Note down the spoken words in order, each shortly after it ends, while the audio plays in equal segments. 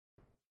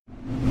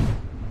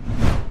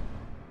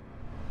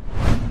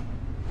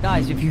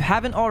Guys, if you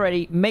haven't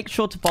already, make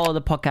sure to follow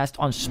the podcast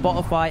on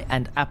Spotify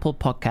and Apple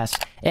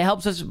Podcasts. It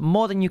helps us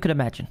more than you could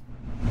imagine.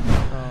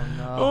 Oh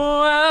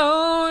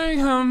no.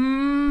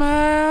 Welcome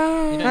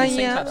back. You don't do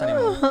sync claps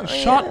anymore.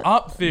 Shut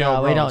up, Theo.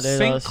 No, we bro. don't do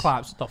sync those.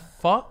 claps. What the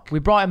fuck? We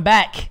brought him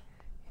back,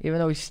 even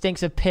though he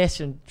stinks of piss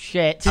and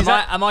shit.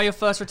 Am I your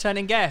first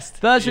returning guest?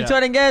 First Yeah.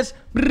 returning guest.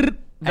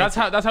 That's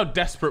how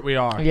desperate we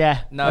are.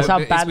 Yeah, No, that's how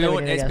it's, bad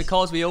it's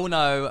because we all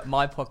know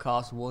my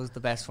podcast was the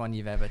best one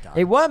you've ever done.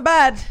 it wasn't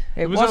bad.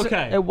 It was wasn't,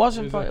 okay. It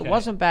wasn't. It was okay. It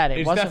wasn't bad. It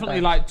It's wasn't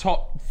definitely bad. like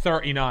top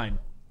 39.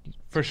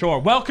 For sure.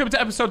 Welcome to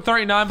episode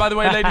 39, by the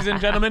way, ladies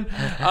and gentlemen.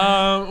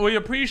 We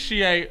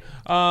appreciate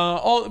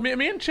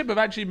me and Chip have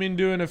actually been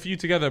doing a few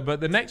together,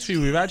 but the next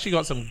few we've actually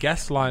got some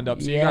guests lined up,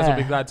 so you guys will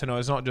be glad to know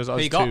it's not just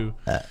us you got? two.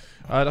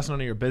 That's none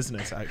of your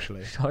business,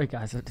 actually. Sorry,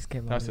 guys. That just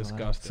came That's out of my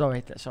disgusting.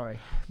 mouth. Sorry.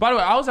 By the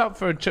way, I was out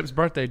for Chip's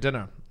birthday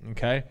dinner,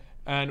 okay?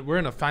 And we're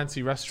in a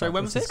fancy restaurant. Sorry,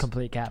 when was This this? is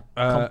complete cap.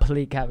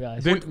 Complete cap,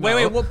 guys. Did- Wait,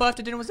 no. what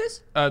birthday dinner was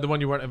this? The one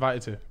you weren't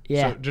invited to.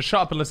 Yeah. So just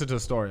shut up and listen to the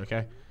story,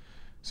 okay?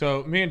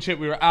 So me and Chip,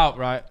 we were out,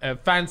 right? At a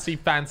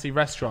fancy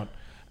restaurant.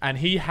 And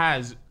he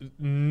has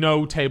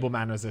no table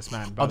manners, this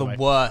man, by the way.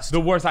 worst. The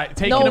worst. Like,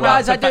 taking No, him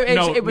out guys, to I do.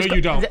 no, It was no,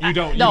 you don't. You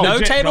don't. No. You No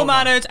legit table don't know.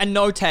 manners and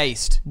no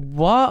taste.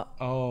 What?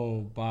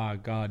 Oh, my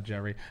God,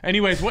 Jerry.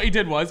 Anyways, what he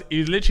did was, he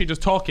was literally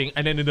just talking,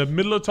 and then in the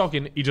middle of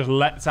talking, he just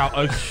lets out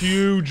a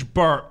huge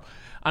burp.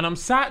 And I'm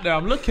sat there,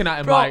 I'm looking at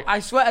him Bro, like, I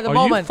swear at the are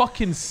moment. you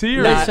fucking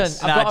serious?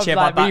 Listen, I've got Chip,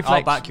 like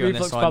I'll back you on this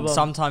reflex one. problem.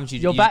 Sometimes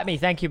You'll back me,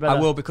 thank you, brother. I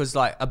will, because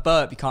like a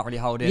burp you can't really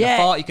hold in. Yeah. A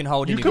fart you can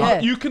hold in.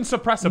 You can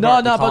suppress a No,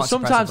 burp. no, You but can't suppress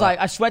sometimes, a burp. like,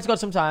 I swear to God,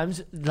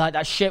 sometimes, like,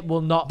 that shit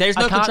will not. There's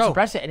no I can't control.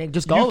 suppress it, and it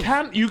just goes.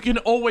 You can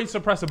always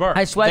suppress a burp.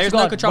 I swear There's to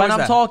no God, control, when is I'm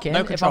there? talking, No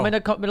if I'm control. in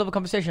the middle of a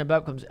conversation, a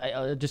burp comes,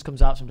 it just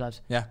comes out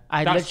sometimes. Yeah.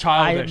 That's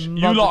childish.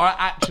 You lot are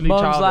actually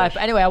Mum's childish. life.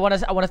 Anyway, I want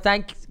to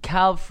thank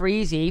Cal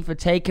Freezy for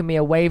taking me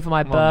away for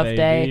my Come on,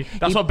 birthday. baby.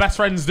 That's what best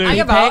friends do. Hang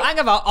about.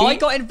 I he-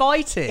 got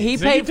invited. He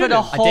So paid you for the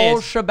didn't? I whole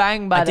did.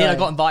 shebang. By I the did. way, I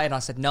got invited and I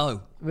said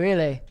no.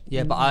 really.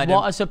 Yeah, but I What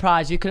didn't. a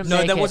surprise! You couldn't. No,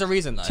 make there it. was a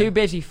reason, though. Too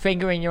busy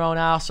fingering your own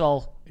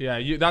arsehole.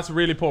 Yeah, that's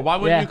really poor. Why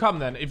wouldn't Yeah. you come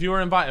then? If you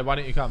were invited, why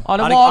didn't you come? On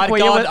a I walk, had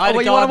where a you Garden, I had a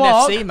want to Garden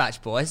walk? FC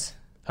match, boys.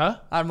 Huh?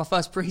 I had my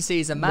first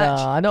pre-season match.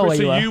 No, I know where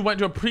So you were. you went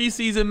to a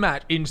preseason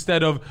match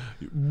instead of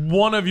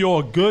one of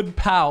your good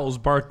pals'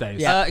 birthdays.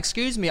 Yeah.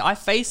 Excuse me, I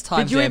FaceTimed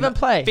Did you him even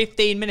play?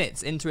 15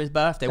 minutes into his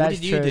birthday. What That's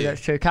did you true. do? That's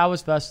true. Cal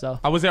was first though.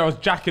 I was there. I was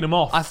jacking him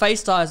off. I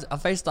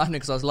FaceTimed him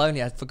because I was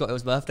lonely. I forgot it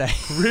was birthday.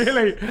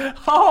 Really?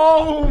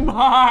 Oh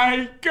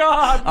my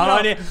God!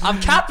 no.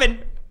 I'm capping.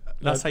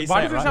 That's how you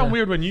Why say does it, it right? sound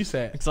weird when you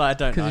say it? Because I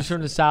don't Because know. he's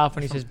from the south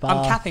and he says bar.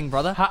 I'm capping,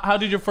 brother. How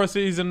did your first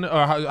season,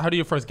 or how did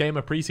your first game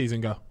of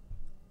preseason go?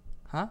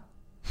 Huh?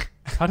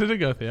 How did it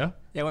go, Theo?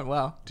 Yeah, it went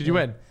well. Did you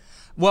win?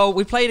 Well,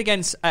 we played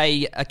against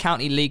a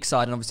county league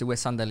side, and obviously we're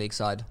Sunday league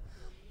side.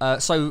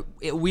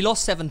 We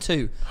lost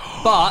 7-2.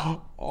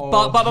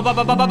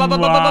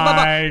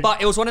 But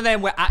it was one of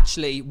them where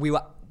actually we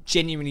were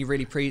genuinely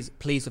really pleased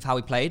with how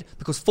we played,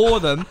 because for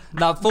them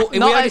Not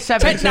like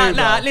 7-2,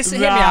 bro. listen,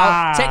 hear me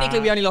out. Technically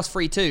we only lost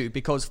 3-2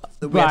 because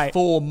we Right. had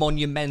 4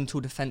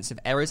 monumental defensive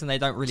errors and they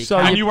don't really So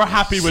count. And you were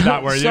happy with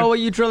that, were you? So are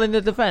you drilling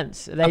the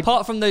defense?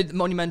 Apart from the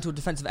monumental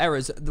defensive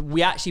errors,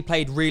 we actually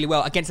played really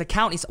well against a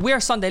county. We're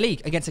a Sunday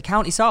league against a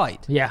county side.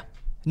 Yeah.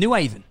 New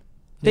Haven.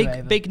 New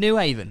Haven. Big New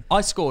Haven.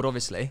 I scored,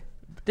 obviously.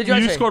 Did You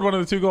actually? scored one of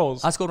the 2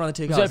 goals. I scored one of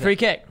the 2 Was goals. it a free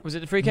kick? Was it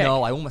the free kick?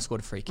 No, I almost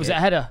scored a free kick. Was it a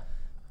header?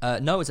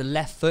 No, it was a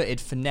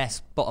left-footed finesse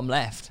bottom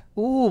left.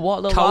 Ooh,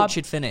 what little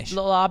Cultured finish.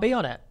 Little RB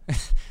on it.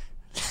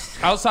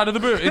 Outside of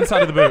the boot,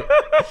 inside of the boot.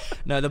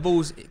 No, the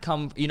balls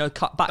come,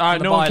 cut back All right, from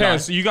the no one byline.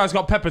 cares. You guys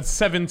got peppered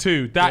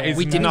 7-2. That Yeah, is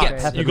We didn't nuts. get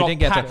peppered. You We got didn't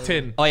get packed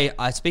peppered. in. Oh,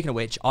 yeah, speaking of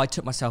which, I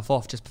took myself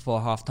off just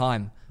before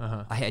half-time.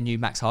 I hit a new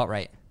max heart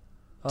rate.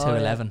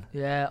 211.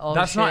 Yeah. Oh,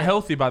 That's not shit.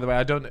 healthy, by the way.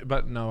 I don't.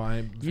 But no,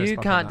 I. You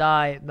can't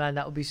die, man.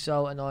 That would be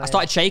so annoying. I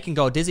started shaking,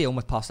 got dizzy,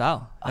 almost passed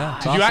out. Yeah,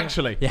 Did you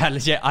actually? Yeah,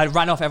 legit. I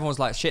ran off. Everyone was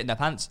like shitting their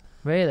pants.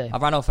 Really? I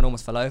ran off and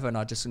almost fell over, and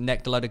I just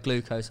necked a load of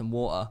glucose and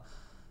water.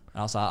 And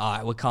I was like, all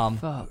right, we're calm.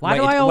 Fuck. Why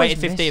do I always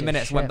waited 15 miss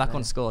minutes, this went shit, back man?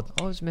 on, scored.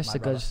 Always miss My the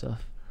brother. good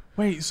stuff.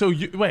 Wait. So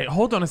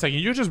hold on a second.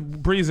 You're just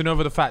breezing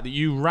over the fact that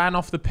you ran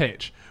off the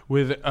pitch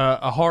with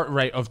a heart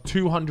rate of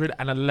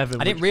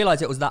 211. I didn't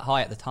realise it was that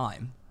high at the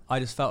time. I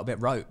just felt a bit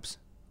ropes.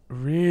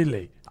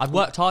 Really, I'd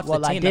worked hard for What,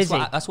 the like team. dizzy?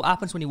 That's what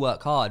happens when you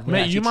work hard. when mate.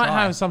 You actually might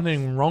try. have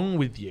something wrong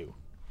with you.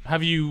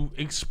 Have you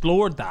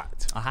explored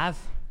that? I have.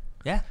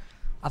 Yeah.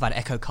 I've had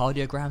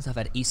echocardiograms. I've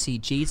had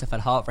ECGs. I've had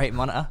heart rate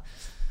monitor.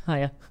 Oh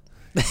yeah.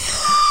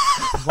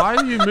 Why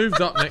have you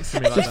moved up next to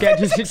me like that?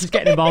 Just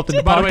getting involved in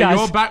the By the way, your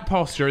podcast. back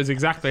posture is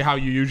exactly how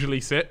you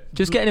usually sit.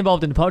 Just getting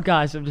involved in the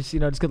podcast. I'm just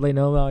just gonna let you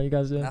know how you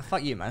guys are.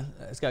 Fuck you, man.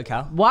 Let's go,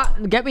 Cal.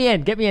 What? Get me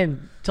in.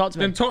 Talk to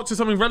me. Then talk to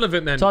something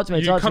relevant. Then Talk to me,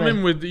 You talk to come me.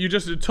 in with you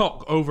just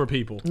talk over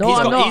people. No, He's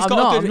I'm got, not. he's I'm got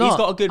not. a I'm good, not. he's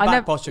got a good I back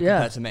never- posture yeah.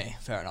 compared to me.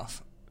 Fair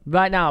enough.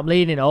 Right now, I'm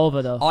leaning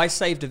over though. I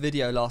saved a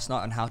video last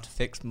night on how to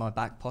fix my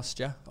back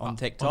posture on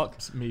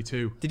TikTok. Me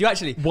too. Did you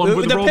actually? One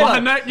with the roll pillow.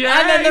 behind that? Yeah,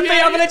 And then the feet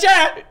yeah, up in the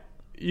chair.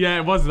 Yeah,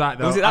 it was that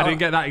though. Was it that I didn't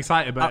get that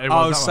excited, but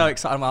I was so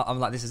excited. I'm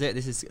like, this is it.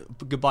 This is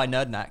goodbye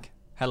Nerdnack.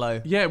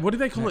 Hello. Yeah, what do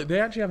they call it? They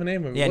actually have a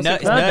name. Yeah, What's it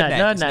it's called?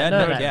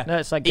 Nerdneck. Yeah. No,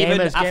 it's like Even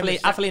gamers.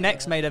 Athlete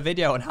X made a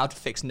video on how to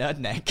fix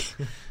Nerdneck.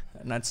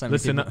 And that's so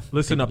many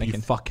Listen up, you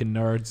thinking. fucking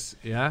nerds.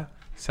 Yeah,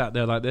 sat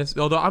there like this.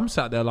 Although I'm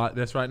sat there like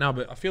this right now,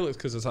 but I feel it's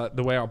because it's like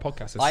the way our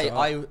podcast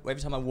is.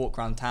 Every time I walk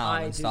around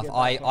town and stuff, do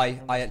get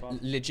I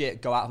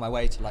legit go out of my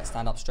way to like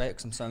stand up straight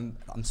because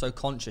I'm so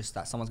conscious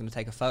that someone's going to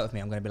take a photo of me.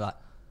 I'm going to be like,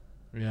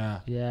 yeah,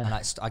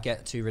 and I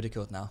get too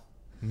ridiculed now.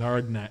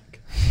 Nerd neck.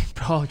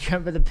 Bro, do you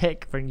remember the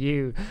pic from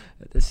you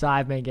at the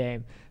Sidemen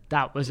game?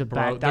 That was a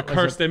Bro, bad. the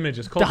cursed image.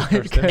 It's called the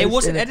cursed image. It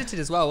wasn't edited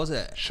as well, was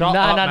it? Shut No,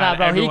 up, man.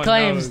 bro. He Everyone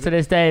claims knows. to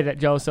this day that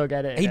Joe still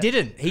get it. He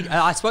didn't.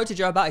 I spoke to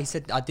Joe about it. He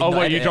said I did not Oh,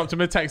 wait, edit you it. dropped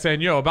him a text saying,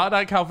 yo, about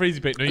that Cal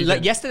Freezy pic. No, you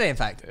didn't. Yesterday, in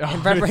fact, Oh,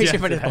 in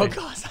preparation for the yesterday.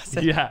 podcast. I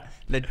said, Yeah.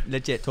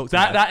 legit, talk to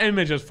me. That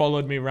image has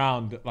followed me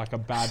around like a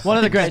bad One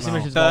of the fucking greatest smell.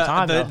 images of all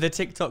time. though. The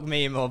TikTok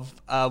meme of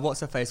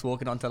what's her face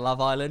walking onto Love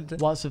Island.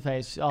 What's her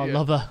face? Oh, Yeah.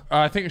 love her.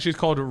 I think she's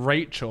called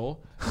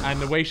Rachel,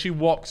 and the way she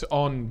walks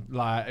on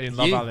like in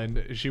Love You.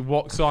 Island, she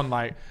walks on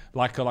like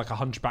a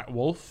hunchback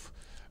wolf,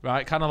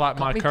 right? Kind of like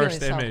my me feeling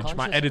cursed image, my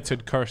self-conscious.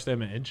 edited cursed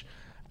image.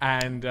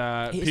 And is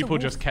a people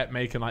wolf. just kept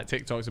making like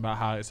TikToks about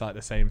how it's like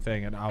the same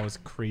thing, and I was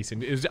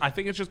creasing. I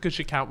think it's just because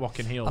she can't walk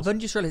in heels. I've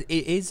only just realised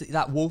it is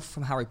that wolf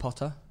from Harry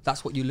Potter.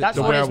 That's what you look That's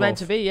The what it's werewolf. meant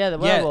to be. Yeah, the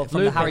Yeah, werewolf. from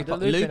the Lupin, Harry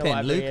Potter- Lupin, or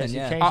whatever he Lupin, is. He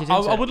yeah. changes I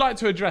into would like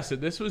to address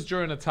it. This was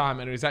during a time,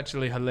 and it was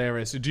actually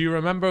hilarious. Do you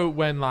remember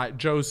when like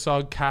Joe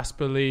Sugg,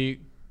 Casper Lee,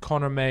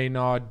 Connor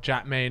Maynard,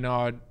 Jack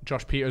Maynard,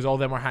 Josh Peters, all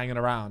them were hanging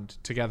around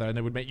together, and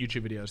they would make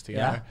YouTube videos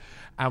together.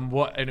 And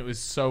it was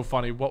so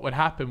funny. What would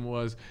happen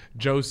was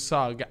Joe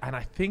Sugg, and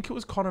I think it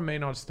was Connor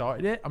Maynard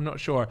started it. I'm not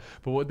sure,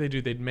 but what they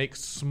do, they'd make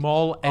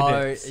small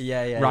edits.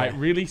 Right,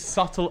 really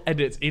subtle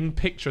edits in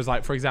pictures.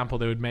 Like for example,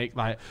 they would make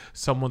like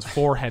someone's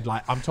forehead,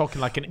 like I'm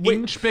talking like an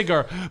inch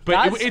bigger, but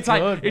That's it's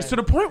like good, it's to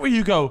man. the point where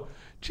you go,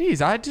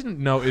 geez, I didn't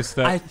notice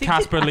I that think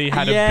Casper Lee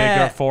had a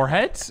yeah. bigger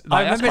forehead. I Like, that's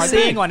remember quite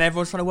seeing big. one.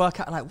 Everyone's trying to work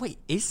out like, wait,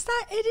 is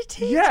that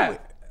edited? Yeah.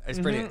 It's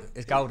brilliant.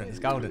 It's golden. It's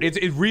golden. It's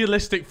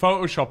realistic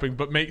photoshopping,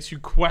 but makes you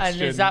question.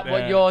 And is that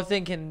what you're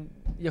thinking?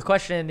 You're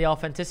questioning the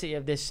authenticity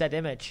of this said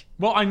image.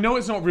 Well, I know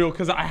it's not real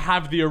because I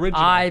have the original.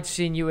 I've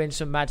seen you in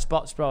some mad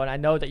spots, bro, and I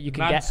know that you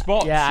can Mad get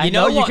spots? Yeah, I you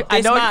know what? You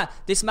can,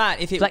 This man,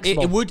 if it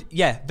Flexible. would,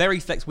 very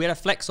flexible. We had a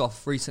flex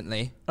off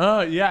recently,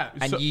 Yeah.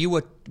 and so- you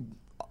were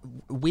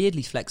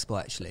weirdly flexible,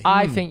 actually.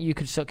 I think you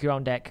could suck your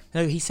own dick.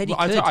 No, he said he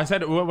Well, could. I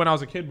said it when I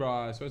was a kid, bro.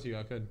 I swear to you,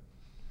 I could.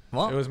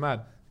 What? It was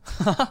mad.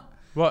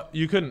 What?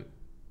 You couldn't?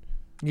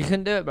 You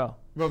couldn't do it, bro.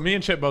 Well, me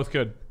and Chip both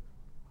could.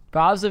 But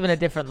I was living a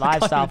different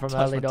lifestyle from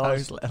Touch early my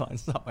doors. toes, let alone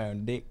suck my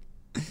own dick.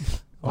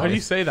 Why do you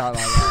say that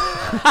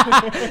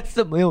like that?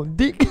 Suck my own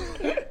dick.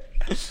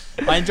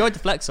 I enjoyed the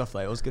flex off though.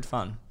 It was good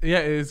fun. Yeah,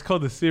 it's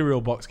called the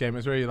cereal box game.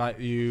 It's where you like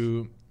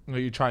you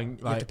try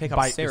and like to pick up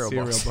bite cereal the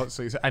cereal box.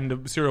 box, and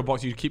the cereal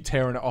box you keep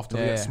tearing it off till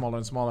it Yeah, gets yeah. smaller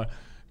and smaller.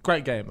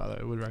 Great game, by the way.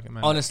 I would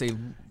recommend. Honestly,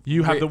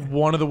 You have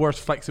one of the worst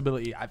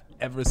flexibility I've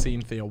ever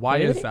seen, Theo. Why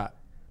Really? is that?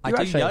 I You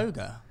do actually-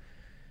 yoga.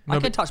 No, I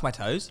can but- touch my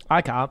toes.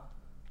 I can't.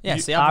 Yeah,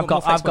 see, I've got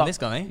more flexible than this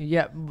guy.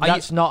 Yeah,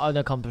 that's not an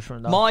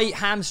accomplishment though. My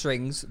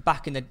hamstrings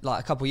back in the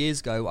a couple of years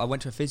ago, I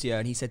went to a physio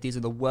and he said these are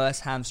the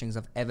worst hamstrings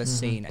I've ever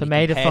seen. They And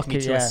made he a compared me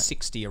fucking- to a yeah.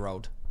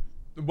 60-year-old.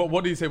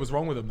 What did he say was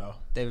wrong with him though?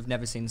 They've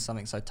never seen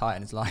something so tight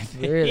in his life.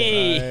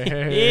 Really?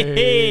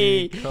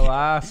 Hey,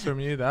 class from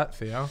you, that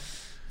Theo.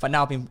 But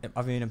now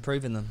I've been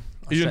improving them.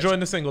 Are you enjoying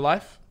the single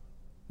life?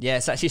 Yeah,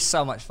 it's actually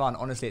so much fun.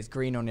 Honestly, it's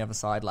green on the other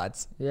side,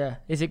 lads. Yeah.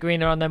 Is it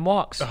greener on them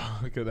walks? Oh,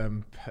 look at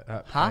them.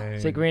 Huh?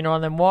 Is it greener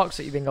on them walks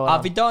that you've been going I've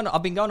on?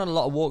 been going on a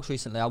lot of walks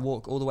recently. I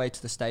walk all the way to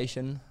the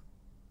station.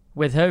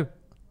 With who?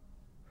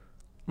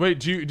 Wait,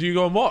 do you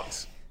go on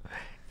walks?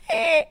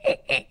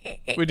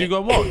 Wait, do you go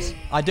on walks?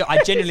 I do.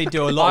 I genuinely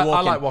do a lot of I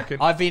walking. like walking.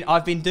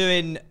 I've been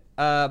doing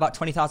about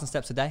 20,000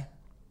 steps a day.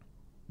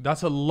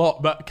 That's a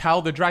lot, but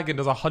Cal the Dragon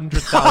does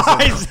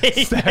 100,000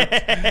 steps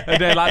a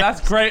day. Like,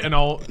 that's great and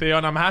all, Theo,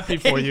 and I'm happy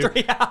for In you.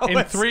 3 hours.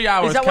 In 3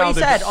 hours, Is that Cal what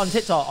he the said on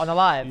TikTok, on a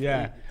live?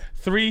 Yeah.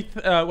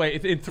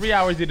 In 3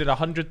 hours, he did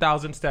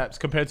 100,000 steps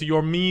compared to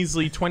your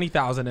measly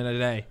 20,000 in a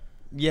day.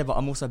 Yeah, but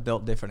I'm also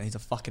built different. He's a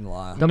fucking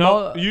liar. The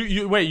No,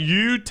 mo-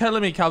 you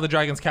telling me Cal the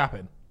Dragon's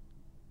capping?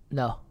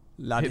 No.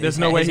 Lad, There's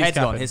no way his he's head's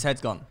gone. capping. His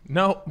head's gone.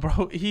 No,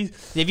 bro,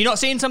 he's... Have you not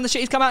seen some of the shit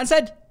he's come out and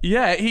said?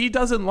 Yeah, he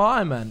doesn't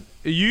lie, man.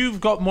 You've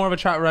got more of a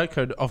track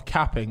record of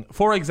capping.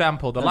 For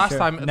example, the last true.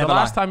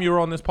 time you were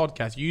on this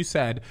podcast, you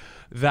said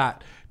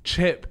that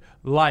Chip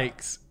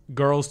likes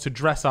girls to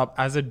dress up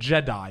as a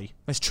Jedi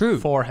It's true.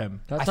 for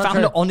him. That's I not found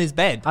true. it on his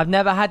bed. I've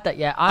never had that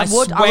yet. I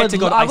swear to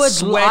God, I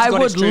swear to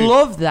God it's true.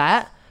 love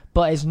that,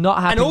 but it's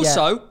not happened And yet.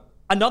 also,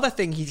 another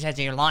thing he said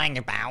you're lying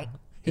about.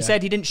 He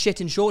said he didn't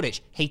shit in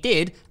Shoreditch. He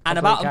did. And Complete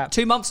about cap.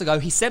 2 months ago,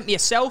 he sent me a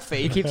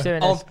selfie keeps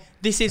doing of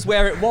this is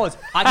where it was.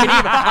 I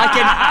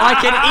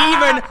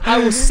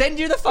will send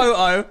you the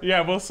photo.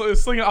 Yeah, we'll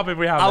sling it up if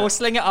we have I it. will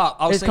sling it up.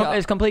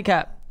 It's complete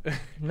cap.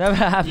 Never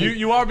have.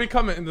 You are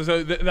becoming. So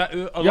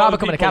You are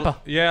becoming a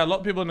Kappa. Yeah, a lot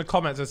of people in the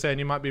comments are saying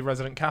you might be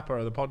resident Kappa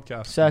of the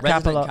podcast. Sir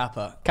Resident Kappa.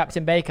 Kappa.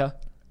 Captain Baker.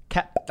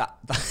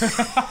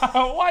 Why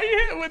are you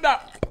hitting with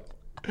that?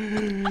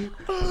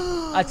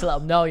 I had to let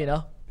them know, you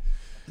know.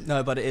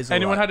 No, but it is.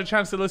 Anyone alright. had a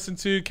chance to listen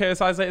to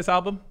KSI's latest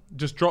album?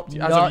 Just dropped as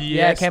No, of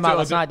yeah, it came out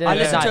last night, didn't I it?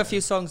 listened Yeah. to a few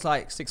songs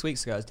like 6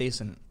 weeks ago. It's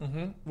decent.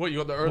 What, you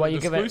got the early What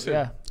you give it? exclusive?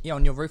 Yeah. Yeah,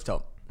 on your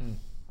rooftop.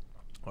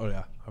 Oh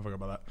yeah, I forgot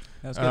about that.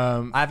 That was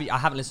good. I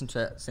haven't listened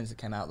to it since it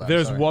came out though.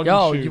 There's sorry. one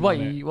Yo, tune you what?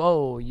 on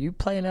it. You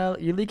playing?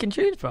 You leaking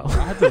tunes, bro? I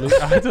had to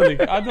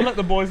let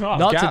the boys know. I was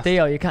Not to gassed.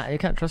 Theo. You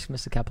can't trust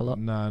Mr. Kappa a lot.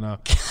 No.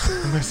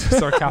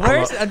 Mr. Kappa.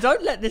 Where is it? And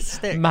don't let this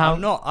stick. Mount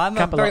I'm not. I'm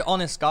Kappa a very lot.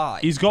 honest guy.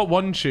 He's got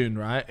one tune,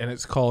 right? And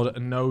it's called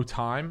No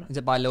Time. Is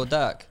it by Lil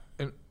Durk?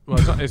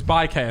 Well, it's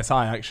by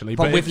KSI actually.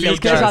 But with it Lil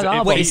features- KSI it-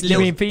 album. Wait, You it's Lil,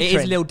 mean it is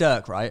featuring? Lil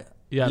Durk, right?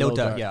 Yeah, Lil Lil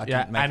Durk. Durk. Yeah, I yeah,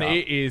 couldn't make and that up.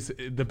 it is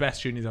the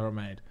best tune he's ever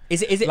made.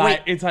 Is it?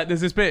 Like Wait, it's like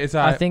there's this bit. It's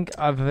I like think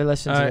I've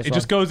listened to this. it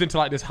just goes into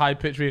like this high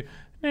pitch like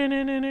that,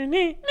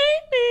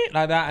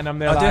 and I'm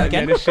there I'll do it like,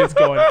 again. yeah, this shit's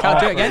going. I'll do it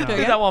off again, right do it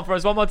now. Do that one for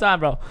us one more time,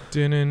 bro. Like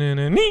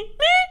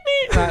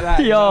that.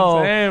 You know what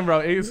I'm saying, bro?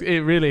 It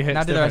really hits.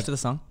 now do the rest different. of the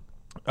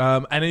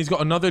song. And he's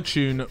got another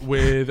tune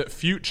with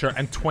Future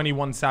and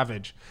 21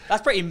 Savage.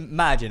 That's pretty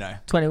mad, you know.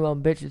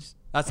 21 bitches.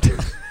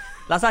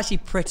 That's actually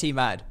pretty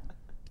mad.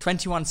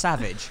 21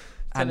 Savage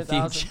and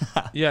 10,000.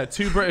 Future. Yeah,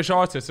 2 British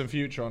artists and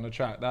Future on the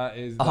track. That's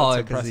Oh,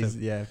 impressive.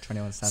 because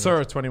 21 Savage.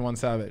 Sir 21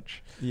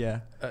 Savage. Yeah.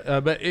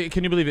 But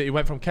can you believe it? He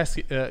went from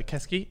Hesky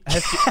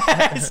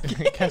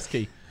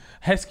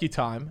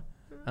time.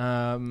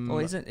 Well,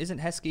 isn't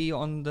Heskey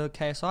on the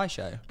KSI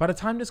show? By the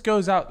time this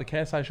goes out, the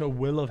KSI show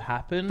will have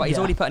happened. But he's Yeah.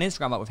 already put an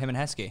Instagram up with him and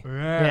Heskey.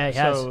 Yeah, he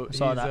has. So I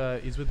saw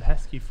that. he's with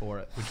Hesky for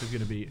it, which is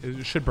going to be.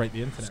 It should break the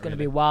internet. It's gonna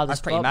really. be wild. That's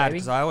as pretty fuck, mad baby.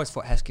 because I always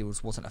thought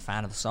Heskey wasn't a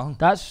fan of the song.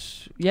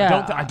 That's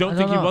yeah. I don't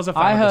think he know. was a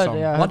fan I of the heard, song.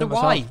 Yeah, I Wonder heard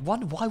why?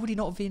 Why would he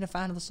not have been a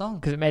fan of the song?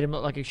 Because it made him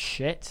look like a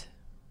shit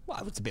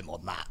Well, it's a bit more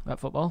than that. at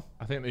football.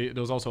 I think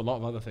there was also a lot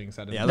of other things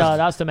said. In Yeah, it. No,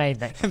 that's the main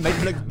thing. It made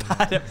him look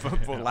bad at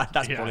football. Like,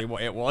 that's Yeah. probably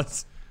what it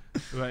was.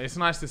 But it's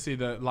nice to see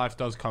that life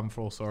does come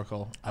full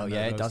circle. Oh and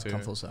yeah, that it those does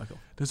come two- full circle.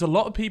 There's a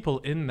lot of people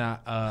in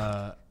that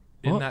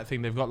What? that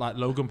thing. They've got like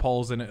Logan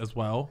Paul's in it as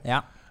well.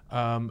 Yeah.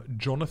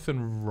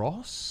 Jonathan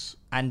Ross.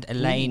 And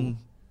Elaine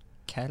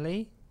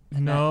Kelly.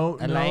 No,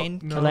 Elaine.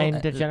 no, Elaine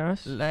Uh,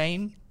 DeGeneres.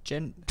 Elaine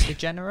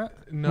Degenerate.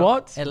 no.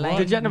 What? Elaine.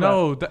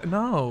 Degenerate.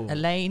 No.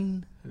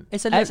 Elaine.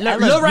 It's a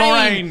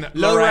Ellen. Lorraine.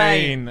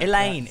 Elaine.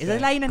 That's Is it.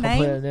 Elaine a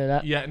Completely name? knew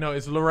that. Yeah, no,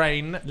 it's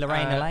Lorraine.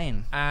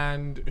 Elaine.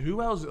 And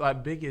who else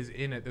like big is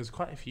in it? There's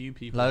quite a few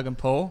people. Logan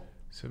Paul.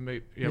 So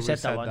maybe, yeah, You we said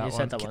that one. You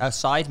said that one.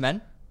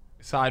 Sidemen.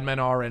 Sidemen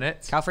are in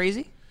it. Cal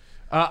Freezy.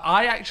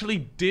 I actually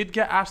did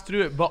get asked to do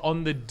it, but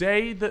on the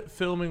day that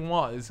filming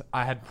was,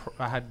 I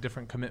had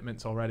different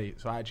commitments already,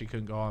 so I actually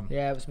couldn't go on.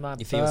 Yeah, it was my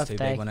Your fee was too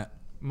birthday. big, wasn't it?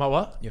 My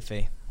what? Your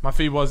fee. My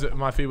fee was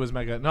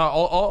mega. No,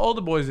 all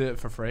the boys did it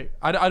for free.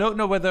 I don't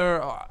know whether.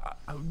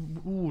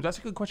 Ooh, that's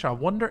a good question. I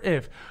wonder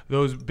if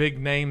those big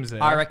names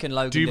there. I reckon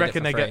Logan Do you did it reckon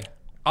for they free. get?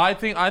 I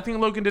think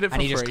Logan did it for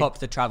And he free. just copped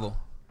the travel.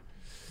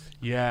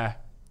 Yeah,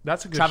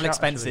 that's a good Travel shout,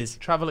 expenses.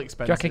 actually. Travel Do you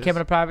expenses. reckon he came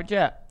in a private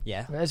jet?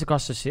 Yeah. It's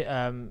across the sea,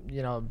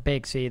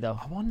 big sea though.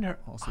 I wonder.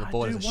 Also, the I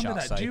borders do are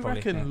wonder shut, that. so Do you you probably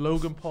reckon can't.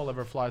 Logan Paul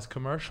ever flies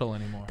commercial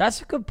anymore?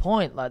 That's a good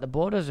point. Like the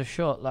borders are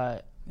shut.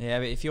 Like, Yeah,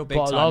 but if you're big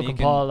but time, Logan you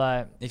can. Paul,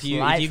 like, If you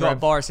fly for got him.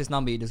 Boris's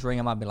number, you just ring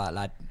him up and be like,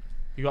 lad,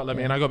 You got to let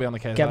me in. I got to be on the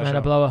KSI Get him in a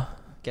show. blower.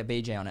 get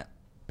BJ on it.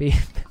 Be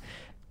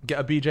Get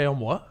a BJ on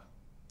what?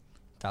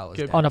 That was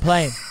Get- dead. on a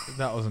plane.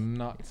 That was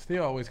nuts.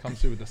 Theo always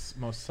comes through with the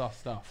most sus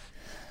stuff.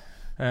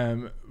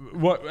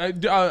 What?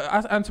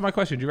 Answer my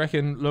question. Do you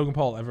reckon Logan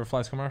Paul ever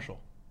flies commercial?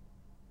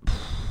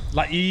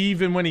 Like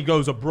even when he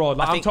goes abroad,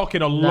 like I I'm think-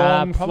 talking a Nah,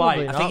 long probably flight.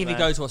 I not. think if he man.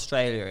 goes to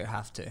Australia, he'll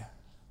have to.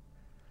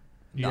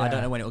 I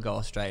don't know when it will go to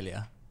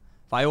Australia.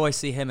 But I always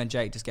see him and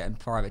Jake just getting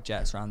private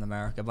jets around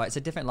America. But it's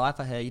a different life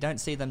I hear. You don't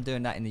see them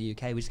doing that in the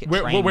UK. We just get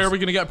Where trains. are we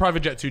going to get a private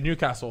jet to?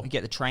 Newcastle, We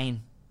get the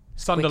train.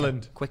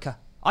 Sunderland. Quicker.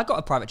 I got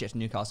a private jet to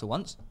Newcastle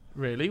once.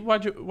 Really?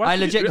 Why'd you? I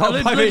legit got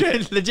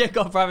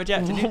a private jet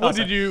to Newcastle. What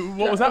did you?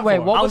 What was that Wait,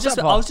 for? what I was was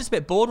that just for? a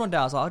bit bored one day.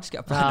 I was like, I'll just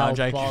get a private. No, I'm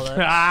joking.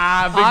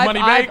 bollocks. Big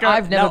money maker.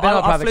 I've never been on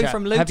a private flew jet.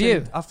 from Luton. Have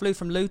you? I flew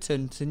from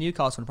Luton to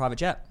Newcastle on a private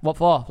jet. What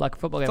for? Like a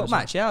football game? or Foot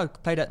something? match, yeah. I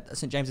played at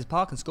St James's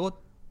Park and scored.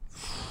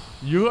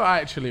 You're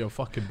actually a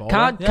fucking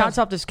baller. Can't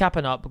stop this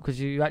capping up because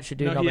you actually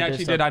do No, know he how to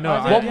actually do did. stuff. I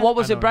know. What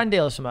was I it? know. Brand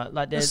deal or something?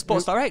 Like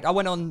Sports Direct. I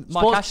went on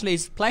Mark Sports-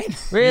 Ashley's plane.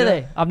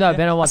 Really? I've never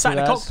been on I one. sat in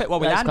the so cockpit while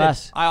we that's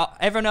landed. class.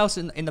 Everyone else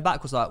in the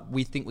back was like,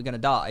 "We think we're gonna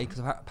die," because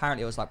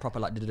apparently it was like proper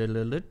like.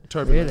 Really?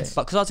 Turbulence.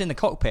 But because I was in the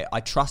cockpit,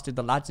 I trusted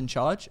the lads in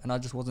charge, and I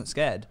just wasn't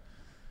scared.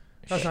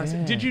 That's nice.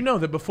 Shit. Did you know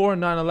that before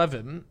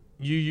 9/11,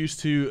 you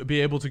used to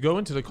be able to go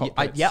into the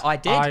cockpits? I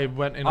did. I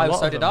went in a lot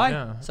So of did them, I.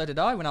 Yeah. So did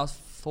I when I was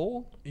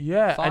 4.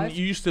 Yeah, 5. and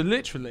you used to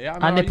literally. I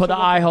And they used put to the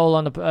walk eye in- hole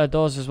on the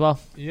doors as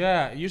well.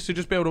 Yeah, you used to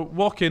just be able to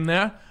walk in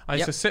there. I used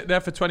Yep. to sit there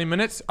for 20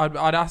 minutes. I'd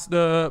ask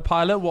the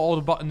pilot what all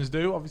the buttons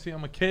do. Obviously,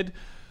 I'm a kid.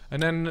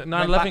 And then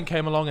 9/11 back.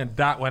 came along and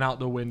that went out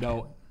the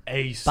window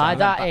ace. By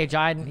that age,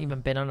 I hadn't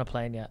even been on a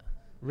plane yet.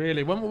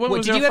 Really? When Wait,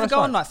 was did you your ever first go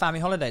flight? on like family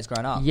holidays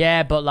growing up?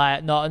 Yeah, but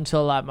like not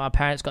until like my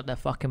parents got their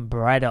fucking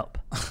bread up.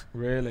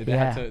 Really? They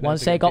Yeah. had to,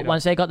 Once they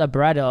got the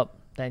bread up,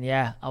 then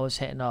yeah, I was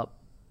hitting up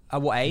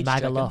At what age?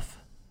 Magaluf.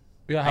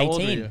 Yeah, how old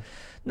were 18? you?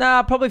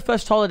 Nah, probably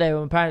first holiday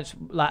when my parents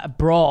like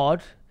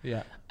abroad.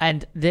 Yeah.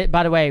 And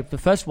by the way, the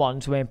first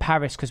ones were in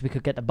Paris because we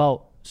could get the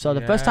boat. So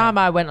the first Yeah. time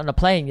I went on a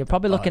plane, you're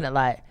probably looking at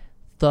like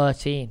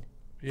 13,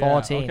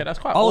 14. Okay, that's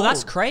quite Oh, old.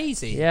 that's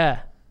crazy. Yeah.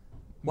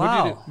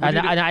 Wow.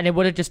 And it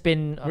would have just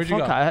been Where'd you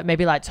go?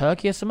 maybe like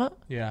Turkey or something.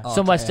 Yeah. Oh,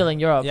 Somewhere okay, still yeah. in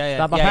Europe. Yeah,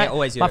 yeah. Like, Yeah,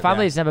 always my Europe,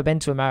 family's never been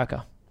to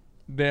America.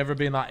 They ever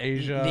been like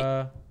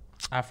Asia,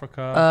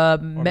 Africa?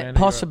 or mainly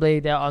Possibly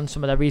they're on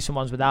some of the recent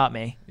ones without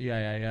me.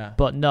 Europe? Yeah.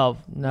 But no.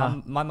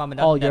 My mum and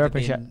dad All never Europe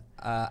and shit. been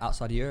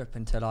outside of Europe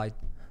until I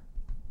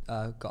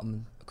got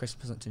them a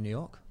Christmas present to New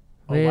York.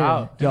 Oh,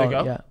 wow. Did they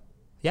go? Yeah.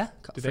 Yeah.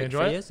 Did they three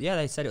enjoy it? years. Yeah,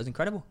 they said it was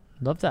incredible.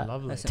 Love that.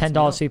 Lovely. $10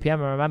 CPM,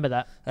 I remember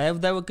that.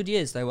 They were good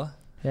years, they were.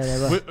 Yeah, they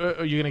were.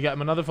 Are you going to get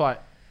them another flight?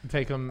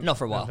 Take them? Not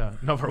for a while. No,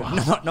 not for a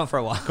while. Not for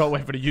a while. Can't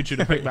wait for the YouTube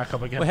to pick back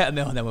up again. We'll hit a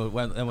mill and then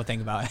we'll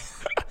think about it.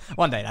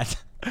 One day, Dad.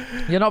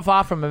 You're not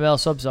far from a mil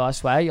subs, though, I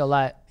swear. You're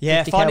like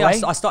 50K finally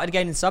away. I started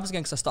gaining subs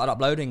again because I started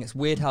uploading. It's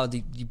weird how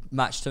you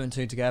match 2 and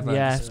 2 together.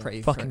 Yeah, it's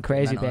pretty fucking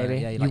crazy, mental,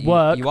 baby. Yeah, You like,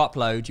 work. you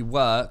upload, you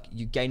work,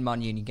 you gain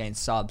money, and you gain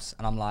subs.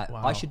 And I'm like,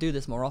 Wow. I should do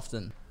this more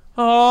often.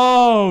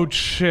 Oh,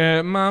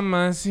 shit.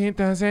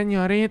 Mamacita,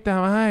 señorita,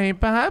 ay,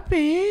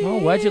 papi.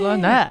 Oh, where'd you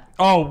learn that?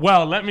 Oh,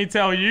 well, let me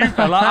tell you,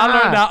 fella. I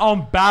learned that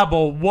on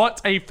Babbel.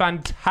 What a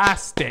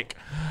fantastic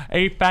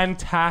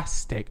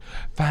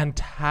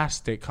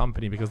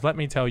company. Because let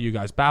me tell you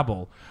guys,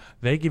 Babbel,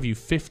 they give you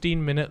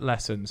 15-minute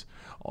lessons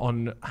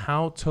on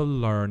how to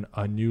learn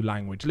a new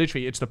language.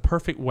 Literally, it's the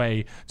perfect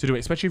way to do it,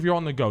 especially if you're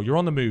on the go. You're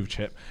on the move,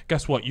 Chip.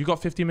 Guess what? You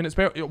got 15 minutes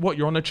spare. What?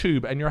 You're on a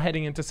tube and you're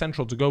heading into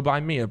Central to go buy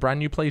me a brand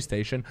new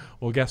PlayStation.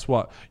 Well, guess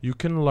what? You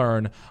can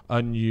learn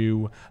a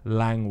new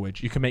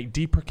language. You can make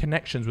deeper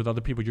connections with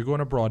other people. You're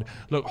going abroad.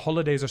 Look,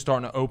 holidays are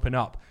starting to open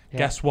up. Yeah.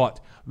 Guess what?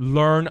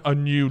 Learn a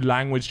new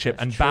language, Chip.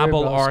 That's and true,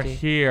 Babbel are broski.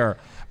 here.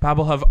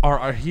 Babbel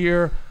are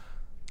here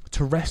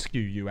to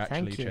rescue you, actually,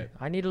 Thank you. Chip.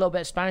 I need a little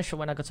bit of Spanish for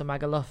when I go to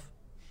Magaluf.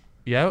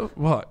 Yeah?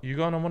 What? You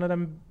going on one of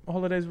them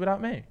holidays without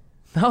me?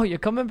 No, you're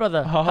coming,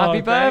 brother. Oh, Happy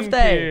thank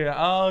birthday. you.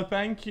 Oh,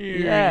 thank you.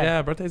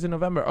 Yeah. Birthday's in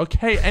November.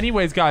 Okay,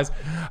 anyways, guys,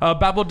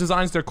 Babbel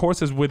designs their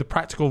courses with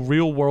practical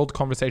real-world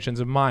conversations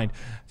in mind.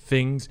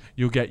 Things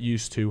you'll get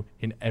used to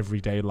in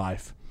everyday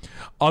life.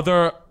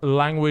 Other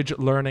language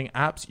learning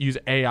apps use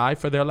AI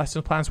for their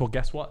lesson plans. Well,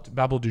 guess what?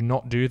 Babbel do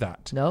not do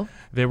that. No?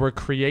 They were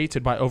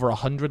created by over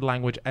 100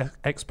 language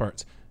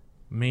experts,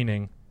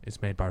 meaning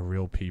it's made by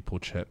real people,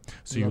 Chip.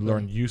 So you Lovely.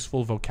 learn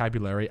useful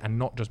vocabulary and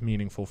not just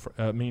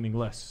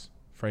meaningless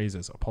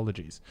phrases.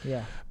 Apologies.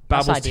 Yeah.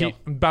 That's ideal.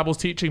 Babbel's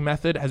teaching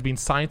method has been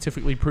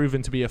scientifically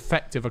proven to be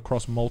effective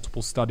across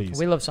multiple studies.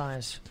 We love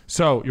science.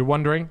 So you're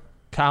wondering,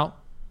 Cal,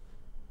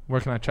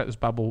 where can I check this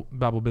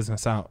Babbel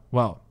business out?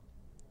 Well,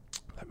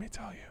 let me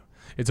tell you.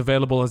 It's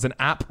available as an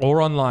app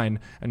or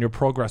online, and your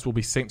progress will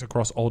be synced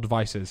across all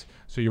devices.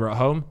 So you're at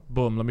home,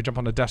 boom, let me jump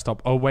on the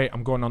desktop. Oh, wait,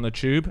 I'm going on the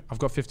tube. I've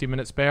got 15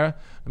 minutes spare.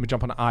 Let me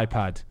jump on the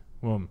iPad.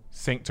 Boom,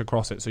 synced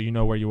across it so you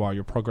know where you are.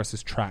 Your progress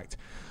is tracked.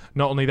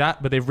 Not only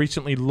that, but they've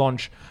recently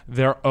launched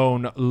their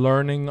own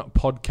learning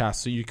podcast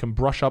so you can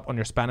brush up on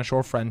your Spanish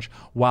or French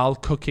while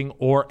cooking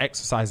or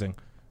exercising.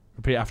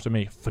 Repeat after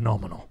me.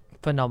 Phenomenal.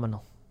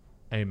 Phenomenal.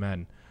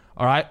 Amen.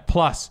 All right.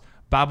 Plus,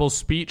 Babbel's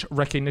speech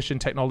recognition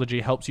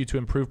technology helps you to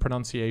improve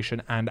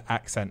pronunciation and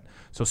accent.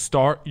 So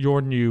start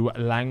your new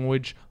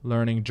language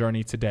learning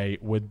journey today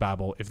with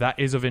Babbel. If that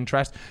is of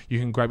interest, you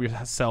can grab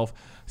yourself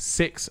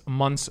 6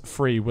 months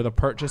free with a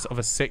purchase of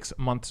a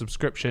 6-month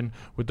subscription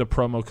with the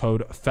promo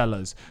code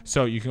FELLAS.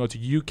 So you can go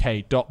to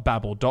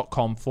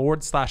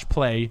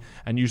uk.babbel.com/play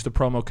and use the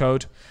promo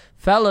code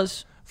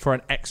Fellas. for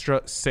an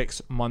extra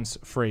 6 months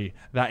free.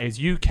 That is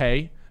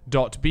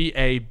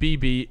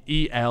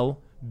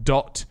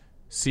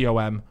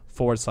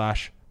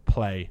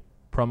uk.babbel.com/play.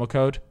 Promo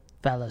code.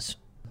 Fellas.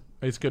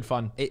 It's good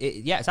fun.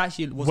 Yeah, it's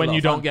actually was a When lot you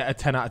of fun. don't get a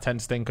 10 out of 10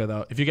 stinker,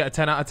 though. If you get a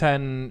 10 out of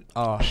 10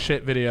 Oh.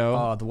 shit video,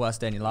 Oh, the worst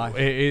day in your life.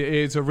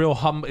 it's a real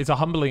it's a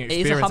humbling is a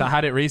experience. I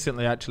had it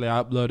recently, actually.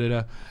 I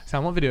uploaded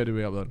Sam, what video did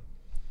we upload?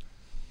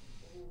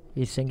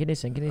 He's sinking. It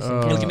was your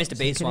Mr.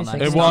 Beast one, though.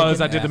 It was.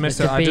 I did the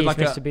Mr. Mr. I did Beast, like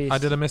Mr. Beast. I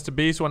did a Mr.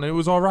 Beast one. It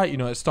was all right. You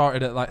know, it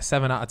started at like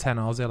 7 out of 10.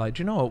 I was there like,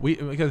 do you know what?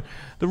 Because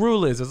the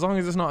rule is, as long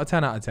as it's not a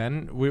 10 out of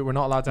 10, we're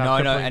not allowed to have No,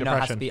 crippling and it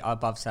has to depression. be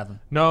above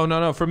 7.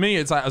 No. For me,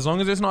 it's like as long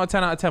as it's not a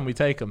 10 out of 10, we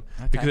take them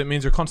because it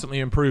means you're constantly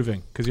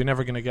improving. Because you're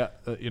never gonna get,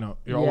 you're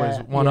always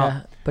one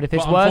up. But if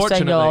it's But worse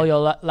than unfortunately-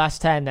 your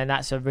last 10, then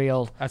that's a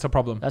problem. That's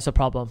a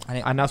problem.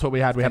 And that's what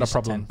we had. We had a finished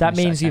at problem. 10. That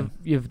Finish means at 10.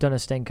 you've done a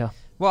stinker.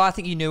 Well, I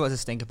think you knew it was a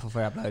stinker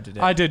before I uploaded it.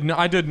 I did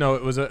know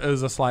it was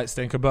a slight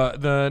stinker,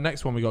 but the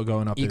next one we got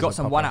going up. You is got a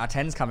some proper- 1 out of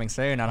 10s coming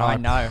soon, and Oh, I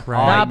know.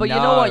 crap. Nah, but you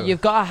know what?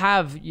 You've got to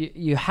have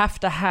you have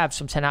to have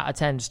some 10 out of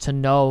 10s to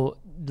know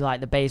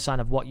like the baseline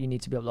of what you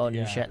need to be uploading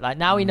and Yeah. shit. Like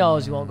now he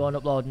knows he won't go and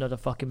upload another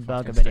fucking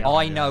burger video.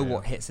 I know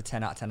what hits a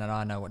 10 out of 10, and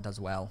I know what does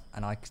well,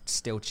 and I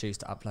still choose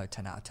to upload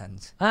 10 out of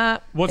 10s.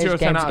 What's your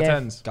 10 out of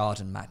 10s?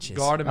 Garden matches.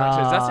 Garden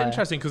matches. That's yeah.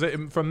 interesting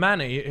because from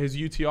Manny, his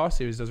UTR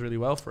series does really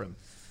well for him.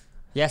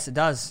 Yes, it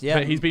does. Yeah.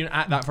 But he's been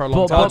at that for a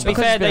long But time. to be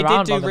because fair, it's been they did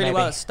around do longer, really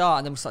well maybe. at the start,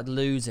 and then we started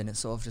losing. It's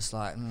sort of just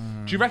like.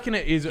 Do you reckon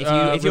it is If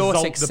you're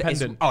result success,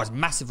 dependent? it's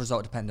massive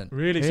result dependent.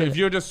 Really? So if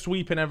you're just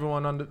sweeping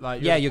everyone under,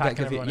 like Yeah, you're you get packing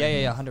good. everyone Yeah,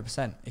 in. yeah,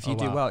 100%. If you Oh,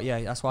 do wow. well,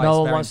 yeah, that's why No it's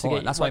one very wants to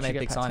important. get- That's why we wants to made get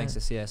big packed signings in.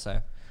 this year.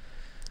 So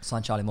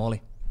signed Charlie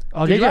Morley.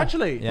 Oh, Did you you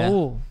actually? Yeah.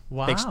 Ooh.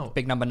 Wow.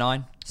 Big number 9.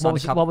 What Signed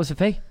was, a couple. what was the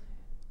fee?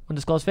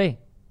 Undisclosed fee?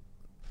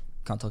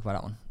 Can't talk about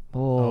that one.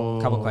 Oh.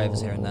 Couple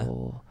quavers here and there.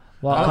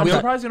 Well, I'm contact-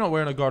 surprised you're not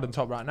wearing a garden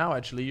top right now.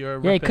 Actually,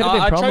 you're. Yeah, you repping- could have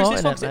been I chose promoting this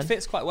it, one because man. it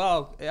fits quite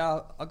well. Yeah,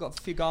 I got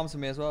a few garms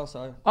with me as well.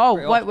 So. Oh,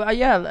 pretty wait, odd. well,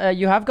 yeah,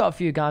 you have got a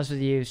few guys with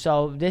you.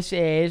 So this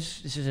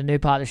is a new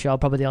part of the show,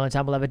 probably the only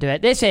time we'll ever do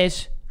it. This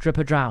is Drip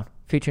or Drown,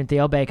 featuring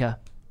Theo Baker.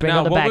 Bring now,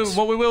 on the bags.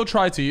 what we will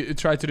try to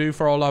do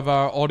for all of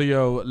our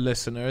audio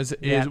listeners is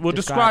Yeah, we'll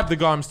describe the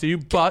garms to you,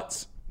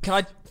 but Can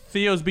I?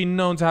 Theo's been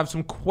known to have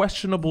some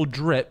questionable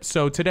drip.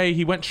 So today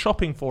he went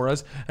shopping for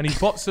us and he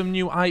bought some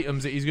new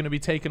items that he's going to be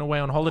taking away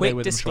on holiday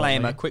with him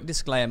shortly. Quick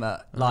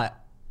disclaimer. Like,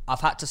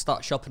 I've had to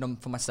start shopping them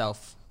for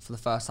myself for the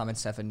first time in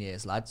 7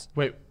 years, lads.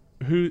 Wait,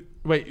 you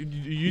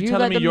You telling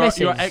let me the your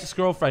missus-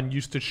 ex-girlfriend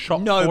used to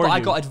shop No, for but you? I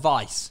got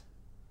advice.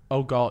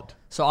 Oh God.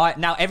 So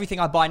now everything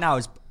I buy now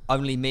is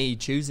only me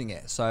choosing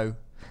it. So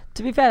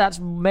To be fair, that's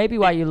maybe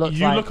why you look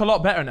You like... look a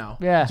lot better now.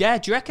 Yeah. yeah,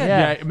 do you reckon?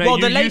 Yeah. Yeah, mate, Well,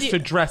 you the lady- used to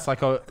dress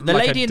like a The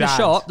like lady a in the dad.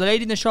 shop. The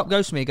lady in the shop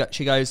goes to me.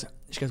 She goes,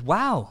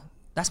 wow,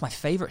 that's my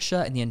favorite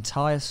shirt in the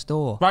entire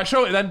store. Right,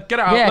 show it then. Get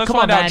it out. Yeah, Let's come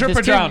on, find out. man. Drip or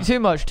There's drown. too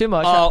much.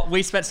 Oh,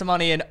 we spent some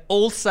money in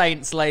All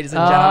Saints, ladies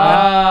and Oh,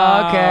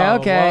 gentlemen.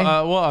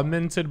 okay. What a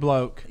minted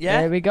bloke.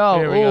 Yeah. There we go.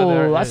 Here we go,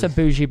 there Ooh, it that's a is.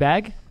 bougie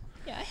bag.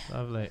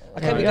 Lovely.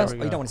 Okay, There we go.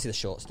 you don't want to see the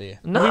shorts, do you?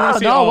 No, We wanna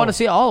see it I all. want to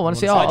see it all. I want to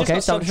see it So all. I just Okay,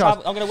 got stop some the shop.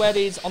 I'm going to wear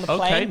these on the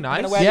Okay, plane. I'm nice.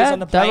 going to wear these Yeah, on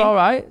the plane. they're all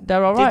right.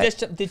 They're all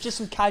right. Did just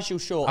some casual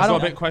shorts. I got a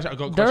don't- bit question. I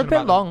got a They're a question bit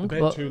about long. them. A bit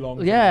but- too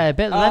long. Yeah, a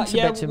bit length's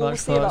yeah, a bit too we'll much,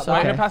 see but about it's that. Right,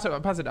 okay. here,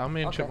 pass it down.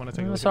 Me and Chip want to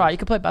take a look. It's all right. You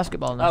can play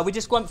basketball now. We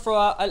just went for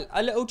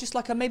a little, just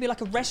like maybe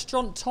like a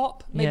restaurant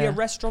top. Maybe Yeah. a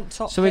restaurant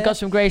top. So we've got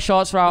some grey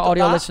shorts for our Got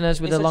audio that. listeners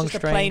with It's a long just a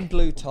plain string.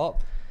 blue top,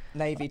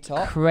 navy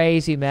top.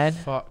 Crazy, man.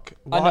 Fuck.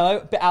 I know,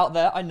 a bit out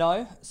there. I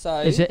know.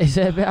 So Is it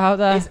a bit out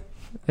there?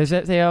 Is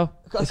it, Theo?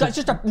 It's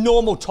just a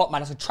normal top,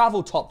 man. It's a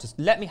travel top. Just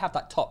let me have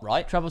that top,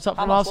 right? Travel top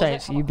How from much All was it?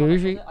 Saints. How You much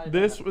was bougie.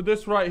 it?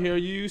 This right here,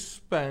 you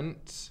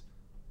spent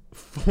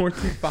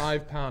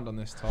 £45 on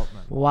this top,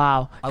 man.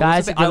 Wow. I was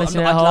Guys, a if bit- you're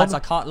listening at lads, I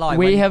home, can't lie.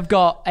 we when- have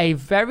got a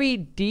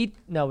very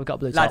No, we've got a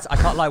blue Lads, top.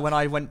 I can't lie. When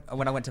I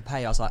went to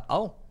pay, I was like,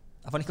 oh,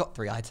 I've only got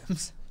 3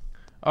 items.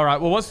 All right.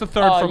 Well, what's the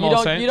third from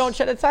All Saints? you don't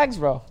check the tags,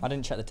 bro. I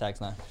didn't check the tags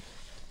now.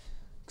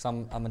 Because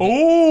I'm a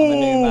Ooh,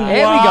 new man.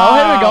 Here we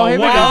go, here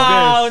we go.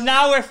 Wow, This.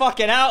 now we're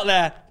fucking out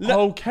there. Look,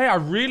 Okay, I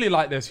really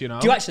like this. You know.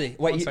 do you actually?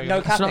 One Wait, second. no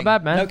It's capping. not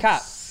bad, man. No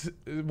cap.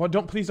 Well,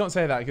 please don't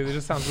say that because it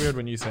just sounds weird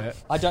when you say it.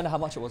 I don't know how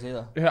much it was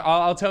either. Here,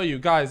 I'll tell you,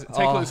 guys. Take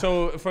a Oh. look.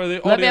 So for the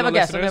audio Let me have a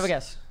guess. listeners, Let me have a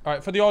guess. All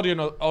right, for the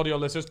audio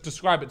listeners,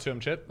 describe it to him,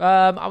 Chip.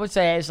 I would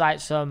say it's like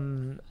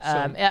some.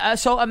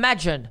 So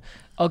imagine,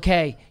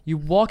 okay, you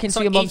walk into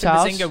Something your mum's Ethan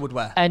house, Bazinga would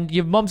wear. and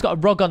your mum's got a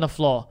rug on the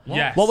floor.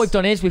 Yes. What we've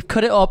done is we've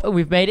cut it up and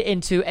we've made it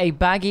into a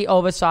baggy,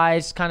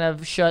 oversized kind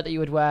of shirt that you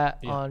would wear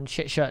on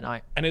shit shirt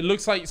night. And it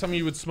looks like something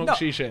you would smoke No.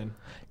 shisha in.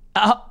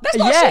 That's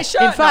not a yeah, shit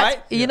shirt in fact,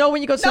 night. you know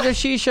when you go to the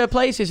shisha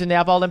places and they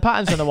have all them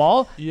patterns on the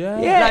wall?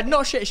 Yeah. Yeah. Like,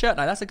 not a shit shirt.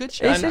 No, that's a good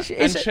shirt. It's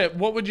a- And Chip,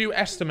 what would you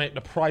estimate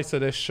the price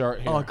of this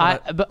shirt here? Oh, God.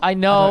 But I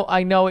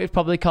know it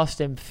probably cost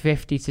him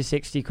 50 to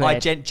 60 quid. I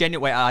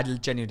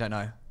genuinely don't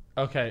know.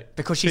 Okay.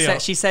 Because Theo.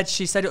 she said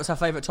it was her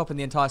favourite top in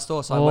the entire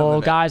store, so I went Oh,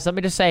 with it. guys, let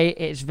me just say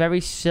it's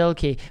very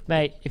silky,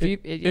 mate. If you,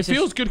 It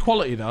feels good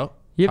quality though.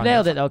 you've kind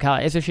nailed of. it though, Cal.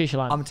 It's a shisha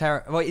line. I'm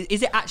terrible. Well,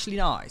 is it actually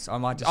nice? Or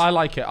am I just? I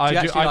like it. I do.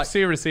 actually like-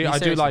 Seriously, you I do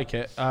seriously? like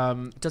it.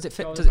 Does it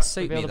fit? Does it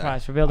suit reveal me? the though?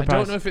 price. Reveal the I price.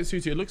 don't know if it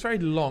suits you. It looks very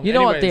long. You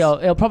know what, Anyways, Theo?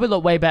 It'll probably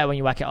look way better when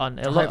you whack it on.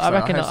 It'll I look, hope so, I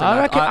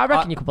hope so, lad. I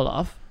reckon I- you can pull it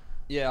off.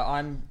 Yeah,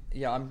 I'm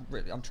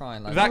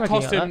trying. Like, That reckon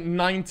cost you got him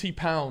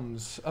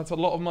 £90. That's a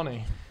lot of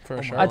money for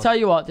a shirt. I tell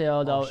you what,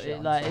 Theo, though, shit,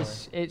 I'm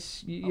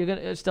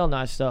it's still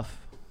nice stuff.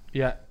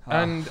 Yeah, Oh.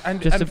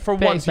 and Just a for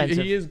bit once,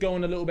 expensive. he is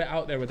going a little bit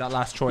out there with that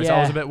last choice. Yeah. I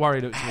was a bit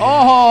worried. It was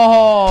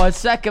Oh, a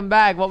second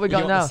bag. What we you got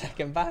want now? the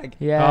second bag?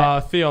 Yeah,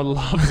 Theo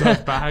loves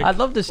that bag. I'd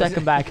love the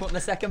second bag. You want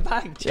the second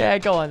bag? Yeah,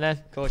 go on then.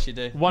 Of course you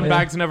do. One Yeah.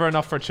 bag's never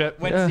enough for Chip.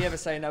 When Yeah. does he ever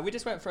say no? We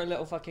just went for a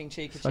little fucking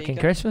cheeky. Fucking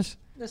Christmas.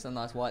 This is a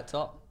nice white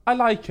top. I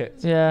like it.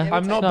 Yeah, Yeah,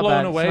 I'm it's not not blown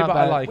bad, away, it's not but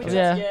I bad. like We it. just-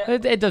 Yeah,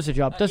 yeah. it does the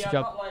job. Does the I'm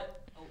job. not like,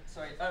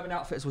 sorry, Urban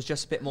Outfitters was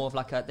just a bit more of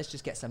like a let's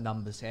just get some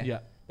numbers here. Yeah.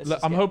 Let's Look,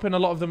 just I'm get- hoping a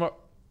lot of them are.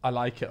 I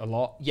like it a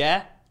lot.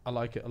 Yeah. I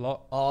like it a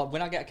lot.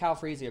 When I get a Cal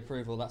Freezy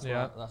approval, that's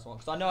Yeah. what. That's one.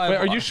 Because I know. Wait,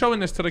 are you showing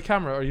this to the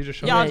camera, or are you just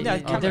showing? Yeah, it? no,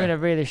 You're camera. doing a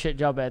really shit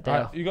job at Theo.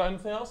 Alright, you got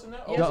anything else in there?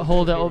 You got to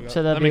hold it Here we up go.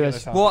 to the Let me get viewers.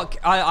 this out. What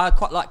I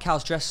quite like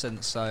Cal's dress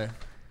sense, so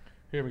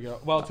Here we go.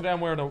 Well, today I'm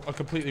wearing a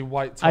completely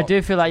white top. I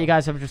do feel like you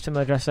guys have just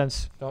similar dress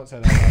sense. Don't say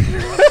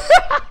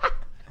that.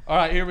 All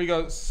right, here we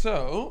go.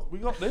 So we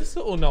got this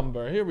little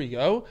number. Here we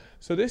go.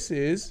 So this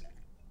is...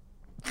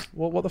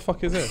 What the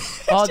fuck is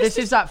this? Oh, this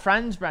is that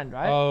Franz brand,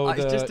 right? Oh,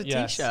 it's just a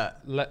t-shirt.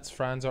 Let's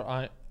Franz or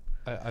I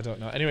don't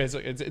know. Anyways,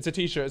 look, it's a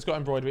t-shirt. It's got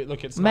embroidery.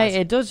 Look, it's Mate, nice.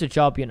 it does the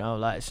job, you know.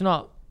 Like, it's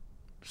not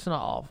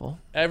awful.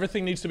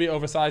 Everything needs to be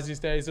oversized these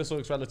days. This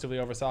looks relatively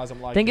oversized.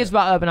 I'm like. I think it's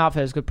about Urban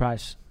Outfitters. Good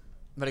price.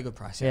 Very good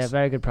price. Yeah, Yes.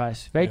 very good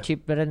price. Very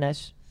cheap, better than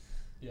this.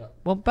 Yeah.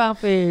 £1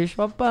 fish.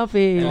 £1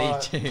 fish.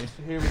 Elite.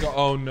 Here we go.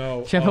 Oh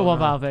no. Chip oh, a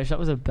 £1 fish. That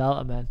was a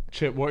belter, man.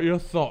 Chip, what are your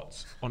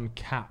thoughts on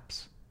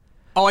caps?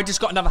 Oh, I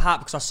just got another hat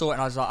because I saw it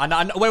and I was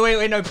like,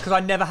 wait, no, because I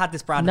never had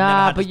this brand.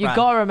 Nah, but you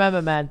gotta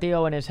remember, man,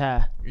 Theo and his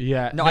hair.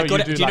 Yeah. No, I got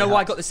it. Do you know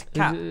why I got this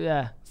cap?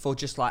 Yeah. For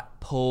just like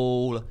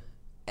pool,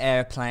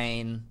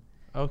 airplane.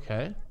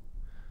 Okay.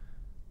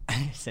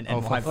 It's an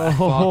Oh, for NY fuck's bag. sake.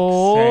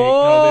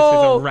 No, this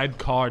is a red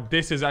card.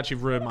 This has actually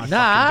ruined my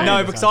Nah. fucking day.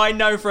 No, because I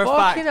know for a fact.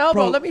 Fucking hell,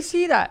 bro. Bro, Let me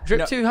see that. Drip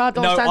no, too hard,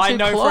 don't no, stand I too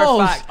know close.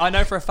 for a fact. I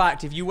know for a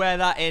fact if you wear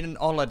that in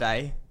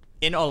holiday,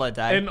 into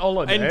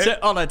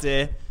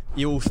holiday,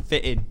 you'll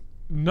fit in.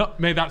 No,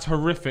 mate, that's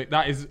horrific.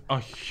 That is a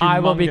humongous I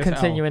will be L.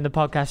 continuing the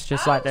podcast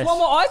just like this. One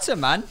more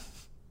item, man.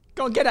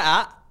 Go and get it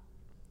at.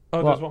 Oh,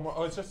 What? there's one more.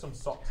 Oh, it's just some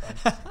socks.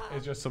 Then.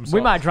 It's just some socks.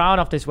 We might drown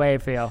off this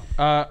wave, Theo.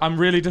 I'm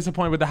really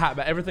disappointed with the hat,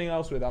 but everything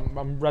else with it,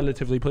 I'm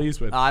relatively pleased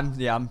with.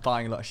 I'm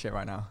buying a lot of shit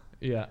right now.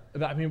 Yeah,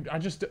 I mean,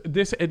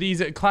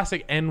 these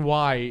classic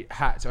NY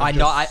hats. Are I know,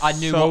 just I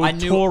knew so what- I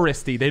knew-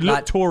 touristy. They look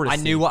Like, touristy. I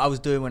knew what I was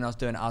doing when I was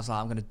doing it. I was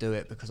like, I'm gonna do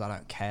it because I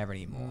don't care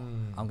anymore.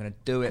 I'm gonna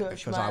do it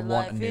because I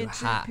want a new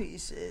hat.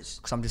 Because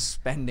I'm just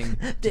spending.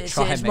 To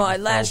try and make me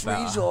feel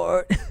better.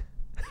 resort.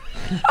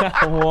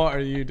 What are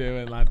you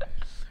doing, lad?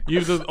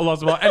 You've done a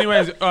lot of.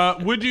 Anyways,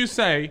 would you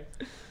say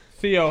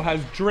Theo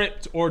has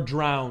dripped or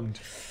drowned?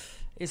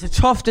 It's a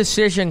tough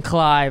decision,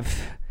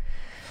 Clive.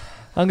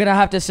 I'm gonna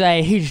have to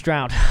say he's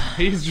drowned.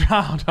 He's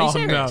drowned. Are you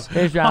Oh no. serious?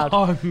 He's drowned.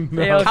 Oh no.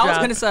 Theo's I was drowned.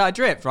 gonna say I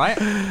dripped, right?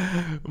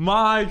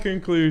 My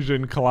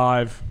conclusion,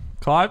 Clive.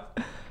 Clive,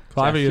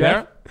 are you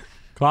Jeff? there?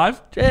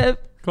 Clive.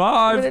 Drip.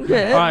 Clive. Drip,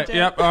 drip, All right. drip.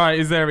 Yep. All right.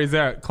 He's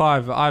there.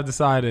 Clive, I've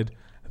decided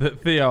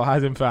that Theo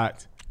has in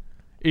fact.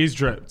 He's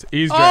dripped.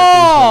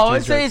 Oh,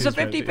 it's a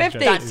 50-50.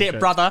 That's it,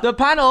 brother. The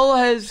panel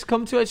has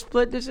come to a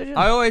split decision.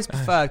 I always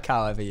preferred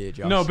Cal over you,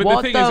 Josh. No, but What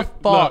the thing the is,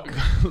 fuck?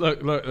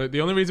 look. The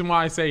only reason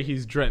why I say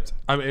he's dripped,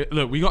 I mean,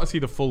 look, we got to see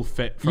the full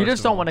fit. You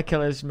just don't want to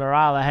kill his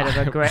morale ahead of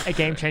a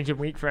game-changing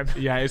week for him.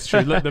 Yeah, it's true.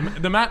 Look,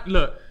 the man.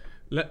 Look,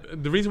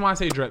 the reason why I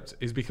say dripped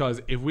is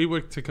because if we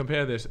were to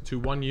compare this to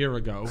 1 year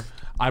ago,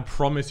 I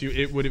promise you,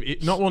 it would have.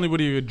 Not only would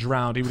he have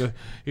drowned,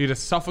 he'd have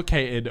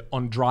suffocated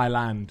on dry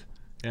land.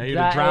 Yeah, he'd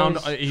have drowned.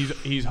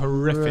 He's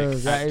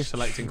horrific at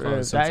selecting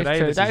clothes. So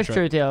today, this That is is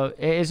true, Theo. It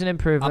is an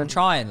improvement. I'm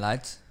trying,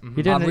 lads. You're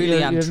doing, I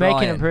really am you're trying.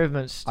 making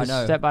improvements, I just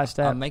know. step by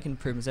step. I'm making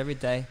improvements every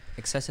day.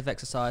 Excessive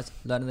exercise,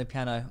 learning the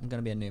piano. I'm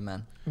gonna be a new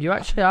man. You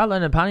actually are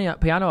learning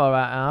piano all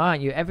right now,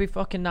 aren't you? Every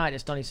fucking night,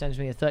 this Donny sends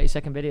me a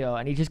 30-second video,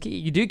 and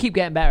you do keep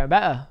getting better and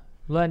better.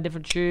 Learn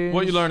different tunes.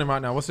 What are you learning right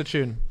now? What's the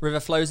tune? River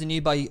Flows in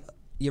You by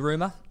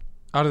Yaruma.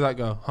 How does that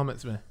go? Hum it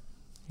to me.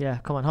 Yeah,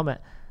 come on, hum it.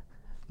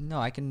 No,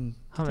 I can.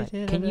 Hum it.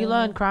 Can you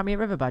learn Cry Me a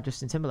River by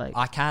Justin Timberlake?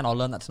 I can. I'll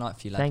learn that tonight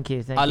for you, lad. Thank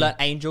you. I learned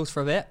Angels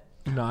for a bit.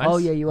 Nice. Oh,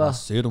 yeah, you are.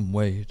 sit and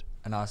wait.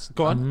 And I was.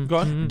 Go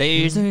on.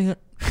 Days. Nah,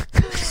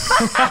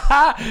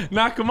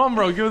 come on,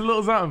 bro. Give us a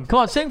little something. Come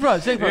on, sing for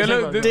us. Sing for us. Yeah,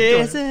 Sing look, for us.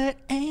 There's an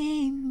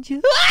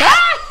angel.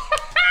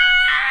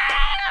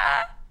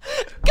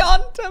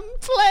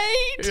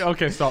 Contemplate.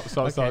 Okay, stop.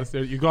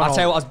 You got. I'll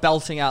tell you what, I was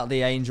belting out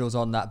the Angels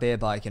on that beer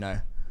bike, you know.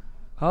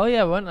 Oh,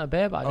 yeah, we went on a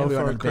bear bike. Oh, we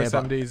went for on Chris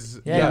beer, but-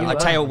 MD's. Yeah, Yeah, you I were.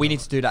 tell you what, we need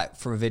to do that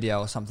for a video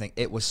or something.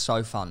 It was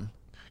so fun.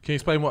 Can you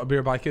explain what a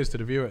beer bike is to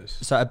the viewers?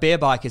 So a beer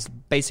bike is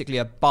basically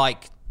a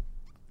bike.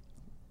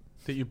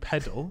 That you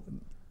pedal.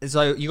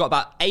 So you got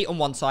about 8 on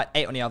one side,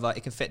 8 on the other.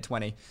 It can fit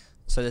 20.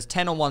 So there's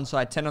 10 on one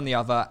side, 10 on the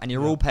other, and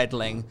you're all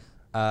pedaling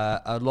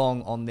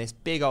along on this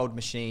big old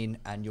machine,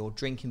 and you're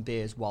drinking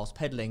beers whilst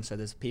pedaling. So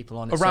there's people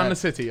on it. Around the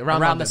city,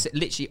 around the London.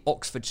 literally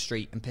Oxford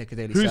Street and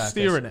Piccadilly Who's Circus.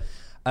 steering it?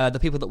 The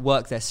people that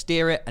work there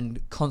steer it and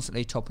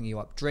constantly topping you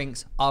up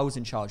drinks. I was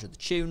in charge of the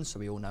tune, so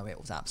we all know it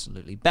was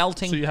absolutely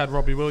belting. So you had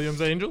Robbie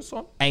Williams' Angels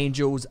on?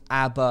 Angels,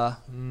 ABBA,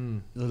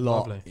 the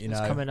lot. lovely. You It's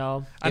know, coming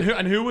home.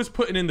 And who was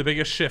putting in the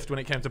biggest shift when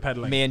it came to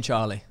pedaling? me and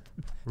Charlie.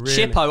 Really?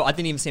 Chippo, I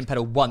didn't even see him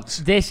pedal once.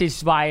 This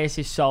is why this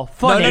is so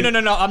funny. No,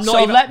 I'm not So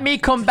even- let me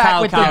come back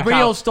Cal, with Cal, the real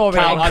Cal, story.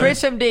 Cal, And I'm-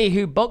 Chris MD,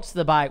 who booked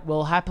the bike,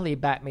 will happily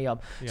back me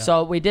up.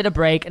 So we did a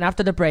break, and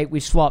after the break, we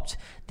swapped.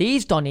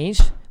 These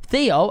Donnies,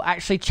 Theo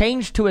actually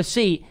changed to a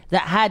seat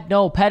that had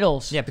no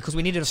pedals. Yeah, because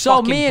we needed a So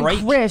fucking me and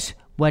break. Chris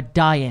were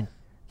dying.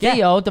 Yeah.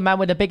 Theo, the man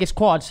with the biggest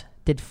quads,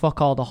 did fuck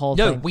all the whole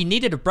No, thing. we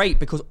needed a break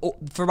because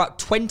for about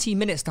 20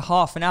 minutes to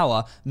half an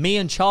hour, me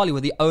and Charlie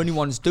were the only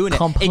ones doing it.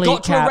 Complete It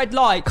got to cap. a red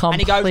light and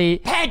he goes,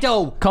 Complete-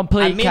 pedal!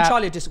 complete And me and cap.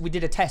 Charlie we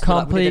did a test. We did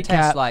a Complete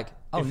test cap. like,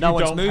 Oh, if no you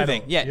one's don't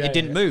moving. pedal. Yeah, it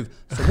didn't move.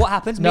 So what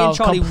happens? Me No, and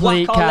Charlie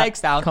complete whack our cap.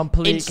 legs down.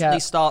 Complete Instantly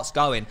cap. starts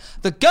going.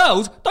 The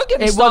girls, don't get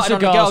me It was started the on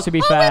the girls, girls. to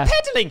be oh, fair. we're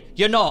pedaling.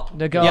 You're not.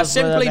 The girls You're were the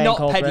simply main not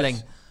culprits. pedaling.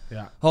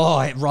 Yeah. Oh,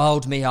 it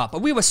riled me up.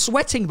 But we were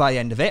sweating by the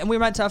end of it, and we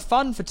were meant to have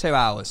fun for 2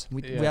 hours.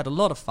 We had a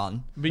lot of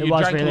fun. But It you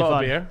was drank really a lot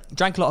fun. of beer.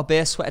 Drank a lot of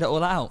beer, sweated it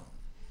all out.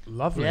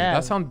 Lovely. Yeah.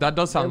 That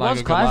does sound It like was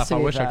a good class, laugh. to I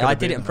be wish I fair. could. I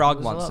did it in Prague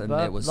There was a once, lot and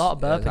of it was lot of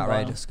burping going on.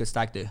 outrageous. Good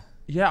stag do.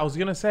 Yeah, I was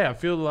gonna say. I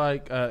feel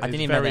like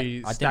it's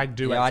very stag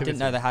do. Yeah, I didn't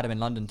know they had them in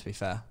London. To be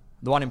fair,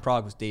 the one in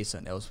Prague was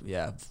decent. It was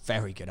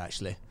very good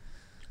actually.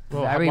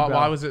 Well, Very why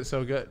bro. was it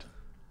so good?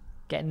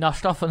 Getting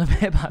noshed off on the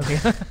bit by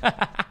me.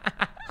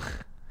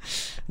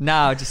 No,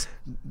 I just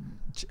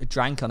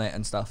drank on it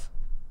and stuff.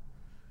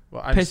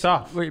 Well, and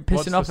stuff. Were you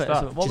What's pissing the off it?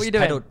 stuff? What were you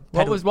Just doing?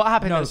 pedaled- What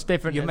happened? No, that was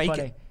different. you and make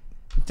funny?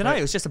 it- Don't know.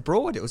 It was just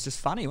abroad. It was just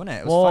funny, wasn't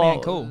it? It was funny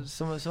and cool.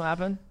 Something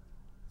happened?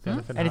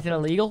 Anything Anything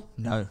happened? illegal?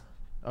 No.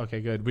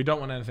 Okay, good. We don't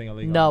want anything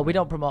illegal. No, we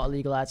don't promote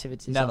illegal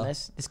activities Never. on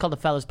this. It's called the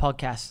Fellas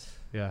Podcast.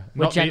 Yeah,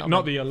 We're not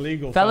gentlemen. the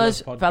illegal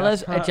Fellas,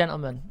 podcast. are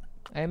gentlemen.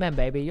 Amen,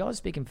 baby. You're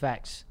speaking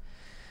facts.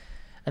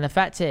 And the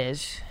fact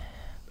is,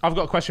 I've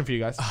got a question for you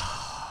guys.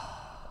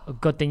 a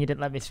good thing you didn't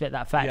let me spit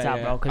that fact Yeah, out,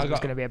 yeah. bro, because I it was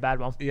got- going to be a bad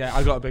one. Yeah,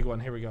 I got a big one.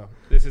 Here we go.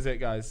 This is it,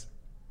 guys.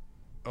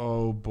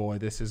 Oh boy,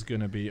 this is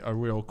gonna be a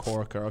real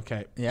corker.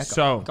 Okay, Yeah.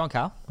 so Go on,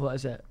 Cal. What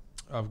is it?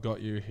 I've got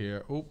you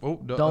here.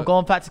 Don't go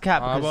on fact to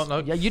cap. I Because,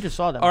 won't, no. yeah, you just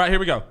saw them. All right, here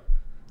we go.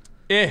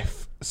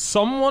 If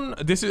someone,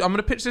 I'm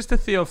gonna pitch this to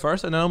Theo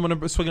first, and then I'm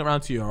gonna swing it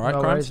around to you. All right,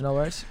 No Grant? worries, no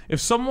worries. If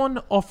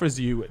someone offers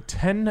you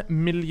 £10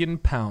 million,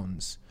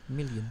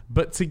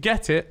 but to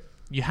get it,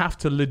 you have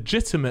to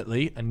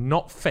legitimately and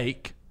not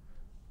fake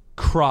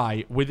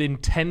cry within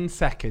 10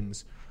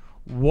 seconds.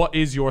 What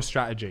is your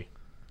strategy?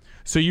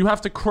 So you have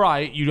to cry.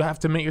 You have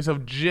to make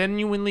yourself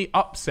genuinely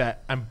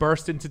upset and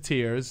burst into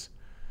tears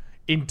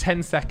in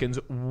 10 seconds.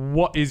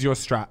 What is your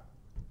strat?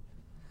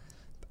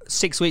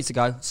 6 weeks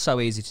ago, so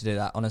easy to do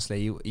that.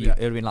 Honestly, it would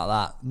have been like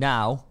that.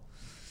 Now,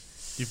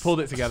 You pulled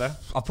it together.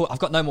 I've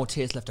got no more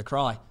tears left to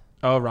cry.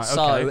 Oh, right.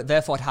 So Okay.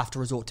 therefore, I'd have to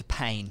resort to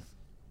pain.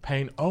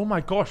 Pain. Oh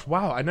my gosh.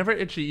 Wow. I never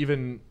actually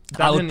even.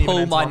 I would didn't even pull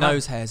enter my mind.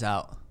 nose hairs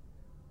out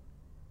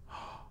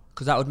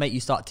because that would make you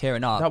start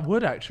tearing up. That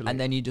would actually. And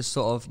then you just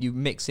sort of you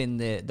mix in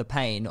the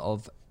pain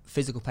of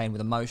physical pain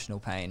with emotional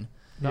pain.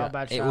 Not Yeah. a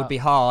bad It shout. would be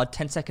hard.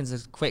 10 seconds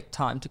is a quick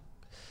time to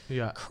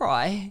Yeah.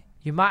 cry.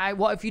 You might.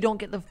 What if you don't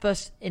get the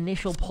first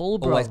initial pull,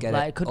 bro? Always get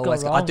like, it. it could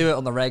Always go get wrong. I do it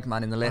on the reg,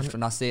 man, in the lift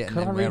when I see it in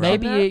the mirror.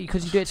 Maybe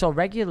because you do it so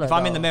regular. If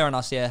I'm in though. the mirror and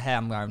I see a hair,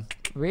 I'm going,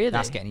 Really?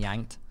 that's getting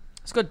yanked.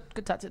 It's good.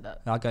 Good tactic,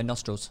 that. And I go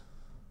nostrils.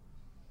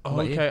 Oh,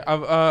 What about you?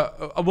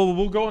 okay. Well,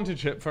 we'll go on to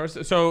Chip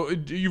first. So,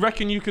 do you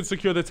reckon you could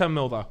secure the 10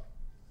 mil though?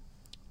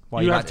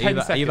 Why, You are have 10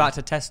 are you about seconds.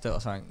 to test it or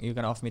something? Are you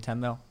going to offer me 10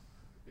 mil?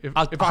 If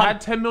I'll- I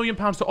had £10 million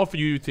to offer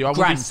you, Theo, I would be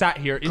Grand. sat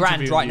here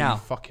Grand interviewing right you, now. you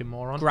fucking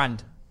moron.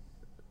 Grand.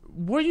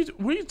 Were you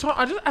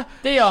talking?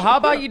 Theo, how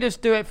about you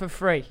just do it for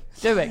free?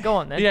 Do it. Go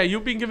on then. Yeah,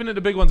 you've been giving it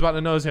the big ones about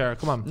the nose hair.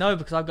 Come on. No,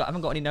 because I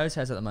haven't got any nose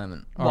hairs at the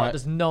moment. What? Alright.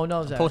 There's no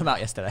nose there. Pulled them out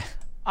yesterday.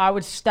 I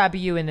would stab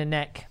you in the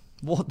neck.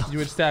 What the You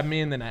would stab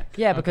me in the neck.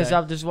 Yeah, because Okay.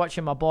 I'm just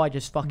watching my boy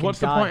just fucking What's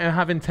the die. point of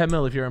having 10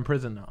 mil if you're in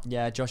prison now?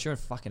 Yeah, Josh, you're a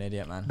fucking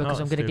idiot, man. Because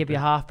No, I'm going to give stupid. you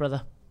half,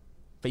 brother.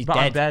 But he's But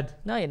I'm dead. dead.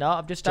 No, you're not.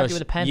 I've just stabbed Josh, you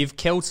with a pen you've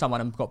killed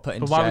someone and got put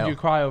into But why jail. would you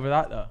cry over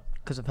that though?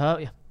 because I've hurt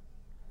you.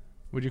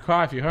 Would you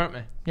cry if you hurt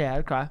me? Yeah,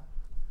 I'd cry.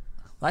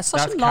 That's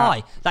such That's a cap.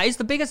 lie. That is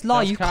the biggest lie.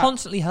 That's You're cap.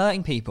 constantly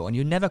hurting people and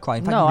you never cry.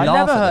 In fact, No, you I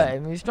laugh never at hurt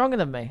them. him. He's stronger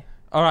than me.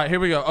 All right, here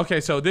we go.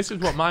 Okay, so this is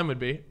what mine would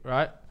be,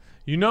 right?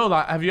 You know,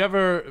 like, have you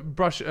ever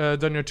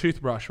done your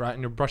toothbrush, right?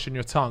 And you're brushing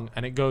your tongue,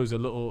 and it goes a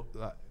little,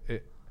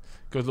 it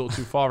goes a little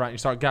too far, right? And you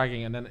start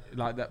gagging, and then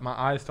like that, my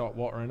eyes start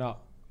watering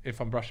up if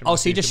I'm brushing. Oh, my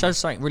so you teeth. just showed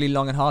something really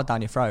long and hard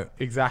down your throat.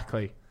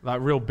 Exactly,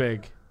 like real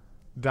big,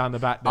 down the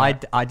back. There.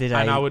 I did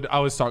and a. I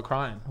would start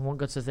crying. I won't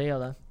go to Theo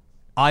then.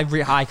 I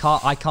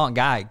can't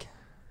gag.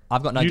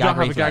 I've got no You gag don't have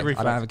reflex. a gag reflex.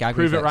 I don't have a gag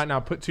Prove reflex. it right now.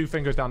 Put 2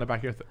 fingers down the back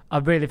of your. I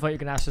really thought you were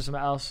going to ask for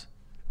something else.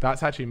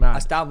 That's actually mad.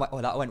 That's down my.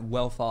 Oh, that went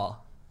well far.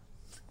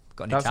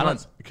 Got any That's talent?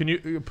 nuts. Can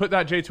you put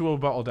that J2O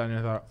bottle down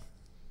your throat?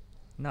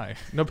 No.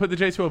 No, put the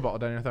J2O bottle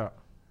down your throat.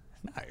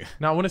 No.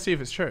 Now I want to see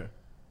if it's true.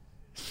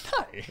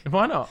 No.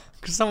 Why not?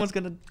 Because someone's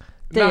gonna.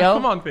 Theo, Nah,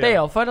 come on,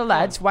 Theo. for the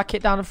lads, whack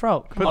it down the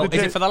throat. Come Put on. the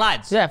Is J- it for the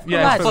lads? Yeah, for Yeah,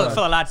 the lads. for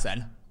For the lads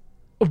then.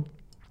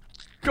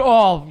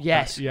 Oh,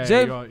 yes. Yeah,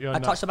 Zoom. you're I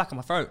nuts. touched the back of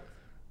my throat.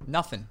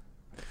 Nothing.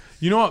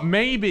 You know what?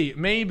 Maybe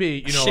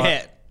you know Shit.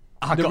 what?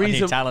 I got any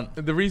talent.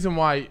 The reason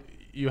why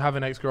you have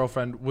an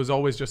ex-girlfriend was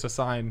always just a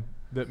sign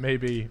that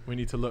maybe we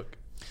need to look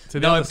to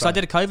the No, other because I side.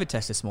 did a COVID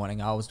test this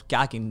morning. I was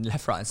gagging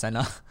left, right, and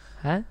centre.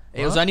 Huh?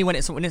 It was only when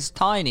it's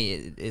tiny,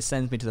 it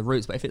sends me to the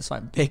roots. But if it's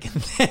like big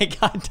and thick,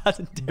 it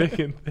doesn't do Big it.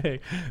 and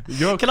thick.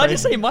 You're Can I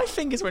just say, crazy. my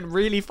fingers went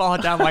really far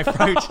down my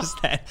throat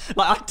just then.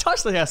 Like I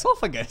touched the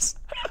esophagus.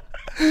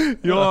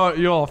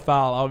 You're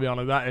foul. I'll be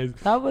honest. That is.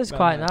 That was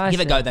quite nice.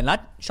 Give it a go then,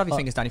 lad. Shove your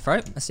fingers down your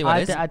throat. Let's see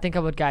what it is. I think I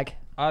would gag.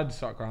 I'd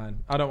start crying.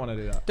 I don't want to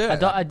do that. Do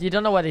it. You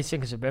don't know where these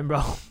things have been, bro.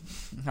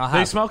 I They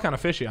have. smell kind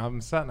of fishy.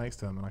 I'm sat next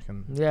to them and I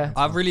can. Yeah.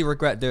 I really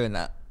regret doing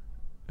that.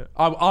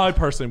 I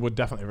personally would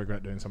definitely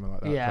regret doing something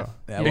like that. Yeah.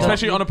 But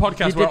especially on a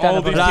podcast where did that all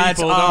a these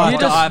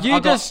bit.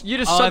 people. You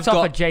just sucked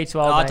off a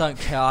J12. I mate. don't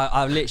care.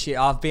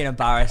 I've been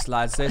embarrassed,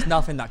 lads. There's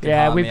nothing that can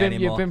harm me anymore.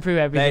 You've been through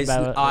everything,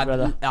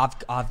 brother.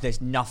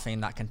 There's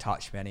nothing that can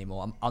touch me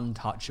anymore. I'm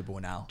untouchable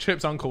now.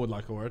 Chip's uncle would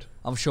like a word.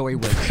 I'm sure he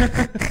would.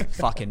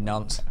 Fucking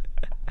nonce.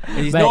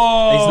 He's Mate.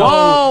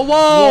 not.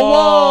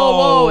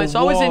 Whoa! It's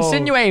always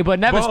insinuated, but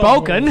never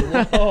spoken.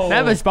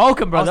 Never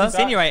spoken, I brother. was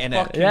insinuating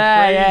it.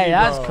 Yeah,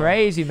 that's bro.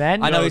 crazy,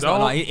 man. I know No, he's not.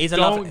 don't- Like, he's a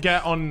don't lovely.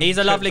 get on He's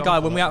a lovely Chip's guy.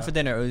 uncle When we like out for that.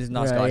 dinner, it was a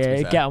nice Yeah, guy. To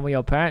be fair. get on with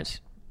your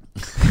parents.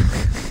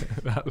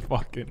 That's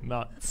fucking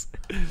nuts.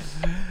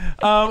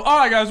 All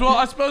right, guys. Well,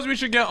 I suppose we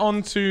should get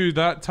on to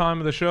that time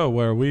of the show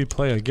where we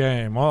play a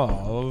game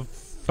of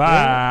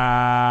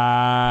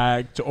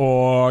fact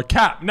or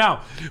cap.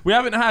 Now, we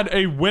haven't had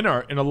a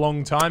winner in a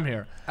long time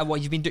here. And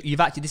what you've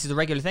actually, this is a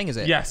regular thing, is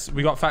it? Yes,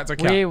 we got fact or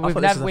cap. We've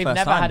thought this was the never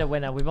first time. had a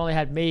winner. We've only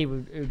had me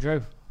who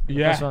drew.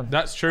 Yeah, This one.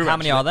 that's true. How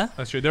many actually. are there?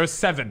 That's true. There are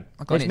 7.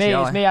 I got It's an me. itchy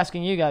It's eye. me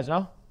asking you guys,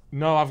 no?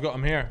 No, I've got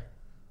them here.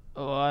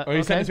 Oh,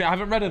 he sent them to me. I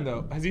haven't read them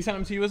though. Has he sent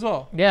them to you as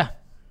well? Yeah,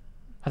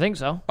 I think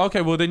so.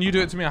 Okay, well then you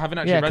do it to me. I haven't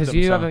actually Yeah, read because them.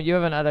 you so-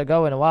 haven't had a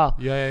go in a while.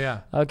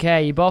 Yeah.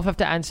 Okay, you both have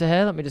to answer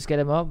here. Let me just get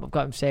him up. I've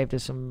got him saved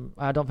as some.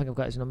 I don't think I've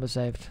got his number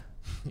saved.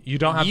 You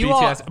don't have You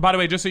BTS. By the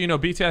way, just so you know,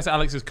 BTS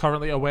Alex is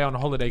currently away on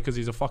holiday because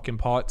he's a fucking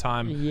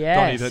part-time Yes.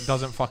 Donny that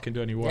doesn't fucking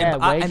do any work. Yeah.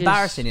 wages.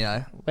 Embarrassing, you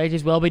know.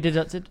 Wages will be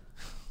deducted.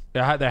 They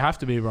have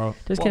to be, bro.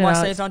 Just What kidding. am I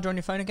Alex. saved under on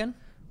your phone again?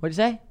 What'd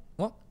you say?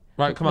 What?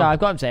 Right, come No, on. I've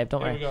got him saved.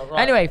 Don't Here worry. we go,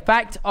 right. Anyway,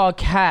 fact or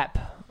cap?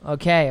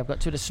 Okay, I've got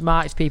 2 of the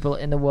smartest people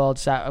in the world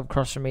sat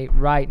across from me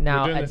right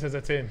now. We're doing And- this as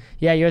a team.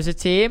 yeah, you're as a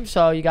team,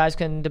 so you guys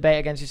can debate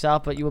against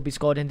yourself, but you will be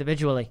scored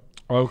individually.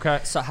 Okay.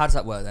 So how does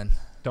that work then?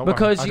 Don't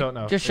Because worry. I you- don't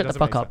know. just It shut the doesn't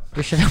fuck make up.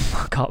 Just shut the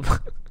fuck up.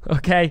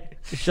 Okay?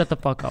 Just shut the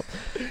fuck up.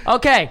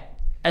 Okay.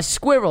 A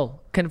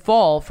squirrel can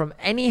fall from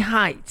any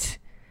height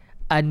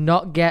and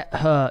not get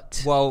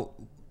hurt. Well,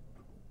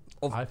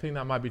 I think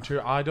that might be true.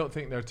 I don't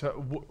think they're...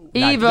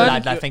 Even-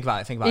 lad, think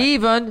about it.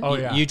 Even Oh,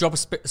 yeah. You drop a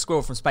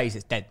squirrel from space,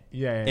 it's dead.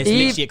 Yeah. It's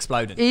Eve- literally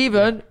exploding.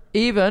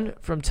 even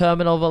from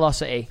terminal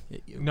velocity.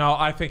 No,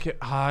 I think it...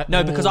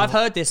 No, because I've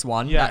heard this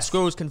one, that Yes.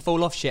 squirrels can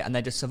fall off shit and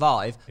they just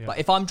survive. Yeah. But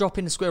if I'm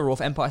dropping a squirrel off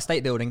Empire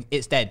State Building,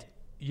 it's dead.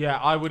 Yeah,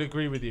 I would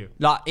agree with you.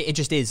 Like, it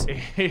just is.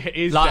 It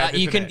is Like, dead,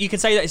 you isn't it? can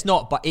say that it's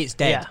not, but it's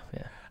dead.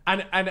 Yeah.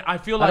 And I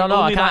feel like don't know.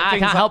 only I can't- like I things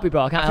can't like- help you,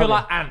 bro. I can't I feel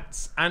help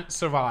like ants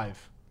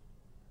survive.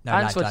 No,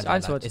 Ants would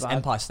lad. survive. It's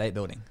Empire State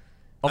Building.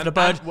 Off An the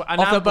Burj, ant- an off ant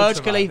the would Burj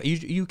survive. Khalifa.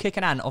 You kick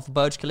an ant off the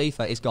Burj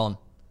Khalifa, it's gone.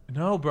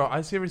 No, bro,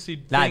 I seriously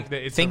think Lad,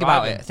 that it's think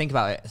about surviving. it.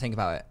 Think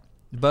about it.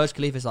 The Burj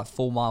Khalifa is like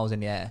 4 miles in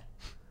the air.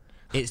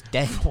 It's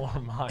dead. 4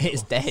 miles.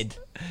 It's dead.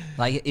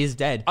 Like, it is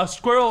dead. A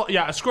squirrel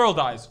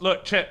dies.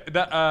 Look, Chip,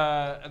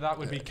 that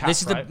would be cap,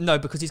 This is right? no,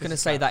 because he's going to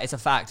is say cap. that it's a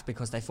fact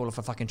because they fall off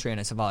a fucking tree and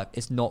they survive.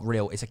 It's not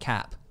real. It's a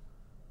cap.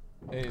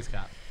 It is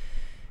cap.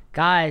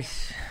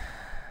 Guys,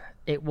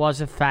 it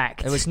was a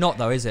fact. It's not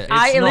though, is it?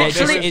 I not.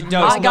 literally, It's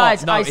no, it's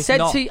guys, not. No, I it's said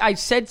not. I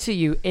said to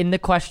you in the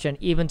question,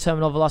 even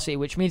terminal velocity,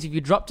 which means if you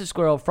dropped a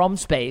squirrel from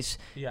space,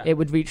 Yeah. it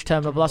would reach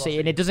terminal velocity,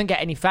 and it doesn't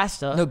get any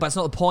faster. No, but that's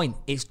not the point.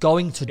 It's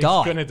going to die.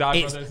 It's gonna die,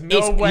 bro. It's, There's no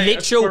it's way a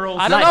literal. squirrel's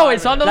I don't Like- know.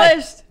 It's on the like,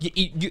 list.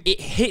 It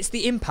hits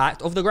the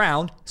impact of the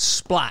ground,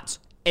 splat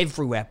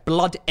everywhere,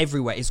 blood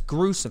everywhere. It's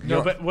gruesome. No,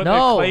 You're- but what No.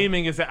 they're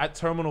claiming is that at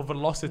terminal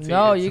velocity.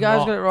 No, it's you guys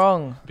not, got it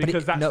wrong.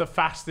 Because that's no. the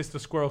fastest the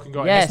squirrel can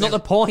go. Yes. it's not the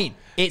point.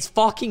 It's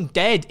fucking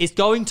dead. It's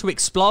going to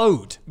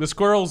explode. The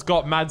squirrel's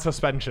got mad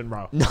suspension,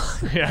 bro. No.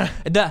 Yeah.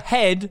 The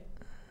head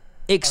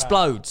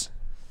explodes.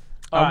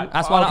 Alright.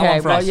 That's why I Okay,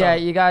 want for well, us. yeah,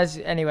 you guys.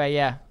 Anyway,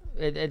 yeah,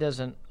 it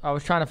doesn't. I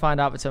was trying to find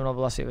out the terminal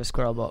velocity of a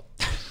squirrel,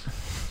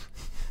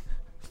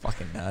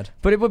 Fucking nerd.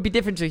 but it would be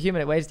different to a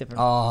human. It weighs different.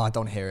 Oh, I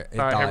don't hear it. It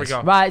Alright, here we dies.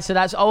 go. Right, so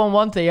that's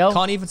 0-1, Theo.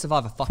 Can't even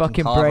survive a fucking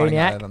Fucking car running brainiac.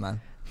 that over,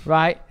 man.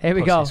 Right, here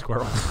we Pussy go.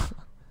 Squirrel.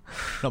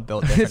 Not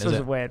built different, This is was a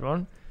it? weird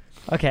one.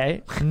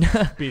 Okay.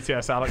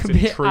 BTS Alex in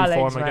true Alex,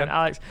 form man, again.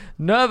 Alex.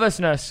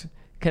 Nervousness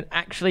can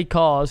actually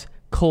cause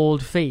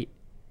cold feet.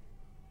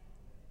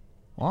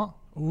 What?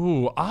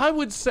 Ooh, I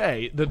would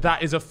say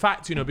that is a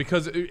fact,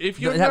 because if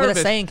you're Is that where nervous,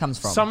 the saying comes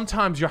from?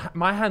 sometimes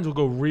my hands will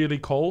go really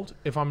cold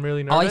if I'm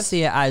really nervous. I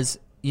see it as,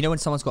 when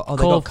someone's got, they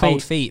Cold got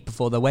cold feet. feet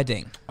before their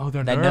wedding. Oh,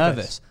 they're They're nervous.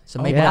 nervous. So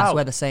Oh, maybe yeah. that's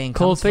where the saying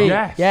Cold comes feet.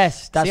 from.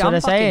 Yes, that's See, what I'm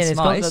they're saying. fucking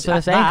smart. That's what they're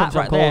It's saying that comes from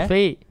right cold there.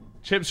 feet.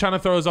 Chip's trying to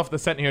throw us off the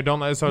scent here. Don't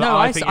let us. So No,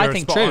 I think you're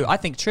think spot true. on. I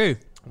think true.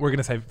 We're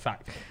gonna say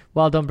fact.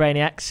 Well done,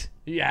 Brainiacs.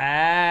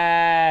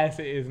 Yes,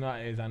 it is. Not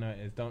it is. I know it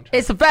is. Don't try.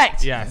 It's a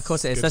fact. Yes, Of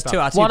course it is. good That's stuff. 2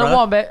 out of 2,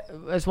 1-1, brother.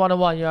 but it's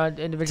 1-1. You're on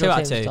individual 2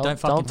 out of teams. 2. Don't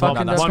fucking talk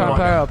fucking about that.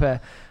 compare up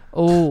here.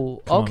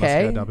 Oh, Come on, let's get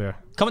a okay. dub here.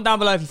 Comment down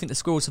below if you think the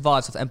squirrel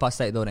survives off the Empire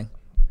State Building.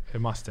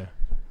 It must do.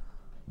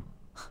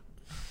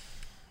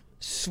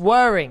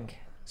 Swearing.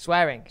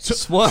 Swearing.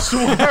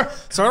 Swearing.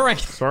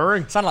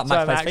 Sound like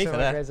Sorry, Max Max, plays FIFA sorry,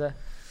 there. Fraser.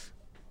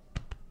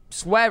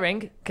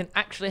 Swearing can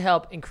actually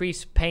help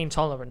increase pain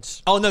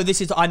tolerance. Oh no,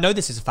 I know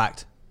this is a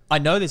fact. I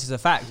know this is a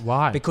fact.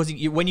 Why? Because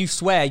when you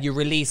swear, you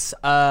release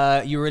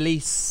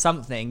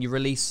something. You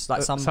release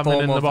like some Something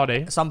form in the of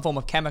body. some form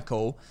of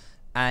chemical,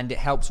 and it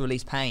helps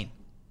release pain.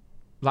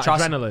 Like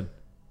Trust- adrenaline.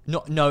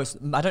 No,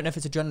 I don't know if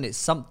it's adrenaline. It's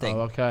something.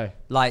 Oh, okay.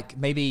 Like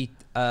maybe.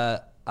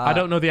 I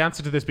don't know the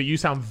answer to this, but you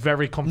sound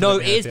very confident. No,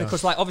 it is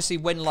because like obviously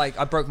when like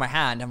I broke my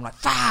hand, I'm like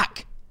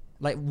fuck.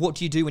 Like what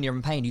do you do when you're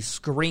in pain? You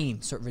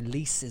scream, so it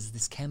releases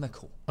this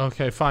chemical.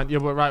 Okay, fine. Yeah,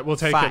 well, right. We'll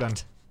take it then.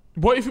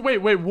 What if wait?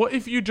 What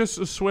if you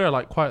just swear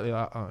like quietly,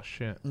 like oh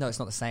shit? No, it's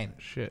not the same.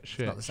 Shit. It's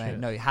not the same.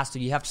 No, it has to.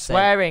 You have to say.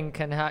 Swearing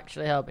can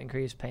actually help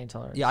increase pain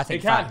tolerance. Yeah, I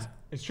think It can. fact.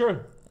 It's true.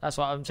 That's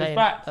what I'm saying.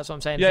 fact. That's what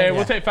I'm saying. Yeah,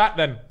 we'll take fact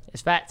then.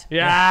 It's fact.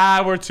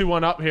 Yeah, we're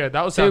 2-1 up here.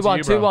 That was 2-1,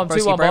 2-1,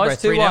 2-1, boys.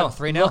 3-0,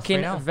 2-1. 3-0, Looking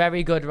 3-0.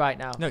 very good right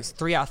now. No, it's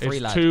 3 out of 3,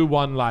 It's lad.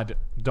 2-1, lad.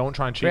 Don't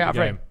try and cheat 3 the out of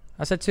 3. game.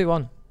 I said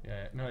 2-1.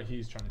 Yeah, no,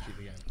 he's trying to cheat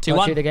the game. Don't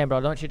 2-1. cheat the game,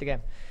 bro. Don't cheat the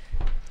game.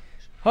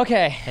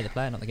 Okay. Hey, the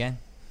player, not the game.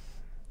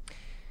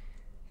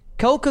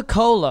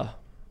 Coca-Cola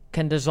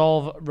can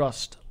dissolve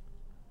rust.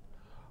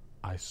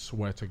 I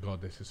swear to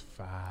God, this is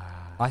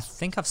fact. I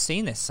think I've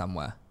seen this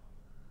somewhere.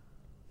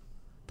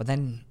 But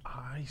then,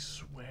 I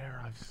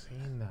swear I've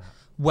seen that.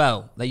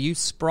 well, they use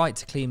Sprite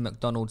to clean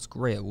McDonald's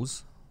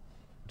grills.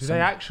 Do they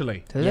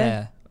actually? Do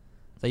Yeah.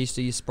 They used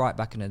to use Sprite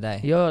back in the day.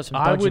 You're some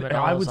I dodgy would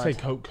McDonald's say lad.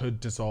 Coke could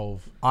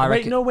dissolve. I wait,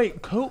 reckon- no,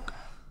 wait. Coke,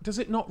 does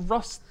it not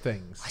rust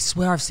things? I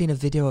swear I've seen a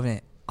video of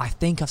it. I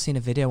think I've seen a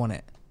video on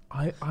it.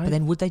 But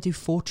then would they do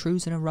 4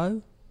 truths in a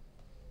row?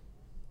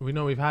 we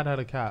know we've had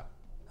a cat.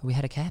 We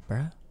had a cat,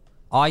 bro.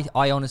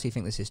 I honestly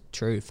think this is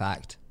true.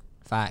 Fact.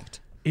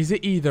 Is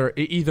it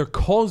either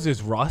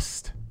causes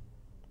rust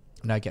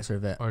No, it gets rid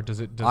of it. or does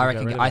it? I it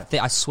reckon. get rid of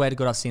it? I swear to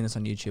God, I've seen this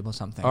on YouTube or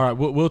something. All right,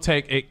 we'll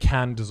take it.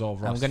 Can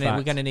dissolve rust.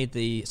 We're gonna need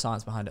the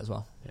science behind it as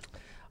well.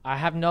 I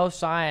have no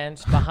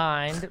science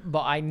behind,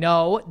 but I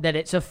know that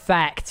it's a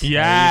fact.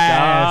 Yes,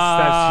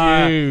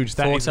 that's huge.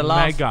 That For is to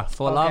love. mega.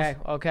 For love.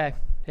 Okay.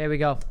 Here we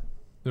go.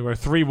 We're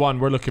 3-1.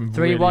 We're looking 3-1.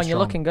 really You're strong.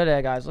 looking good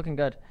here, guys. Looking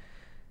good.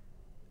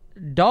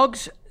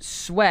 Dogs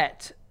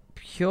sweat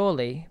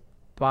purely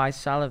by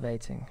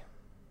salivating.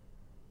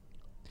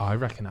 I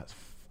reckon that's.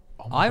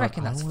 Oh my I God,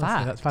 reckon that's wanna say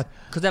fact. That's fact.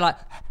 Because they're like,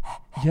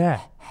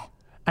 Yeah.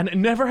 And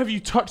never have you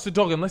touched the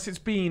dog unless it's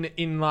been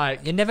in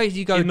like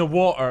you go. in the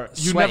water.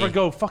 You sweaty. never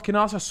go fucking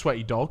ass a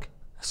sweaty dog.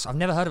 I've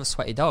never heard of a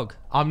sweaty dog.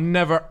 I've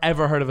never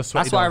ever heard of a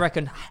sweaty That's dog. why I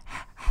reckon.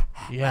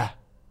 Yeah.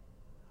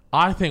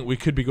 I think we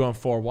could be going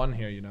 4-1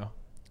 here. You know,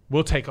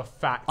 we'll take a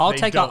fact. I'll They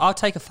take don't.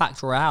 a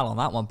fact royale on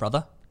that one,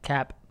 brother.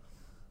 Cap.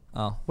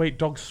 Oh, Wait,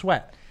 dogs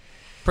sweat.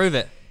 prove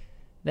it.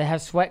 They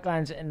have sweat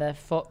glands in their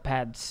foot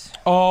pads.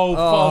 Oh, for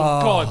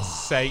God's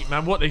sake,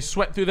 man! What, they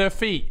sweat through their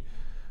feet?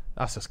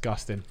 That's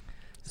disgusting.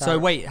 So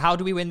wait, how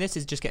do we win this?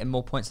 Is just getting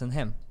more points than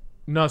him?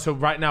 No, so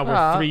right now we're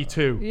Well,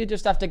 3-2. You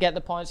just have to get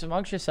the points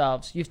amongst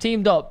yourselves. You've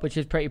teamed up, which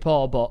is pretty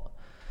poor, but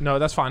No,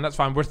 that's fine. That's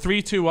fine. We're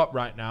 3-2 up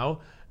right now.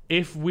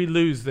 If we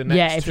lose the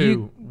next if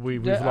two,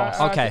 we've lost.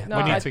 Okay, No,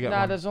 we need to get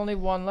one. there's only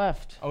one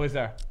left. Oh, is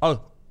there?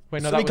 Oh,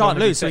 Wait, no, so that we would can't only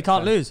be lose. So we 6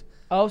 can't then. lose.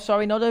 Oh,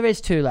 sorry, no, there is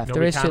 2 left. No,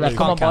 There we is 2 can't left. lose.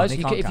 Come on, Can't count, boys.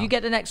 we If can't you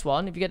get the next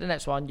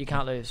one, you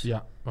can't lose.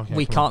 Yeah. Okay.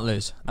 We come can't on.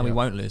 lose, and we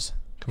won't lose.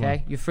 Come on.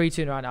 Okay, you're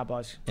 3-2 right now,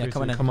 boys. Yeah,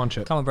 come on, in. Come on,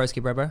 Chip. Come on,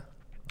 broski, bro.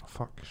 Oh,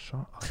 fuck,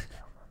 shut up.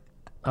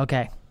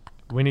 Okay.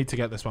 We need to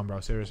get this one, bro.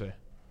 Seriously.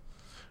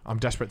 I'm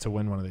desperate to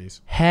win one of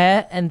these.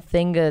 Hair and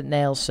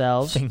fingernail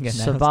cells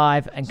Fingernails.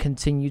 survive and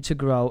continue to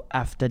grow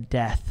after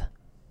death.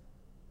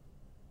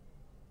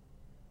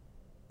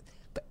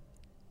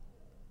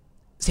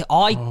 See,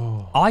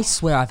 I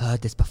swear I've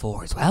heard this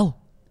before as well.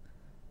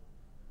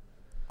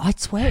 I'd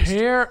swear.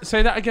 Here,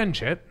 say that again,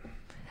 Chip.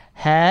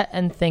 Hair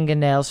and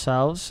fingernail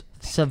cells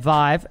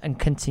survive and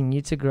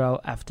continue to grow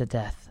after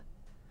death.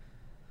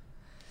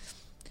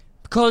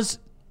 Because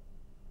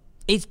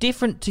it's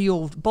different to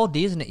your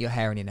body, isn't it? Your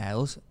hair and your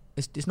nails.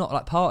 It's not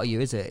like part of you,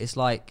 is it? It's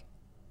like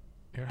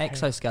Your hair-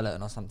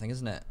 exoskeleton or something,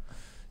 isn't it?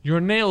 Your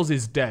nails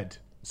is dead.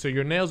 So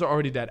your nails are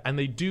already dead, and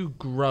they do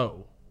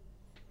grow.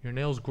 Your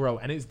nails grow,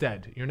 and it's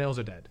dead. Your nails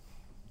are dead.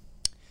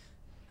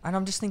 And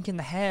I'm just thinking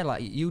the hair,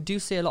 like you do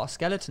see a lot of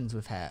skeletons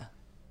with hair,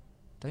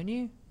 don't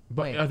you?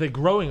 But Wait. are they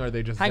growing or are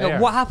they just Hang there?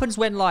 on, what happens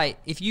when like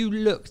if you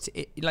looked,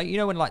 like you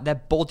know when like their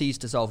body's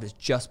dissolved, it's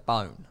just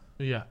bone.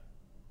 Yeah.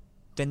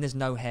 Then there's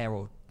no hair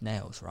or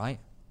nails, right?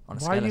 On a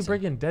Why are you skeleton.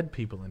 bringing dead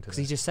people into Because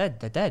this? he just said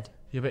they're dead.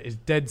 Yeah, but it's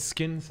dead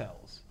skin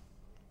cells.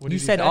 What You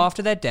did he said say?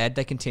 after they're dead,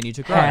 they continue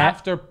to grow. Hair.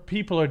 After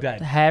people are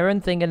dead. Hair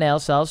and fingernail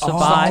cells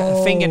survive.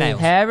 Oh, fingernails.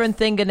 Hair and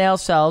fingernail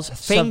cells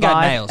Fingernails.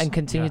 survive and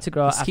continue Yeah. to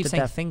grow Just after keep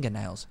saying death.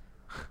 fingernails.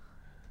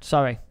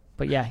 Sorry,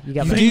 but yeah, you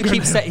get You me. do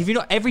keep saying. If you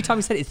not every time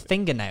you said it, it's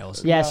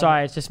fingernails. Yeah,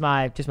 sorry, it's just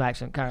my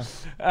accent. Carry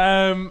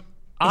on.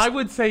 I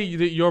would say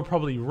that you're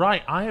probably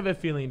right. I have a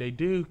feeling they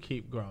do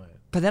keep growing.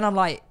 But then I'm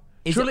like,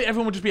 Surely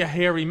everyone would just be a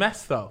hairy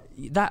mess, though.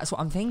 that's what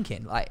I'm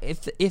thinking. Like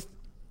if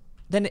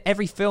then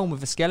every film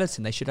with a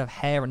skeleton they should have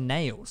hair and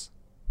nails.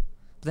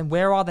 But then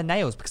where are the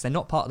nails? Because they're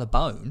not part of the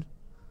bone.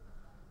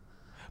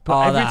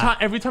 But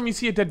every time you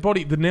see a dead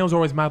body, the nails are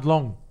always mad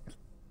long.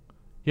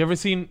 You ever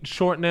seen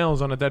short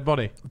nails on a dead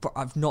body? But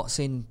I've not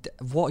seen.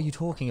 What are you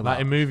talking about?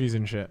 Like in movies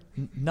and shit.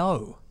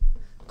 No,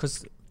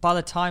 because by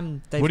the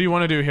time they... What do you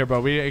want to do here, bro?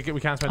 We can't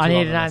spend too long. I need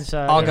on an this. answer.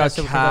 I'll go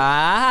So we can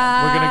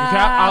Cap. We're gonna go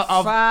Cap.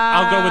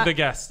 I'll go with the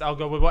guest. I'll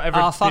go with whatever.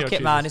 Oh, fuck Theo it,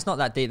 chooses. man. It's not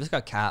that deep. Let's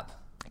go Cap.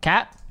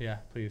 Cap? Yeah,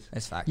 please.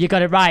 It's fact. You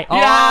got it right.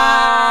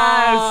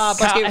 Yes!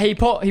 Cap, he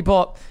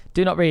put.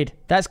 Do not read.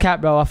 That's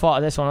Cap, bro. I thought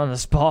of this one on the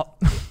spot.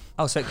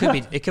 Oh, so it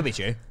could be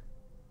true.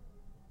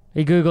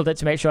 He googled it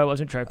to make sure it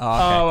wasn't true.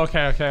 Oh,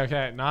 okay.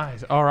 Okay.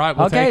 Nice. All right.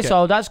 We'll Okay, take it.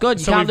 so that's good.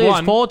 You So can't we've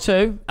lose. won.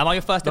 4-2. Am I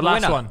your first The ever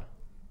last winner? one.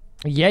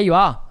 Yeah, you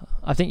are.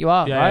 I think you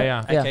are. Yeah, right?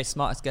 yeah. Okay,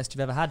 smartest guest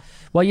you've ever had.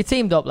 Well, you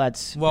teamed up,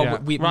 lads. Well, Yeah.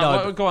 we Right, no.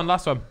 well, go on.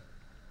 Last one.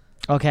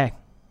 Okay.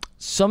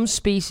 Some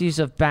species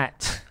of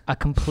bat are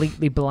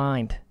completely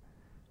blind.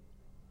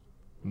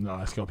 No,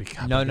 it's got to be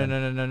Cap. No,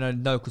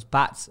 again. no. Because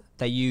bats,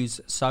 they use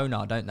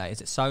sonar, don't they?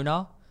 Is it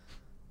sonar?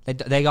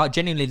 They are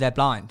genuinely they're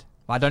blind.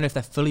 I don't know if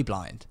they're fully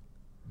blind.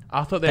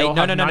 I thought they all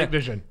had night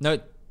vision. No,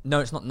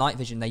 it's not night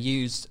vision. They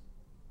use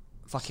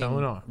fucking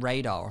Sonar.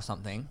 radar or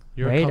something.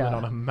 You're Radar. coming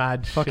on a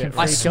mad Fucking shit.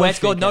 Free I kill swear to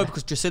streak, God, no, yeah.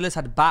 because Drusilla's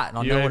had a bat, and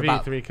I know what UAV,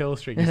 about. 3 kill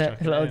streak. He's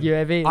chucking Little it in.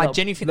 UAV. I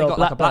genuinely think they little got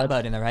like a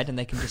blackbird in their head, and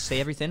they can just see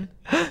everything.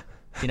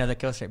 You know the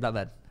kill streak,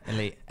 blackbird,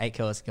 elite, 8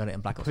 kills, got it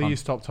in black ops. Please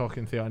stop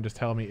talking, Theo, and just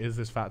tell me, is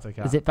this fact or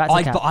Cap? Is it bat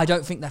to Cap? But I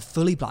don't think they're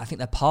fully blind. I think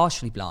they're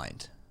partially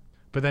blind.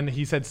 But then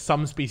he said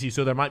some species,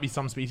 so there might be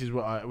some species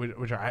which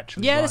are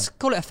actually Yeah, blind. let's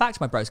call it a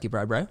fact, my broski,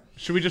 bro.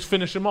 Should we just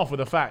finish them off with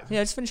a fact? Yeah,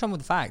 let's finish on with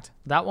the fact.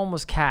 That one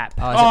was Cap.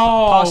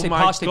 Oh, is it Oh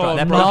my partially blind? God,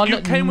 They're bro. blind. You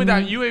came with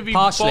that UAV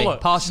Partially,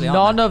 bollocks. partially. aren't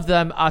None they? of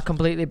them are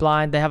completely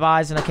blind. They have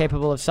eyes and are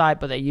capable of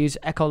sight, but they use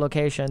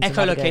echolocation. to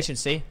navigate. Echolocation,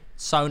 see?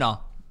 Sonar.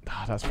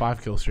 Ah, that's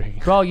 5 kill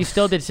streak. Bro, you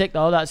still did sick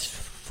though. That's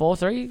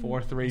 4-3. 4-3.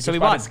 So we just by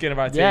won. the skin of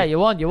our teeth. Yeah, you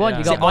won. You Yeah.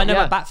 got See, I one. know Yeah.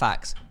 about bat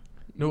facts.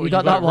 No, You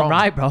got that it one wrong.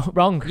 right, bro.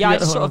 Wrong. Yeah, You I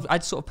got that one.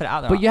 just sort of put it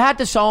out there. But you had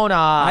the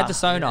sonar. I had the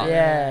sonar.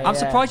 Yeah. I'm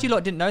surprised you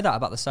lot didn't know that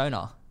about the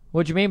sonar.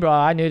 What do you mean, bro?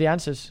 I knew the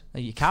answers.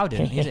 You cow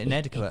didn't. He's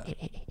inadequate.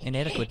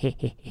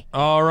 Inadequate.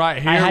 All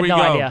right, here I had we no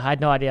go. idea. I had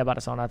no idea about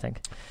the sonar. I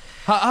think.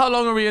 How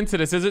long are we into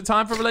this? Is it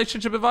time for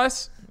relationship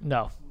advice?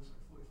 No.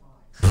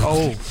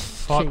 Oh,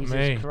 fuck Jesus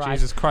me. Christ.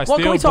 Jesus Christ. What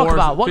can Theo we talk bores-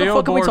 about? What the Theo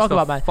fuck can we bores talk the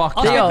about, man? fuck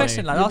Ask me a out of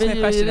question, me. lad. Ask me a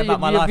question about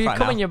my life you right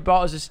come now. in your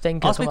bottles of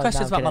stinker. Ask me Come on,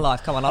 questions no, I'm about my kidding.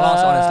 life. Come on, I'll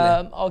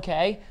answer honestly.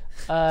 Okay.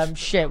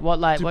 Shit. What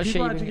like? Do What shit?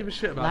 people You actually been, give a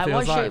shit about like,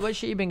 Theo's life? what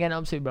shit you been getting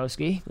up to,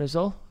 broski?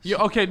 Rizzo?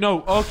 Okay,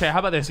 no. Okay, how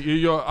about this? I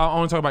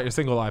want to talk about your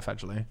single life,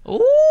 actually.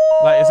 Ooh.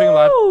 Like, your single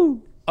life.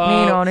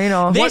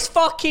 Nino. This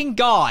fucking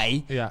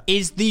guy Yeah.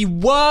 is the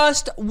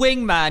worst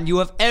wingman you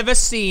have ever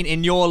seen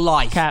in your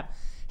life. Cap.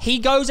 He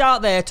goes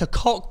out there to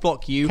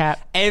cockblock you Cap.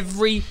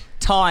 every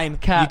time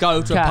Cap. you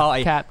go to Cap. a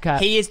party. Cap.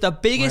 He is the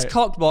biggest Wait.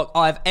 cockblock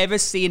I've ever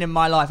seen in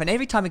my life. And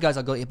every time he goes,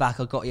 I got your back,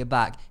 I got your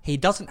back. He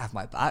doesn't have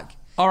my back.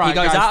 All right, he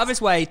goes guys. out of his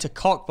way to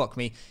cockblock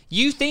me.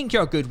 You think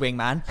you're a good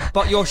wingman,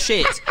 but you're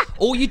shit.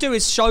 All you do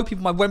is show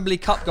people my Wembley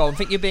Cup goal and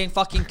think you're being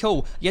fucking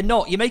cool. You're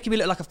not. You're making me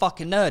look like a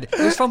fucking nerd. It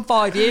was from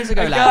 5 years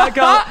ago, lad.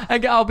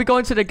 I'll be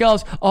going to the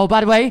girls. Oh,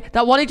 by the way,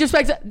 that one he just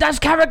makes. That's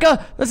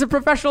Carragher. That's a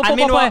professional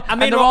football player. And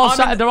they're all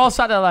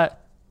sat there like,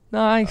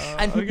 nice.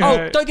 And Okay.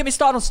 oh, don't get me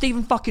started on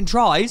Stephen fucking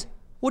Tries.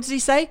 What does he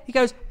say? He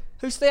goes,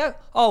 "Who's Theo?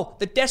 Oh,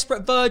 the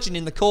desperate virgin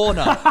in the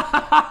corner."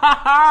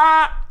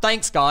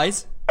 Thanks,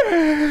 guys.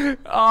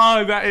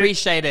 Oh, that is.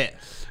 Appreciate it.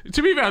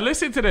 To be fair,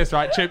 listen to this,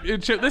 right, Chip?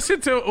 Listen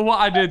to what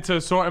I did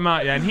to sort him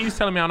out, yeah. And he's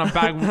telling me I'm a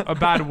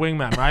bad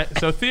wingman, right?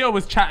 So Theo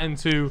was chatting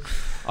to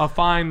a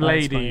fine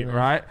lady, funny, man.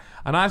 right?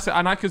 And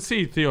I could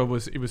see Theo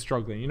was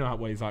struggling. You know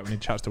what he's like when he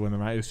chats to women,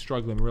 right? He was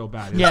struggling real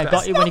bad. Yeah,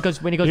 got you when he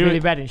goes really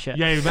red and shit.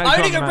 Yeah, he was I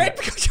only get red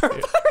because you're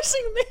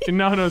embarrassing me.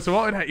 No. So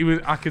what he was,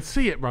 I could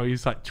see it, bro. He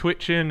was like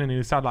twitching, and he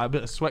had like a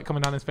bit of sweat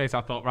coming down his face.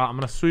 I thought, right, I'm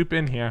gonna swoop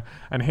in here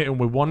and hit him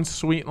with one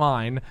sweet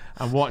line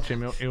and watch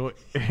him.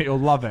 He'll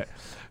love it.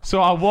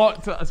 So I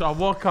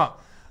walk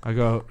up. I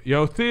go,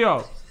 "Yo,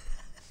 Theo."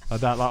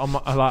 Like that,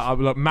 I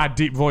like mad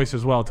deep voice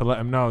as well to let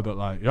him know that,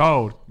 like,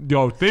 yo,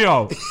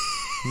 Theo.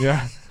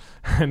 Yeah.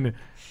 And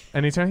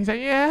he turns, he's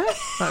like, yeah,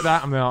 like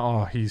that. I'm like,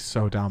 oh, he's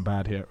so down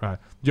bad here, right?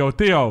 Yo,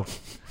 Theo,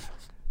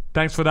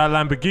 thanks for that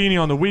Lamborghini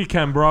on the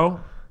weekend, bro.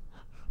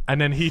 And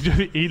then he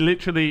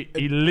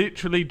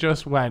literally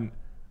just went,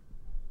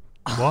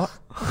 what?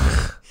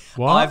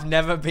 What? I've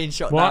never been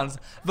shot What? down.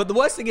 But the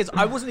worst thing is,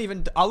 I was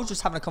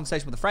just having a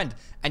conversation with a friend,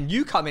 and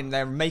you come in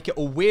there and make it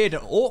all weird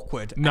and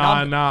awkward.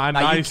 I you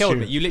iced killed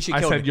me. You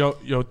literally killed I said, me.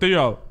 yo,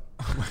 Theo.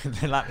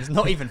 Like, it's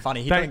not even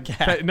funny. He doesn't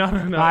care. No.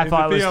 I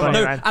thought it was Theo, funny,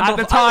 man. man. At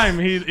the time,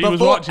 he was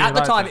watching. At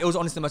the like time, that. it was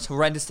honestly the most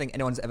horrendous thing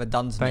anyone's ever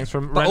done to me. Thanks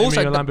for But renting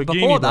also, me a Lamborghini,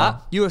 before bro.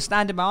 that, you were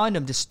standing behind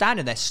them, just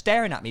standing there,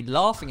 staring at me,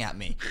 laughing at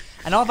me.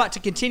 And I've had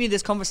to continue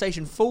this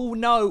conversation full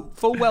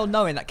well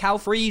knowing that Cal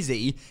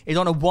Freezy is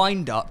on a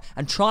wind-up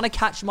and trying to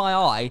catch my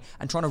eye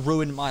and trying to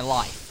ruin my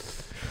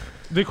life.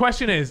 The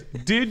question is,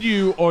 did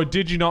you or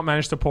did you not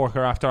manage to pork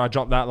her after I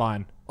dropped that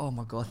line? Oh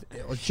my God.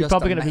 It was She's just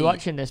probably a gonna be mate.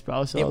 watching this,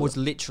 bro. So It was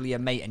literally a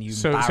mate and you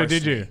So embarrassed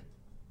did you? me.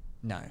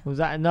 No. Was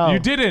that no? You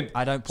didn't.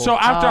 I don't pork. So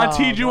after I Oh,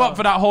 teed you bro. up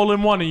for that hole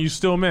in one and you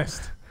still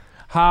missed.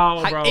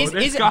 How, bro?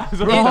 This guy's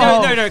a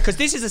No, because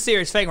this is a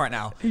serious thing right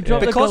now.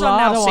 dropped Because the I'm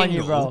now Gallardo on single,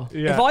 you, bro.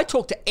 Yeah. if I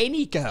talk to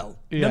any girl,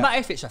 Yeah. no matter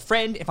if it's a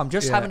friend, if I'm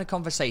just Yeah. having a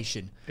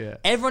conversation, Yeah.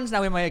 everyone's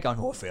now in my ear going,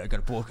 "Oh, Theo, go,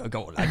 you fucking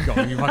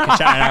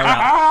chatting around."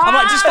 I'm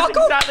like, just fuck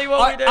off. exactly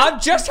what we do. I'm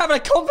just having a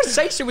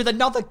conversation with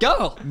another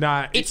girl.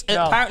 Nah, It's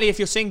No. apparently if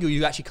you're single,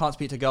 you actually can't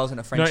speak to girls in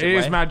a no, friendship it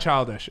is way. mad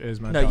childish. It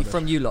is mad No, childish.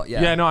 from you lot,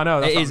 yeah. Yeah, no, I know.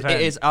 That's It what is. I'm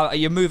saying. It is.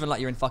 You're moving like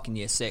you're in fucking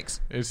year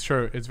 6. It's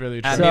true. It's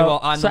really true. And meanwhile,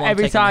 I'm So the one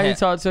every taking the time you hit.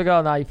 talk to a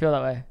girl now, you feel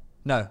that way.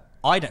 No,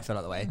 I don't feel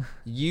that way.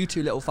 You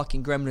two little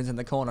fucking gremlins in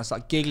the corner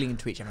start giggling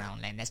to each other. Oh,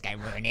 then let's go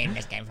run in.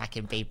 Let's go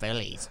fucking be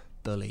bullies.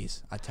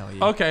 Bullies, I tell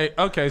you.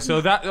 Okay.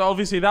 So that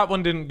obviously that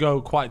one didn't go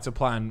quite to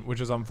plan,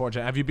 which was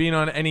unfortunate. Have you been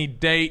on any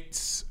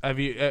dates? Have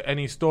you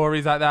any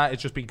stories like that?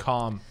 It's just been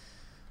calm.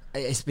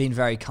 It's been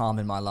very calm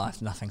in my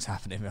life. Nothing's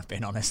happening, if I'm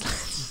being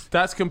honest.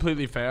 That's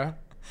completely fair.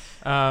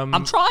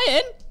 I'm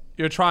trying.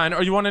 You're trying.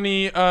 Or you want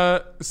any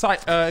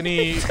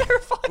any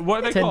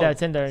what are they called?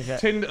 Tinder and shit.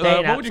 Tinder.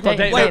 Dating What would apps, you call dating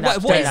dating Wait, apps?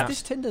 apps, what dating is apps.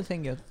 this Tinder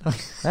thing?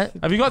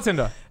 Have you got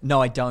Tinder?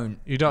 No, I don't.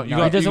 You don't. No.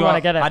 You He got, doesn't you want got-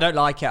 to get it. I don't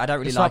like it. I don't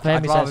really It's not like for it. him,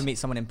 I'd he rather says. meet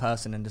someone in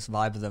person and just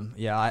vibe with them.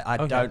 Yeah, I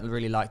Okay. don't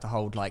really like the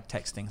whole like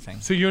texting thing.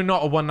 So you're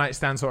not a one night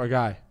stand sort of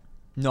guy.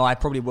 No, I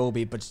probably will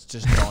be, but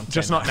just not on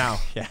Just Tinder. not now.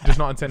 Yeah. Just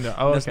not on Tinder.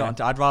 Oh, Just okay. not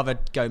on I'd rather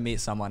go meet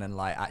someone and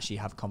like actually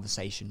have a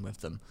conversation with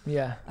them.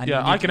 Yeah. And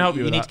Yeah, I can help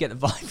you with need that. to get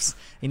the vibes.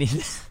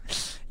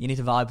 You need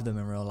to vibe with them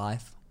in real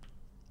life.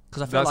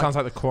 Because I feel That like sounds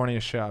like the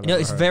corniest shit I've you know,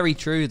 ever it's heard. very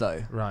true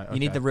though. Right, You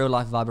need okay. the real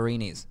life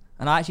viberinis.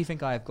 And I actually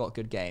think I have got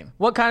good game.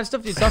 What kind of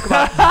stuff do you talk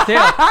about? Theo,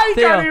 I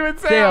can't even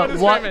say how to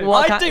Theo, what, describe it.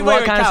 what, I ki- do what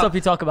wait, kind of Cal. stuff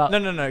you talk about?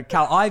 No,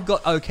 Cal, I've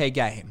got okay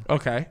game.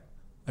 Okay.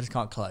 I just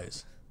can't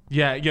close.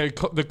 Yeah.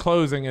 The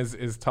closing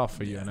is tough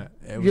for you, innit?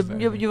 It was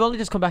very- You've only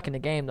just come back in the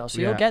game though, so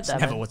Yeah. you'll get there.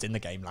 never man. was in the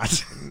game, lad.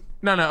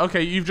 No.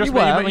 Okay. You've just You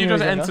were when you you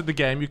just were younger. entered the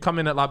game. You come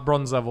in at like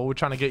bronze level. We're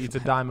trying to get you to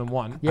diamond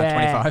 1. Yeah,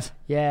 25.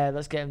 Yeah,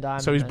 let's get him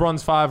down. So he's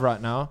bronze 5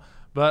 right now,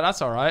 but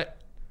that's all right.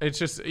 It's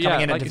just yeah.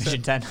 Coming in at like you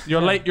Division said, 10.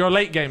 Your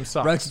late game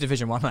sucks. Road to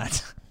Division 1, lad.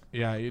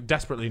 Yeah, you're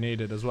desperately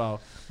needed as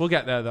well. We'll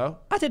get there though.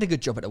 I did a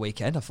good job at the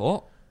weekend, I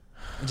thought.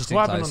 I just didn't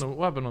What happened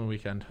close. on the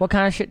weekend? What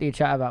kind of shit do you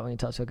chat about when you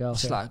talk to a girl?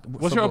 Just Theo? like,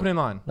 What's your opening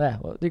line? Yeah,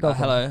 well, you go. for it.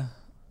 hello.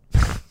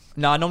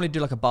 No, I normally do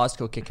like a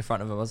bicycle kick in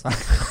front of her. I was like,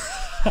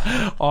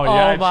 Oh,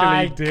 Oh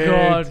my did.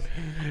 God.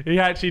 He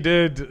actually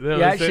did. There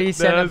was actually this-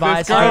 said there a was this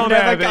bicycle. girl I've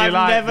there never, that you I've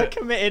liked. never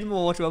committed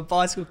more to a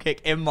bicycle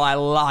kick in my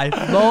life.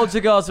 Loads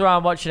of girls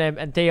around watching him,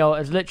 and Theo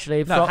is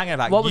literally. No, hang on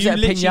back. What was you it? A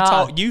literally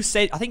pinata. told, you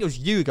said, I think it was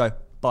you who go,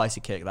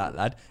 bicycle kick that,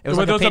 lad. It was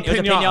Well, like there a was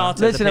a pinata. pinata.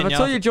 Listen, the if I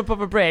told pinata. you to jump off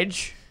a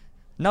bridge,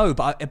 No,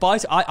 but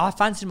I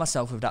fancied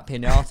myself with that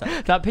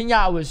pinata. that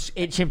pinata was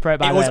itching for it.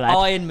 By It the was way, lad.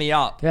 eyeing me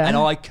up, Yeah. and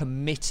I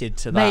committed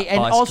to that. Mate, and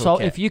bicycle also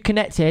kick. if you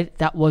connected,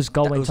 that was That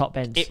going was- top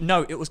bins. It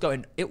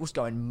was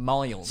going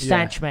miles.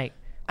 Stanch, mate.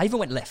 I even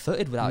went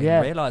left-footed without Yeah,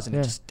 even realising yeah.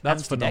 it. Just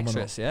That's phenomenal.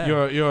 ambidextrous,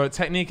 yeah. Your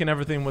technique and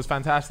everything was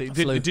fantastic.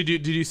 flew.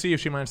 Did you see if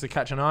she managed to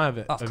catch an eye of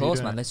it? Of you course,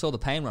 doing man. it? They saw the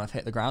pain when I've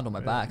hit the ground on my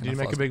back. Did and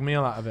you I make a thought big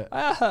meal out of it?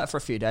 I hurt for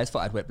a few days. Thought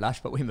I had whiplash,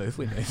 but we move.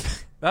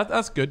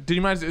 That's good. Did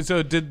you manage?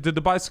 So did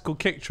the bicycle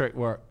kick trick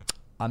work?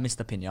 I missed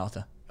the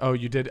pinata. Oh,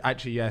 you did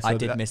actually. Yeah. So I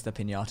did that, miss the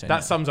pinata.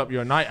 That sums up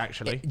your night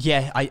actually.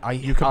 Yeah,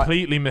 You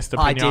completely missed the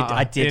pinata.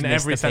 I did in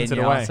miss every the sense of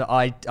the way.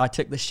 pinata. I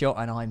took the shot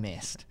and I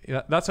missed.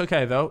 Yeah, that's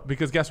okay though,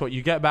 because guess what?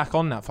 You get back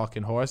on that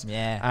fucking horse.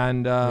 Yeah.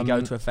 And We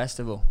go to a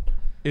festival.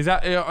 is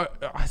that?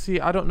 I see.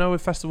 I don't know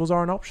if festivals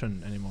are an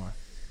option anymore.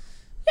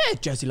 Yeah,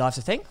 Jersey Life's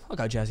a thing. I'll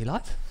go Jersey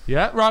Life.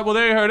 Yeah. Right. Well,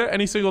 there you heard it.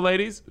 Any single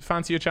ladies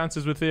fancy your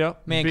chances with Theo?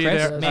 Me and Be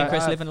Chris. there Me and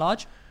Chris at- live in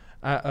large.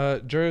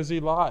 at Jersey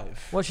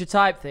Live. What's your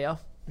type, Theo?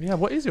 Yeah.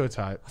 What is your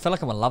type? I feel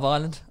like I'm on Love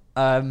Island.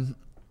 I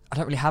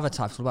don't really have a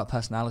type. It's all about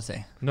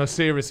personality. No,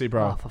 seriously,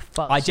 bro. Oh, for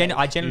fuck's I sake.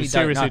 genuinely You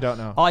seriously don't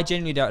don't know. I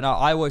genuinely don't know.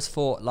 I always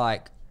thought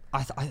like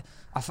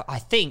I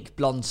think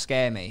blondes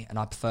scare me, and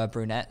I prefer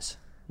brunettes.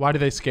 Why do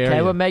they scare Okay,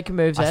 you? we're making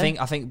moves. I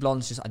eh? think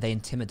blondes just they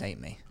intimidate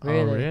me. Oh,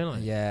 Really?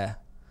 really? Yeah,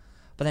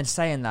 but then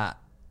saying that,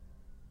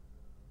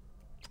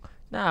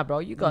 Nah, bro,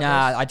 you got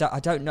nah, this. I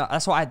don't know.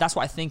 That's what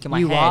I think in my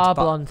You head. are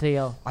but blonde,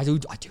 Theo. I do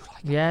like.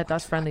 Yeah,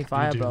 that's friendly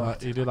fire, You do, bro.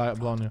 like, you do like a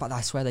blonde. Yeah. But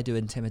I swear they do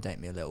intimidate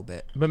me a little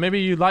bit. But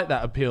maybe you like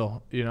that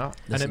appeal, you know?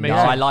 Listen, and it no,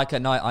 makes I like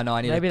it. No, I know.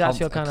 I need Maybe a, that's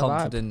your kind of vibe.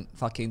 confident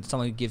fucking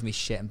someone who gives me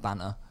shit and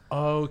banter.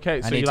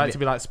 Okay, so need you to like be- to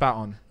be like spat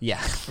on.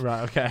 Yeah.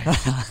 Right, okay.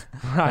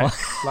 Right.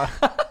 Like,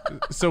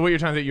 so what you're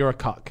trying to say, you're a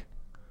cuck.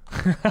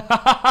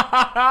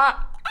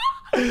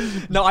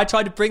 No, I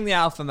tried to bring the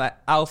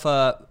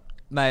alpha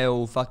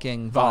male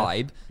fucking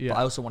vibe, Yeah. but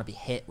I also want to be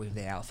hit with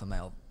the alpha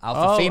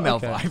Oh, female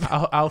okay.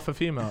 vibe. Alpha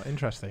female,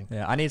 interesting.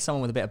 Yeah, I need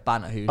someone with a bit of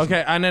banter who's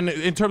Okay, and then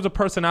in terms of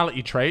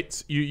personality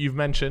traits, you've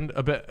mentioned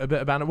a bit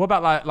about it. What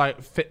about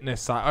like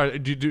fitness side?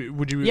 Or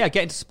would you? Yeah,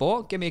 get into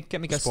sport. Get me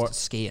go Sport.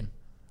 skiing.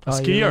 Oh,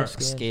 you Skier. love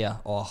skiing. Skier.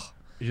 Oh,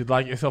 You'd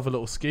like yourself a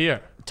little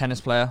skier. tennis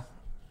player.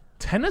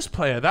 Tennis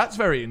player. That's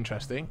very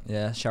interesting.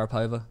 Yeah,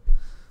 Sharapova.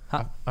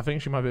 I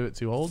think she might be a bit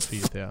too old for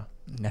you, Theo.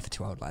 Never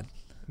too old, lad.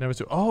 Never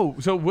too. Oh,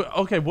 so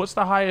okay. What's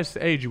the highest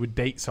age you would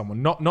date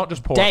someone? Not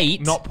just pork.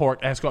 Date? Not pork.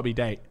 It's got to be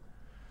date.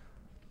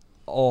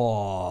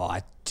 Oh,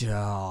 I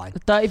died.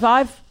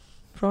 35?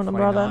 Throw a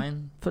number out there.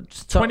 29.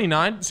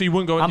 29. So you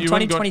wouldn't go. I'm you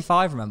 20, wouldn't go,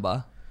 25,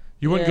 remember?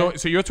 You wouldn't Yeah. go.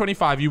 So you're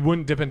 25. You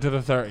wouldn't dip into the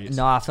 30s.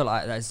 No, I feel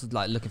like that's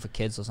like looking for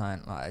kids or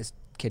something. Like it's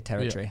kid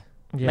territory.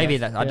 Yeah. Maybe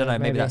that. I don't know.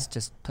 Maybe maybe. that's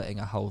just putting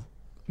a whole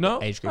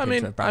No. age group I mean,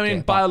 into a bracket,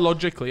 but-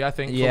 biologically, I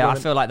think. for Yeah, I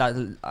women- feel like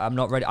that. I'm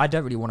not ready. I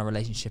don't really want a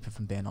relationship, if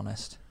I'm being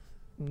honest.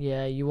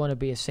 Yeah, you want to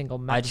be a single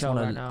macho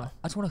right now.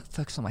 I just want to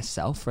focus on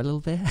myself for a little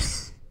bit.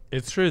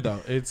 It's true though.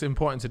 It's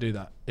important to do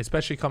that,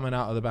 especially coming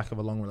out of the back of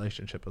a long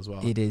relationship as well.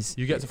 It is.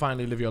 You get to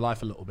finally live your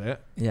life a little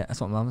bit. Yeah, that's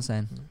what Mum was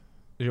saying.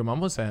 Your mum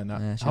was saying that.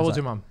 Yeah, she How was old's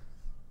like- your mum?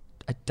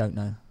 I don't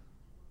know.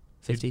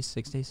 50s,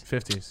 60s,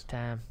 50s.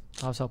 Damn.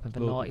 I was hoping for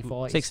Well, naughty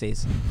 40s.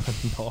 60s.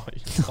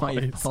 Nice.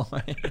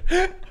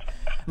 45.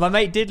 My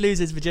mate did lose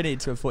his virginity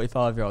to a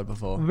 45-year-old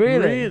before.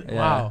 Really? Yeah,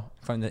 Wow.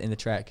 From in the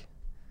trek.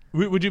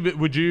 Would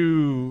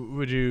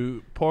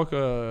you pork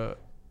a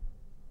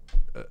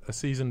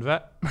seasoned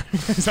vet?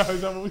 is that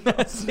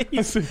what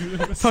we seasoned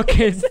vet?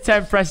 Fucking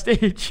 10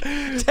 prestige.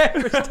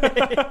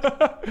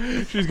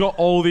 She's got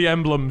all the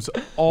emblems,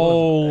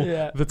 all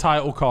Yeah. the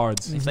title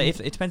cards. If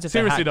it depends if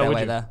Seriously they though, hack their would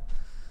way you? there.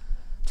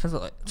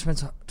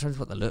 Depends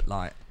what they look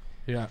like.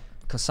 Yeah.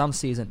 Because some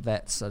seasoned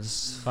vets are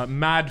just... Like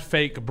mad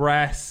fake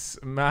breasts,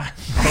 mad.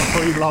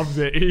 Oh, he loves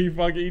it.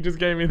 He just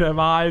gave me them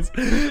eyes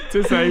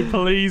to say,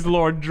 please,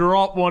 Lord,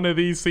 drop one of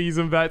these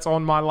seasoned vets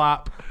on my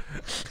lap.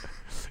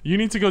 You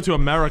need to go to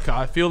America.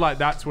 I feel like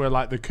that's where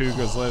like the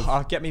cougars live.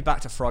 Oh, get me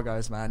back to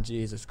Froggo's, man.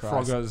 Jesus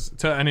Christ. Froggo's.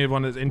 To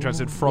anyone that's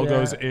interested,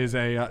 Froggo's yeah. is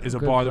a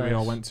Good bar that we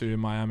all place. went to in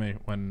Miami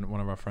when one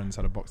of our friends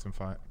had a boxing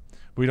fight.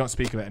 We don't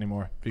speak of it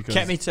anymore because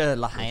Get me to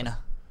Lahaina.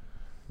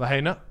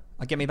 Lahaina.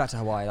 Get me back to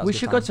Hawaii. That was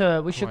We a good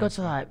should go time.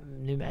 to like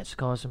New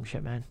Mexico or some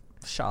shit, man.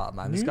 Shut up,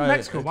 man. New Let's go.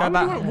 Mexico? Go Why would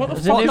back. you- what the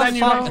Is it fuck? New Then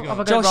you Mexico? Mexico? Have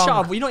I got Josh, it wrong?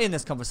 shut up. You're not in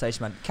this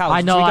conversation, man. Cal,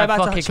 I know, Should we I go back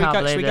fucking to, should we can't go,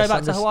 should we believe go this. back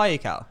I'm to just- Hawaii,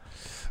 Cal?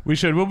 We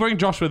should. We'll bring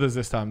Josh with us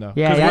this time though.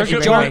 Yeah, 'Cause yeah, we're actually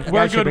good. bring We're, him. we're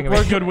Actually good. bring him.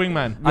 We're good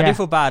wingmen. I Yeah. do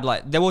feel bad.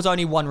 Like there was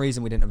only one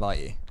reason we didn't invite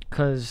you.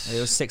 Because... It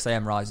was 6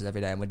 a.m. rises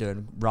every day, and we're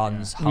doing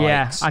runs,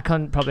 Yeah, hikes. I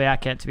couldn't probably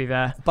hack it, to be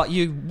fair. But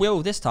you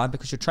will this time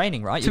because you're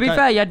training, right? To be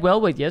fair, you had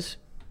Will with you.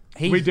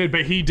 We did,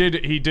 but he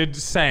did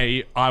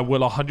say I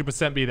will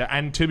 100% be there.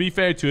 And to be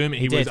fair to him,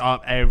 he was did.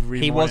 up every.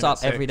 He morning was up at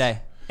 6. every day.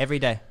 Every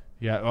day.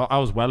 Yeah, well, I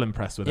was well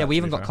impressed with that. Yeah, we to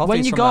even be got fair. coffees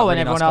When you from go that and really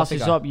everyone nice else coffee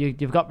is guy. up,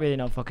 you've got really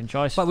no fucking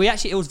choice. But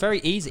it was very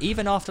easy.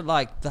 Even after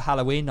like the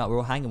Halloween night, we were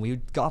all hanging. We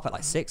got up at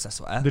like 6, I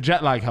swear. The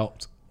jet lag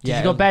helped. Did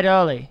you go to bed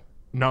early?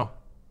 No.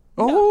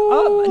 No,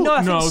 I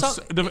think No,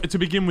 some- to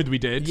begin with, we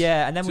did.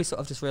 Yeah, and then we sort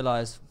of just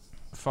realised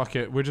Fuck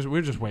it. We're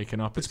just waking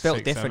up. it's built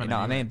 6, different, 7 you know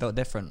what I anyway. mean? Built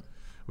different.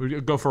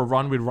 We'd go for a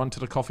run. We'd run to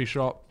the coffee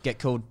shop. Get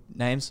called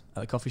names at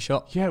the coffee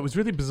shop. Yeah, it was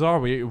really bizarre.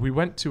 We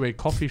went to a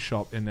coffee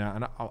shop in there,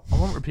 and I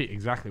won't repeat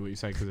exactly what you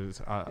said because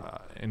it's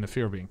in the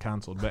fear of being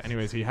cancelled. But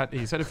anyways, he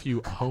said a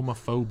few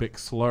homophobic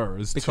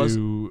slurs Because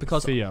to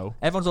Theo.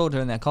 everyone's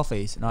ordering their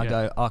coffees, and I Yeah.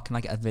 go, "Oh, can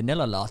I get a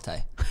vanilla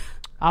latte?"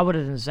 I would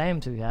have done the same,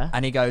 to be fair.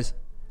 And he goes,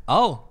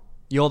 "Oh,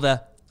 you're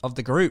the of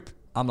the group."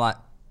 I'm like,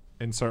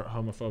 Insert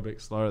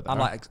homophobic slur.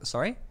 There.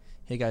 "Sorry."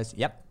 He goes,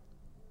 "Yep,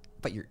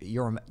 but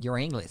you're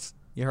English.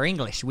 You're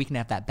English. We can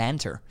have that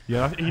banter."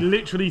 Yeah, he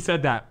literally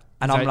said that.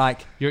 And He's I'm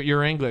like,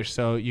 "You're English,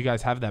 so you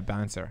guys have that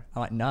banter." I'm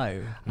like,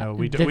 "No, No,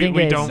 we The don't. thing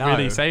We is- don't No.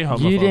 really say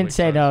homophobic. You didn't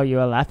say slurs. no, you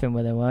were laughing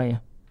with him, weren't you?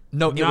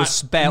 no." It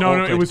was bare No,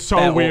 awkward. it was so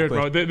bare weird,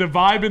 awkward. bro. The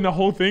vibe in the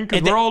whole thing,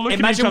 because we're all looking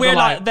Imagine at each other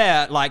we're like, like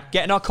there, like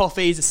getting our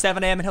coffees at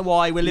 7 a.m. in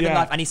Hawaii. We're living Yeah.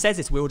 life, and he says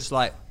this. We're all just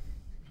like,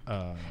 It, I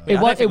was, don't it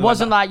think we went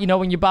wasn't back. like, you know,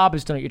 when your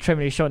barber's done it, you're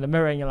trimming your show in the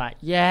mirror and you're like,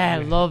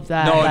 yeah, love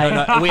that. "No, Like,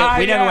 no, no." We Yeah.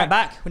 never went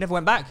back. We never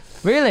went back.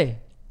 Really?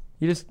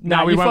 You just... No,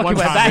 Nah, we you went fucking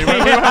one went time.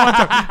 back. We went one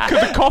time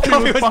because the coffee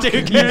was was fucking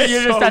too good. good.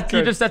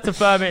 You just had to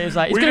firm it. It's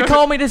like, he's We going to just-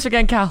 call me this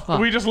again, Cal.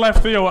 We just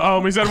left Theo at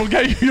home. He said, "We'll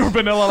get you your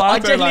vanilla latte." I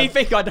genuinely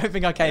like, I don't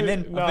think I came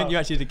in. No. I think you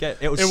actually did get.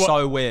 It was wa-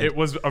 so weird. It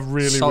was a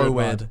really So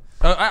weird. weird.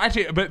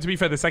 Actually, but to be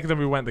fair, the second time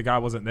we went, the guy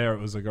wasn't there. It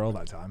was a girl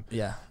that time.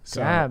 Yeah. So,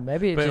 Yeah,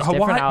 maybe it's but just Hawaii,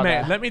 different out mate,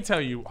 there. let me tell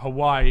you,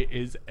 Hawaii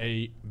is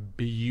a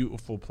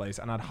beautiful place,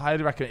 and I'd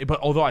highly recommend it. But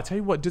although I tell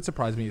you what did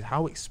surprise me is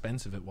how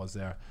expensive it was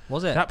there.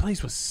 Was it? That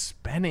place was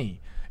spenny.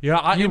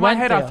 Yeah, You in my went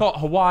head I there? thought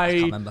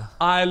Hawaii, remember.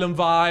 island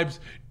vibes,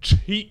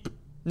 cheap.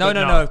 No, but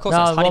no, no. Of course,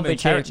 No, it's it won't honeymoon be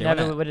cheap.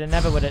 territory.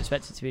 Never would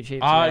expect it to be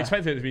cheap. I yeah.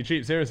 expected it to be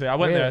cheap. Seriously, I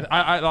went Really? there.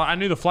 I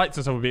knew the flights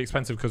and stuff would be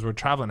expensive because we're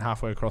traveling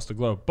halfway across the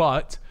globe,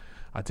 but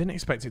I didn't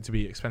expect it to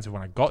be expensive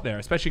when I got there,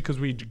 especially because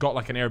we got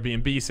like an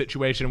Airbnb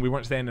situation. We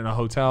weren't staying in a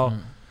hotel.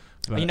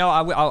 But, You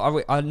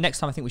know, next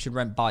time I think we should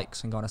rent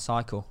bikes and go on a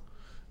cycle.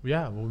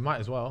 yeah, well, we might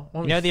as well.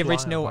 Why don't You know we the fly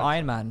original on a bike?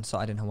 Iron Man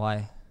started in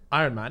Hawaii.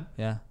 Iron Man.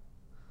 Yeah.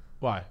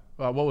 Why?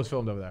 What was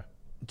filmed over there?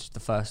 Just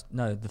the first first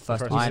Iron He's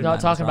He's Man. not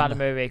was talking about the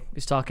around movie.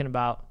 He's talking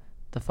about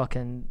the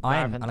fucking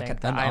Iron marathon Man. thing. Like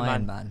The an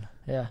Iron Man.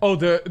 Yeah. Oh,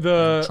 the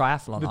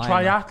triathlon. The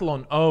Iron Man.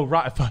 triathlon. Oh,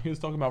 right. I thought he was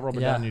talking about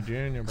Robert Yeah. Downey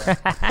Jr. Bro.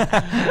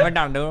 We're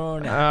down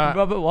doing it.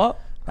 Robert, what?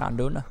 Down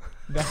doing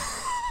it.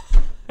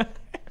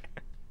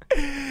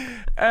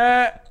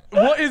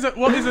 What is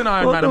an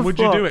Iron What Man, the and would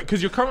you do fuck? it?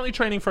 Because you're currently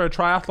training for a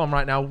triathlon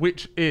right now,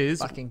 which is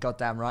Fucking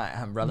goddamn right,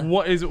 I am, brother.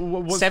 what's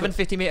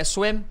 750 meter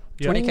swim,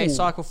 20k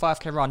cycle,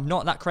 5k run.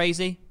 Not that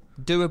crazy.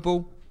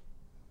 Doable.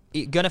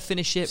 Gonna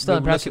finish it.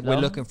 Still We're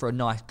looking for a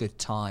nice, good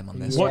time on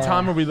this. What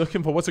time are we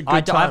looking for? What's a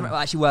good time? I haven't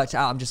actually worked it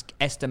out. I'm just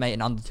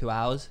estimating under 2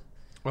 hours.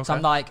 Okay. So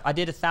I'm like, I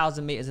did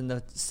 1,000 meters in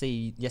the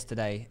sea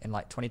yesterday in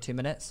like 22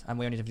 minutes, and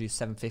we only have to do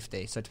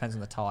 750. So it depends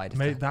on the tide.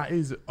 Mate,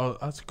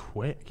 that's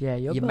quick. Yeah,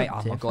 you're mate. Oh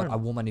my different. god, I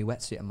wore my new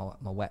wetsuit and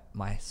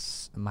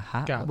my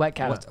hat. Cap. Wet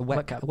cap.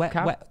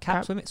 Wet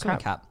cap. Swimming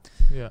cap.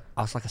 Yeah.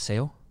 I was like a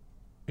seal.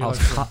 You're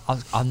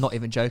I'm not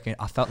even joking.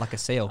 I felt like a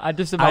seal. I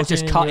was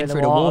just cutting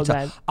through the water.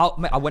 Man.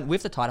 I went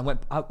with the tide.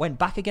 I went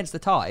back against the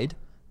tide,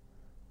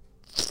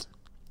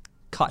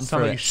 cutting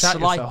through it.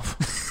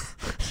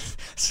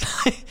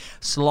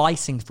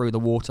 Slicing through the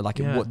water like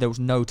there was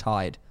no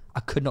tide. I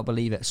could not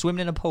believe it.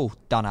 Swimming in a pool,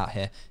 done out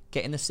here.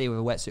 Get in the sea with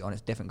a wetsuit on,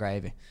 it's different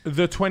gravy.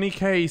 The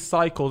 20k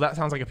cycle, that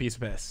sounds like a piece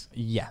of piss.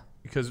 Yeah.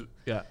 Because,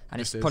 and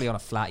it's probably on a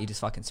flat, you just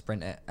fucking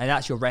sprint it. And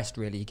that's your rest,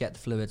 really. You get the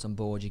fluids on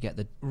board, you get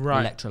the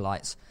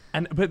electrolytes.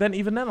 But then,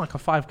 even then, like a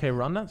 5k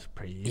run, that's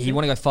pretty easy. You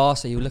want to go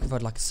faster, you're looking for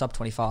like a sub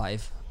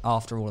 25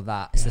 after all of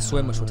that. It's the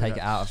swim which will take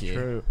it out of you.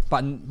 True.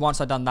 But once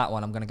I've done that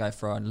one, I'm going to go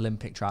for an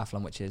Olympic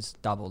triathlon, which is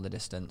double the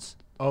distance.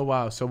 Oh,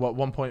 wow. So, what,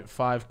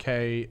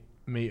 1.5k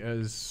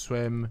meters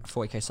swim?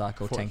 40k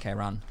cycle, 10k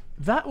run.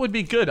 That would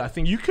be good. I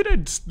think you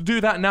could do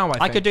that now,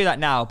 I could do that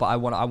now, but I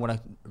want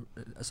to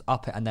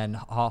up it and then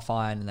half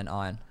iron and then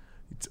iron.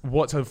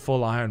 What's a full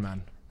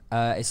Ironman?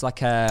 It's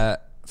like a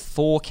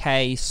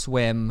 4k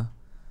swim,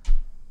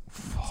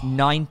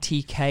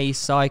 90k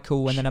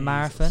cycle, and then a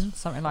marathon,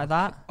 something like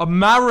that. A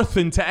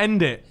marathon to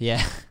end it?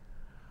 Yeah.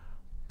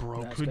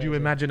 Bro, could you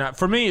imagine that?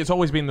 For me, it's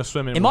always been the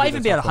swimming. It might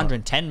even be a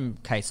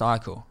 110k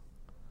cycle.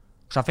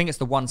 Because I think it's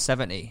the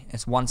 170.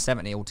 It's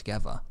 170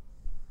 altogether.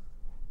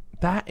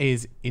 That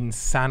is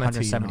insanity.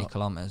 170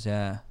 kilometers,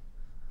 yeah.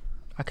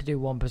 I could do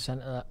 1% of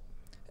that.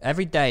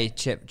 Every day,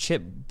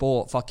 Chip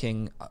bought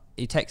fucking...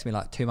 He texted me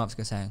like 2 months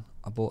ago saying,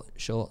 I bought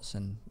shorts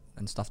and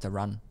stuff to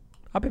run.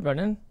 I've been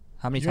running.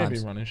 How many You may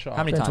times? be running short.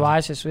 How many Been times?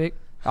 twice this week.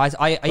 Last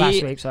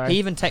week, sorry. He He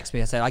even texted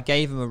me. I said I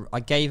gave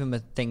him a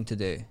thing to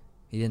do.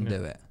 He didn't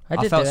do it.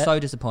 I felt do it. so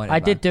disappointed. I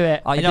did do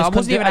it. I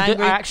wasn't even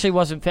angry. I actually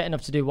wasn't fit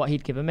enough to do what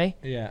he'd given me.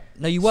 Yeah.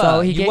 No, you were.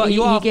 So he you gave were, me.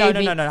 you are, He gave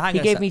me. no, hang He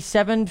on a gave sec. me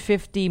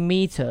 750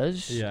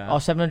 meters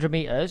or 700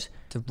 meters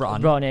to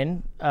run.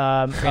 Running.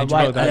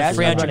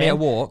 300 meter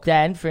walk.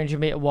 Then 300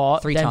 meter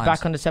walk. Three then times.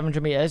 back on the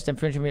 700 meters. Then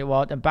 300 meter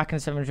walk. Then back on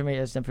the 700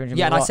 meters. Then 300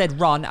 Yeah, meter and walk. I said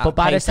run. At But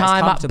by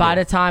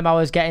the time I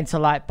was getting to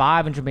like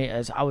 500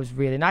 meters, I was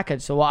really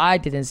knackered. So what I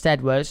did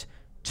instead was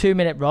 2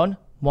 minute run,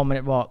 1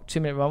 minute walk, 2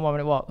 minute run, 1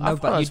 minute walk. No,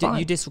 but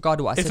you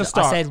disregarded what I said. a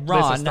start. I said It's a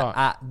run start.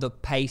 at the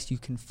pace you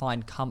can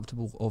find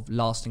comfortable of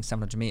lasting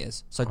 700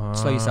 meters. So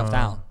slow yourself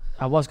down.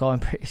 I was going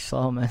pretty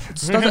slow, man.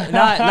 This is what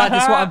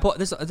I'm put.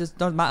 This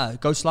doesn't matter.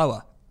 Go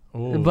slower.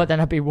 Ooh. But then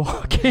I'd be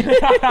walking.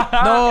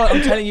 No,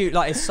 I'm telling you,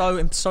 like it's so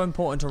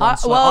important to run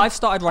slow. I've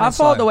started running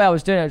slow. I thought the way I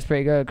was doing it was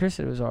pretty good. Chris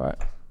was alright.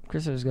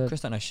 Chris was good.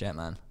 Chris don't know shit,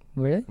 man.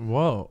 Really?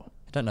 Whoa.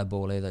 I don't know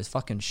ball either. It's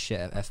fucking shit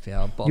at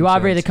FPL. You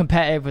are really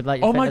competitive with like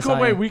your Oh my fitness, god,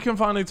 aren't wait, you? we can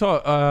finally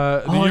talk. The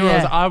Euros,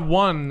 yeah. I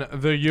won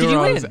the you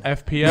Euros win?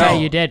 FPL. Yeah,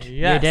 you did.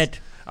 Yes. You did.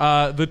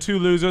 The two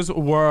losers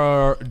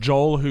were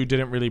Joel, who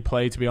didn't really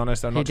play, to be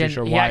honest. I'm not too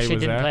sure He why he actually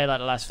was didn't there. play like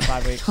the last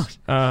 5 weeks.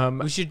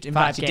 We should in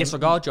fact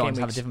disregard John and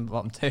have a weeks. different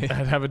bottom two.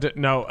 I'd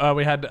have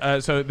we had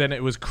so then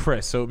it was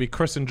Chris. So it would be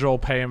Chris and Joel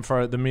paying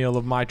for the meal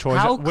of my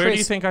choice. Where do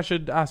you think I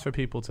should ask for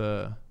people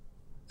to?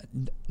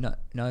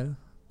 No,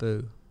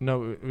 boo.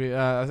 No,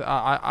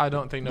 I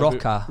don't think no.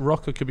 Rocker.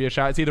 Rocker could be a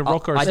shout. It's either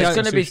Rocker or I Sticks It's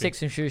and going to be Sushi.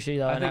 sticks and sushi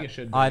though. I think innit? it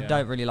should be. I yeah.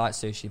 don't really like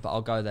sushi, but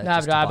I'll go there. No,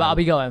 but I'll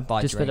be going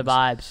buy just for the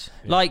drinks.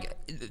 vibes. Like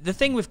the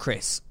thing with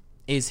Chris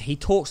is he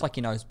talks like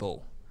he knows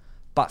ball,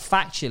 but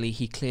factually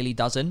he clearly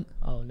doesn't.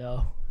 Oh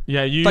no.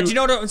 Yeah, you. But you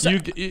know what I'm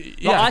saying?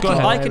 Yeah, go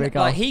ahead. There we go.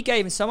 Like he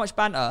gave me so much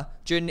banter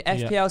during the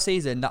FPL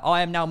season that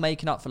I am now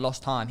making up for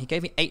lost time. He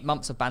gave me 8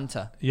 months of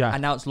banter. Yeah.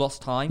 And now it's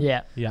lost time.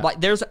 Yeah. Yeah.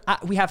 Like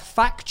we have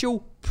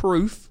factual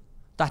proof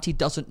that he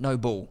doesn't know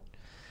ball.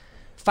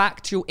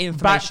 Factual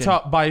information.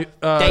 Backed up by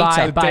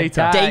Data.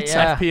 data,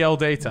 Yeah. FPL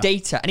data.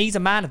 Data. And he's a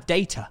man of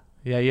data.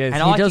 Yeah, he is.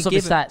 And He I does can love the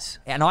give him- stats.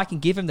 And I can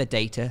give him the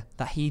data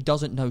that he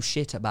doesn't know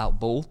shit about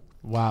ball.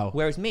 Wow,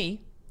 Whereas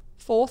me,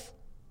 fourth,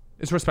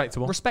 it's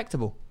respectable.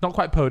 respectable. Not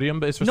quite podium,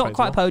 but it's respectable. Not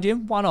quite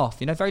podium, one off.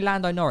 You know, very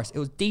Lando Norris. It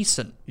was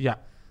decent. Yeah.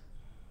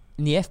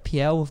 In the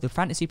FPL of the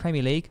Fantasy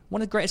Premier League,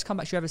 one of the greatest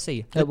comebacks you ever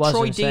see. The It was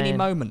Troy insane. Deeney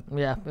moment.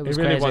 Yeah, it was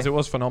It really crazy. was. It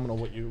was phenomenal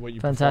what you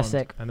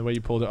Fantastic. performed and the way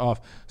you pulled it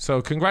off.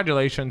 So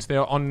congratulations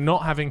there on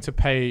not having to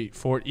pay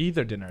for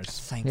either dinners.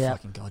 Thank Yeah.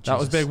 fucking God. That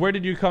was Jesus. big. Where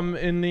did you come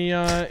in the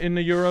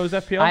Euros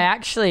FPL? I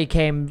actually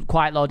came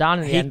quite low down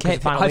in the end. 'cause the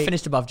final I week-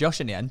 finished above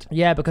Josh in the end.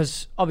 Yeah,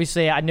 because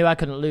obviously I knew I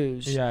couldn't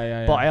lose.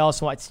 Yeah. But I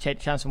also wanted to take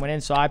the chance and win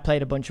in, so I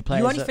played a bunch of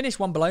players. You only that- finished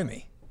one below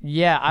me.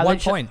 Yeah, I 1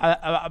 literally-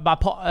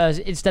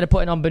 point. Instead of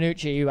putting on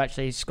Bonucci, who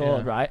actually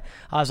scored, right?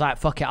 I was like,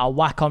 fuck it, I'll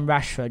whack on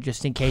Rashford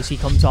just in case he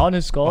comes on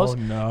and scores. Oh,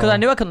 no. Because I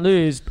knew I couldn't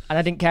lose, and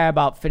I didn't care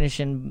about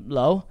finishing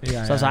low.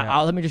 Yeah, so I was like, yeah.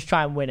 oh, let me just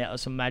try and win it or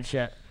some mad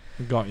shit.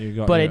 Got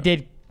you. But it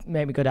did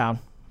make me go down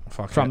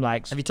Fuck from it.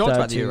 like Have you talked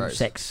about the Euros?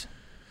 6.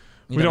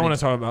 We don't want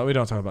to talk about the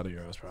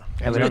Euros, bro.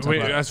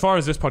 As far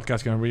as this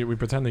podcast goes, we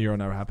pretend the Euro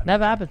never happened.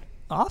 Never happened.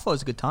 Oh, I thought it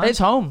was a good time. It's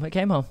home. It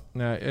came home.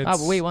 No, but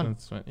we won.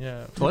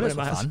 Yeah. Toilets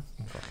were fun.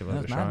 Fucking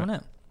That was mad,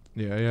 wasn't it?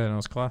 Yeah, no, it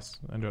was class.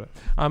 I enjoyed it.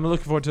 I'm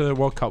looking forward to the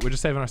World Cup. We're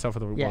just saving ourselves for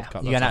the World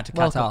Cup. You're going out to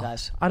Welcome, Qatar?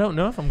 guys. I don't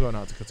know if I'm going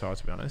out to Qatar,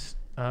 to be honest.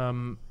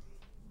 I'm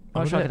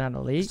sure I can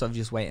handle the league. So I'm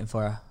just waiting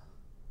for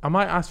I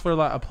might ask for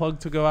like a plug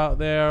to go out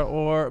there,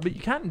 but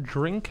you can't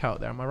drink out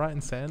there. Am I right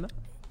in saying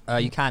that?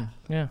 You can.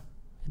 Yeah.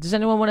 Does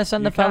anyone want to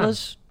send the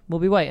fellas? We'll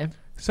be waiting.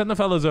 Send the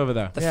fellas over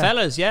there. The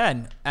fellas,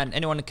 yeah, and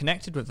anyone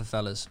connected with the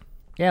fellas.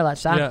 Yeah, like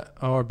Sam. Yeah,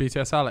 or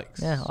BTS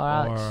Alex. Yeah, or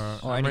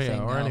Alex. Or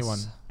anything or else anyone.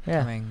 Yeah.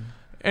 coming.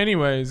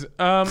 Anyways,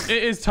 it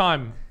is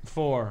time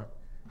for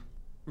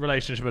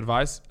relationship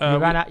advice. You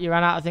ran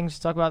out of things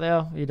to talk about,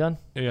 Theo? You done?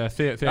 Yeah,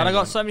 Theo. And I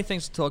got so many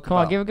things to talk Come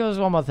about. on, give us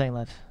one more thing,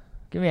 lad.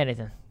 Give me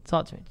anything.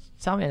 Talk to me.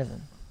 Tell me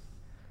anything.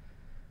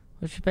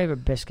 What's your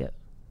favourite biscuit?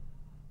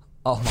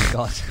 Oh my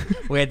god,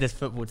 we had this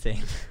football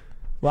team.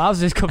 Well, how's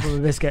this couple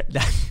of biscuit?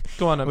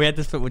 Go on. We had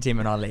this football team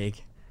in our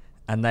league,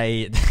 and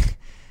their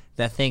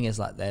thing is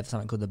like they have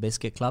something called the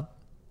Biscuit Club.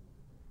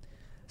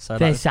 So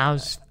This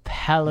sounds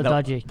hella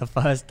dodgy. The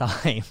first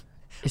time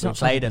It's we not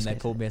played them, biscuit.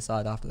 they pulled me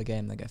aside after the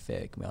game. They go,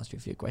 "Theo, can we ask you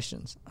a few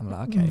questions?" I'm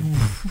like, "Okay."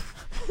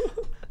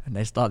 And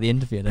they start the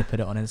interview. They put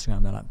it on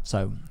Instagram. They're like,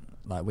 "So,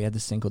 like, we had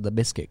this thing called the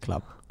Biscuit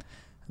Club,"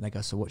 and they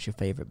go, "So, what's your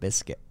favourite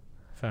biscuit?"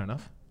 Fair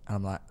enough. And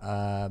I'm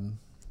like,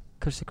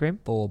 Custard cream?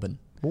 "Bourbon."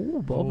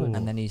 Ooh, bourbon.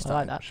 And then he I like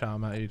started. that. Shout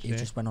him out, He HG.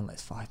 just went on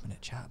this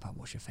 5-minute chat about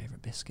what's your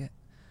favourite biscuit,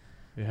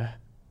 Yeah.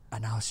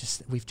 and I was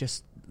just, we've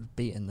just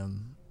beaten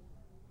them,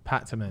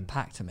 Packed him in.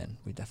 packed them in.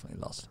 We definitely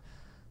lost.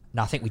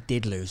 No, I think we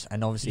did lose,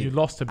 and obviously You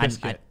lost a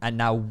biscuit. And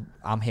now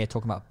I'm here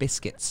talking about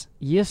biscuits.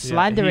 You're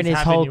slandering he's his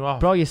having whole... you off.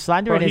 Bro, you're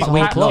slandering Bro, his he's whole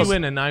packed club. you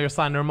in and now you're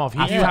slandering him off.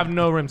 You Yeah. have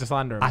no room to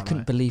slander him. I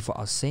couldn't believe what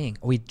I was seeing.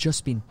 We'd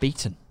just been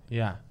beaten,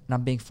 Yeah. and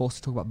I'm being forced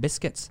to talk about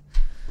biscuits.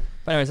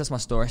 But anyways, that's my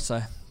story. So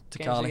to Game's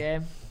the Carly.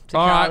 game. To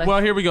All right, Carly.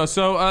 well, here we go.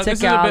 So this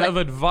is a Carly. bit of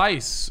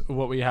advice,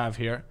 what we have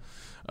here.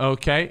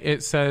 Okay,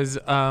 it says,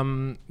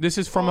 this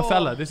is from a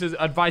fella. This is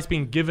advice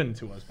being given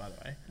to us, by the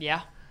way.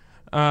 Yeah.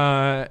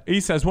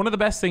 He says, one of the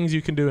best things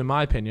you can do, in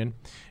my opinion,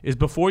 is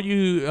before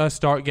you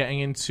start getting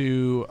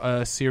into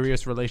a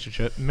serious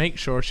relationship, make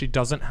sure she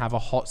doesn't have a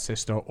hot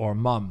sister or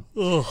mum.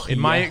 In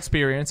my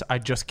experience, I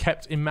just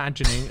kept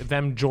imagining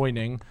them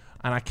joining,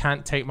 and I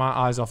can't take my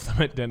eyes off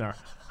them at dinner.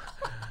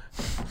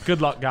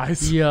 Good luck,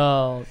 guys.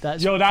 Yo,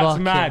 that's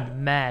fucking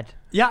mad.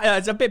 Yeah,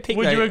 it's a bit pink.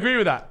 Would you agree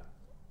with that?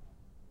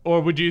 Or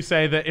would you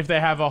say that if they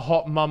have a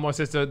hot mum or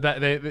sister,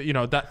 that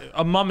that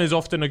a mum is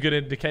often a good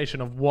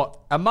indication of what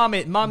a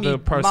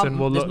the person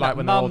will look like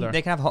when they're older?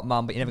 They can have a hot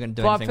mum, but you're never going to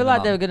do But I anything feel with like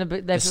mum. they were going to be...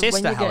 The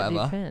sister, when you get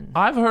however- deep in.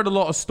 I've heard a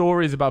lot of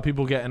stories about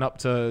people getting up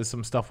to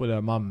some stuff with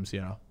their mums,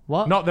 you know.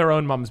 What? Not their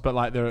own mums, but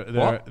like their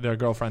What?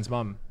 girlfriend's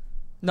mum.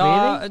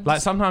 No, Really? Like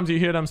sometimes you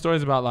hear them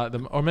stories about like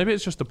them, or maybe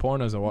it's just the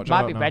pornos I watch.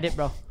 Might I be don't know. Reddit,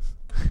 bro.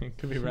 It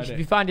could be If you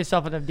Reddit. find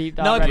yourself in a deep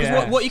no, dark because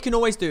Reddit. Yeah. what you can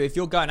always do if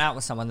you're going out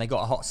with someone, they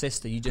got a hot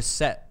sister, you just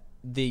set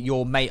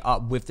your mate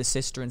up with the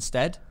sister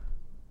instead,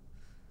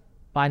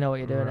 I know what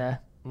you're doing there.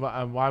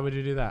 Why would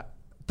you do that?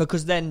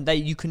 because then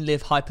you can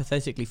live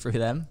hypothetically through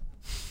them.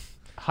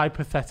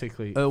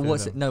 Hypothetically. through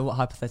What's them. it? No, what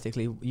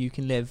hypothetically you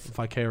can live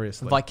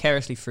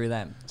Vicariously. through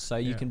them. So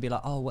you Yeah. can be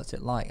like, oh, what's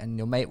it like? And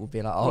your mate will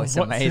be like, oh, it's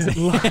What's amazing.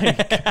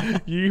 it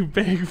like? You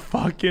big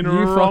fucking You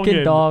wrongin'.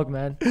 fucking dog,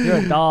 man. You're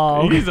a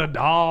dog. He's a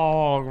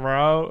dog,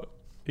 bro.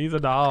 He's a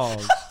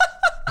dog.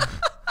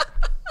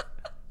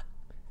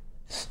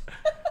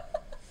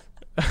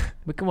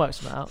 We can work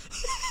some out.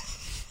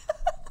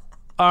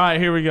 All right,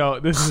 here we go.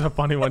 This is a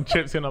funny one.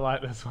 Chip's gonna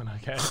like this one,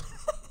 okay?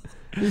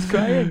 He's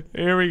crying.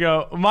 Here we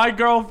go. My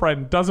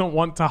girlfriend doesn't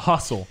want to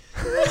hustle.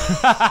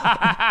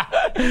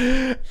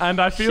 And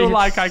I feel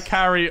like I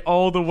carry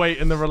all the weight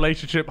in the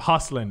relationship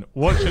hustling.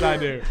 What should I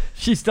do?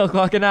 She's still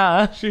clocking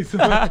out. She's she's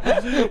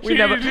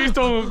never-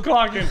 still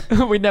clocking.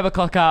 Huh? We never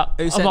clock out.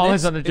 Who said I'm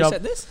always this? on the Who job.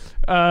 said this?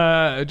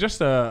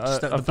 Just a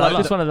the fella.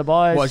 Just one of the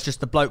boys. Well, it's just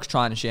the blokes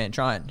trying and she ain't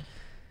trying.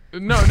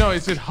 No,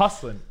 it's just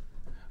hustling.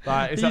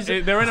 Like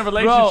they're in a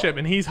relationship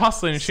and he's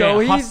hustling and she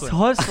So ain't he's hustling.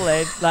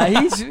 hustling. Like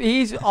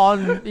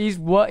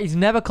he's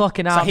never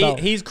clocking out. So though.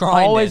 he's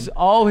grinding.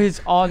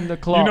 Always on the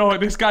clock. You know what?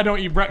 This guy don't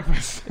eat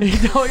breakfast. He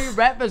don't eat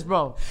breakfast,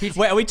 bro. He's,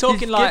 Wait, are we talking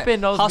he's like skipping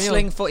those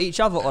hustling meals. for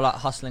each other or like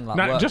hustling like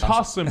Nah, work? just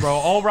hustling, bro.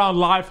 All round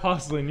life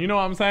hustling. You know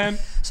what I'm saying?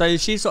 So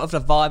she's sort of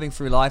like vibing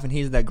through life and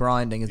he's there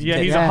grinding. Yeah,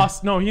 he's Yeah. a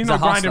hustler. No, he's a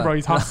not grinding, hustler. bro.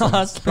 He's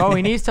hustling. Bro,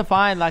 he needs to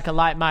find like a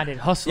like-minded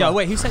hustler. Yeah,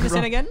 wait, who sent this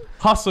in again?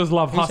 Hustlers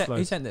love Who sent- hustlers.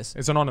 who sent this?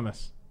 It's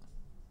anonymous.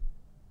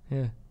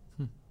 Yeah.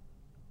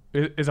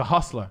 Is a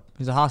hustler.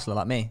 He's a hustler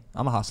like me.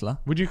 I'm a hustler.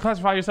 Would you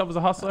classify yourself as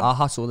a hustler? I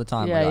hustle all the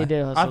time. Yeah, my you guy.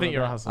 do hustle. I think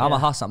you're a hustler. I'm a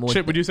hustler. I'm always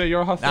Chip, would you say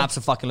you're a hustler?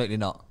 Absolutely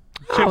not.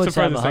 I Chip's would the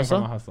say I'm a furthest thing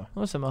from hustler. a hustler.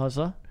 What's a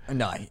hustler?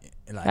 No.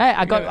 Like, Hey,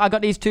 I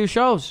got these 2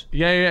 shows.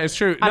 Yeah, it's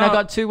true. And I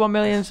got 2 1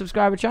 million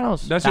subscriber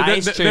channels. That's that true.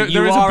 is There- true. there- You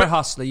there is are a bit-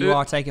 hustler. You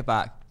are. Take it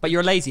back. But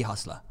you're a lazy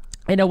hustler.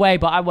 In a way,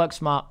 but I work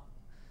smart.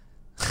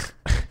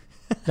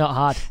 Not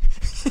hard.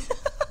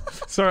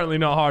 Certainly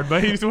not hard,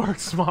 but he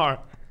works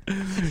smart.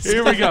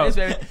 Here we go.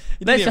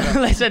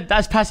 Listen,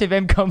 that's passive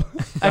income.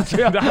 Mate,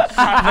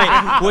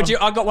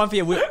 I got one for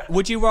you.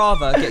 Would you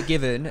rather get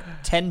given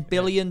 $10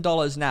 billion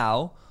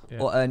now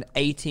or earn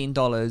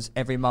 $18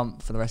 every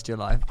month for the rest of your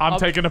life? I'm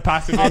taking the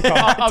passive income.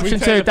 Option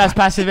 2, that's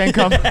passive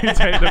income. We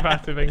take the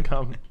passive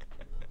income.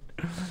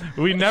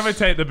 We never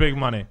take the big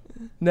money.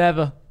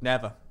 Never.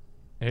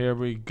 Here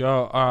we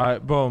go. All right,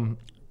 boom.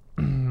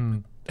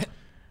 I'm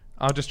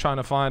just trying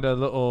to find a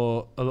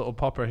little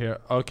popper here.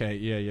 Okay,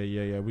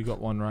 yeah. We got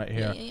one right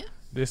here. Yeah.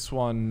 This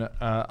one,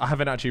 I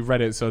haven't actually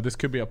read it, so this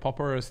could be a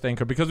popper or a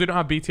stinker. Because we don't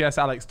have BTS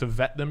Alex to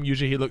vet them,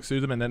 usually he looks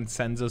through them and then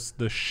sends us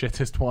the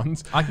shittest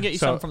ones. I can get you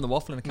some from the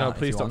Waffling account. No,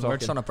 please stop talking. We're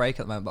just on a break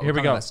at the moment, but here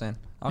we go. Okay.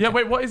 Yeah,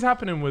 wait, what is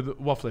happening with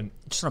Waffling?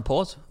 Just on a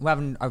pause. We're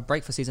having a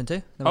break for season 2.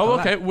 Oh,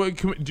 okay. Well,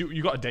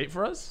 you got a date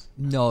for us?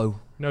 No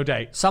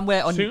date.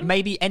 Somewhere on soon?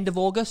 Maybe end of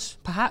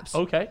August, perhaps.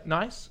 Okay,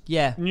 nice.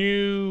 Yeah.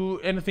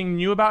 Anything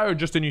new about it, or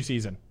just a new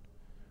season?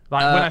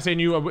 Like when I say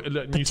new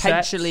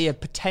potentially sets?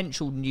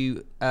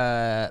 potentially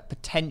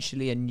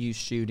a new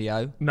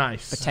studio.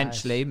 Nice.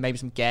 Potentially, maybe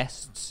some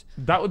guests.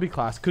 That would be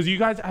class. Because you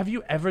guys, have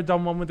you ever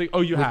done one with the?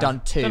 Oh, We've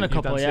done 2. Done a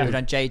couple. We've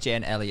done JJ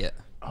and Elliot.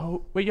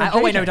 Oh wait,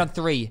 no, we've done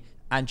 3.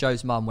 And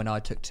Joe's mum when I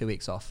took 2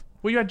 weeks off.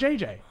 Well, you had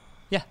JJ.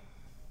 Yeah.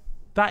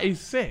 That is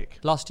sick.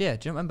 Last year,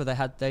 do you remember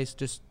they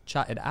just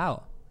chatted it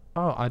out?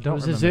 Oh, I don't. It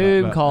was remember a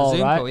Zoom that, call,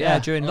 Zoom right? call, yeah,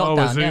 during lockdown. Oh,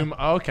 a Zoom. Yeah.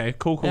 Oh, okay,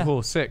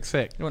 cool. Sick.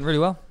 It went really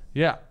well.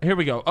 Yeah, here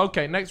we go.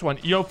 Okay, next one.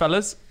 Yo,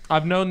 fellas,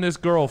 I've known this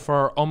girl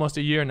for almost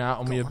a year now,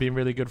 and we have been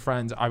really good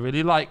friends. I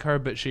really like her,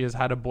 but she has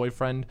had a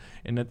boyfriend.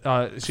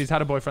 She's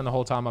had a boyfriend the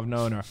whole time I've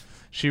known her.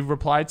 She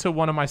replied to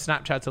one of my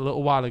Snapchats a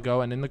little while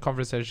ago, and in the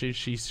conversation,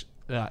 she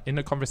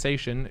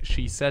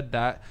said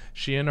that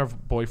she and her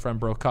boyfriend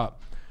broke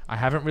up. I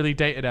haven't really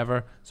dated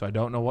ever, so I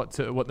don't know what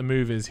the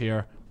move is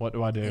here. What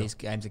do I do?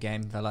 Game's a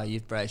game, fella.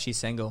 She's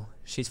single.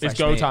 She's fresh. It's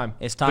go time.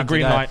 It's time. The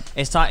green light.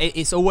 It's time.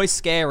 It's always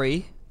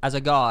scary as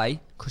a guy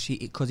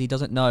because he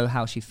doesn't know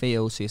how she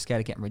feels, so you're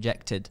scared of getting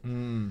rejected.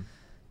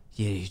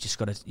 Yeah, you just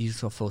gotta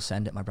full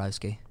send it, my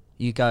broski.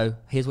 You go.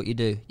 Here's what you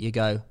do. You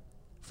go.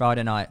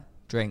 Friday night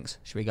drinks.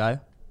 Should we go?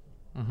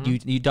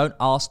 Mm-hmm. You don't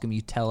ask them.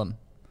 You tell them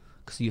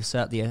because you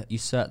assert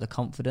the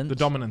confidence.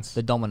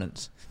 The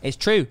dominance. It's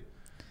true.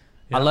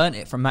 Yeah. I learned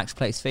it from Max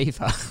Plays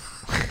FIFA.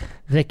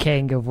 The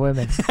king of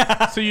women.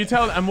 So you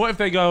tell them, and what if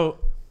they go?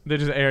 They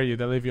just air you.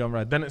 They leave you on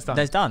red. Then it's done.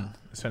 It's done.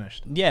 It's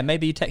finished. Yeah,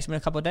 maybe you text me in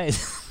a couple of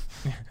days.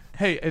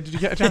 Hey, did you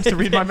get a chance to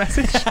read my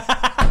message?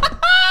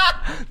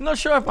 I'm not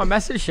sure if my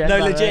message yet. No,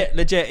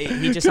 legit.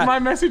 He just did my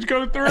message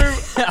go through?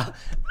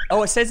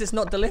 Oh, it says it's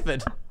not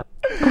delivered.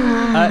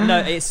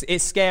 No,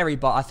 it's scary,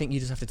 but I think you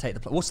just have to take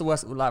the. What's the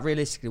worst? Like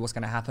realistically, what's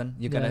going to happen?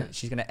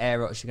 She's gonna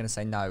air it, or she's gonna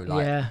say no.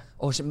 Like, yeah.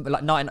 Or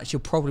she'll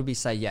probably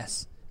say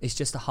yes. It's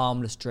just a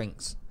harmless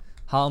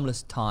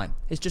harmless time.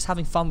 It's just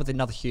having fun with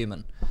another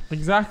human.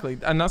 Exactly,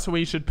 and that's the way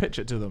you should pitch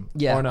it to them.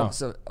 Yeah. Or no?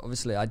 So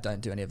obviously, I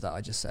don't do any of that. I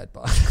just said,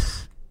 but.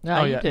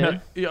 No, you do.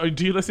 No,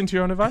 do you listen to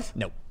your own advice?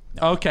 No.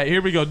 Okay,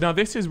 here we go. Now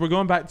we're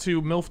going back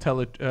to MILF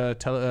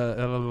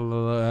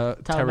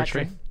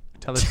territory.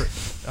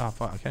 Oh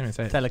fuck! I can't even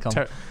say it.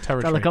 Telecom.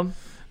 Territory. Telecom.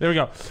 There we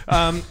go.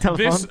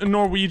 This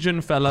Norwegian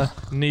fella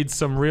needs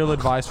some real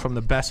advice from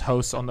the best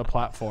hosts on the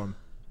platform.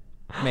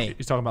 Me.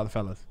 He's talking about the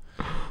fellas.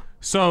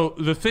 So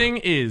the thing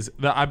is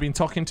that I've been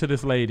talking to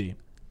this lady,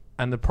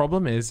 and the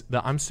problem is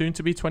that I'm soon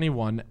to be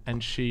 21,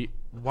 and she.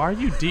 Why are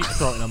you deep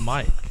throating a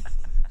mic?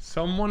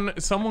 Someone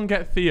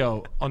get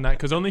Theo on that,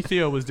 because only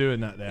Theo was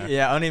doing that there.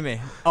 Yeah, only me.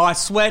 Oh, I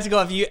swear to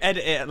God, if you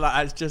edit it,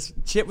 like it's just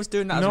Chip was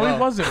doing that as well. No, he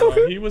wasn't.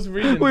 Like, he was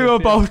reading. We were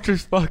both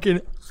just fucking.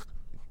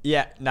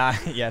 Yeah,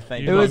 yeah,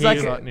 thank you. you. It was like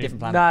different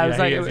planet. Nah, it was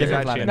like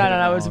different planet.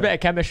 No, it was a bit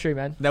of chemistry,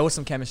 man. There was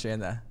some chemistry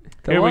in there.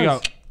 Here we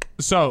go.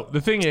 So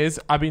the thing is,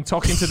 I've been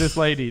talking to this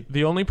lady.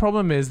 The only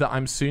problem is that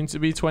I'm soon to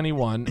be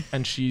 21,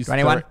 and she's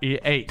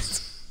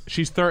 38.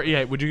 She's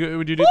 38. Would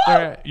you do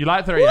 38? You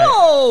like 38?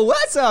 Whoa,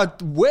 that's a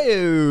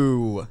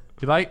whoa.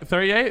 You like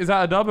 38? Is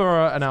that a dub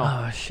or an L?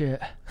 Oh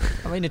shit.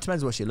 I mean, it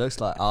depends what she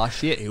looks like. Oh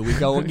shit, here we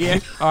go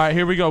again. All right,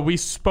 here we go. We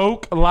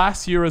spoke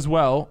last year as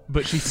well,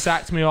 but she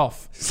sacked me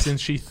off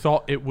since she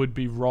thought it would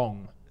be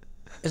wrong.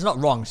 It's not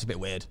wrong. It's a bit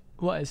weird.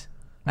 What is?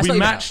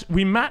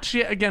 We matched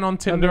yet again on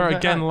Tinder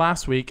again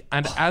last week,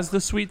 and as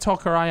the sweet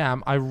talker I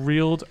am, I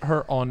reeled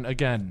her on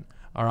again.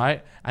 All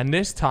right, and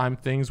this time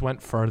things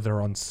went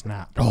further on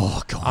Snap.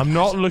 Oh God! I'm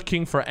not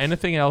looking for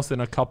anything else than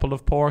a couple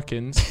of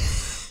porkins.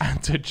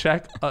 And to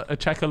check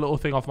a little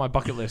thing off my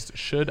bucket list.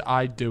 Should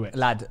I do it,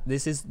 lad?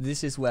 This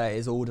is where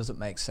it all doesn't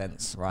make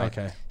sense, right?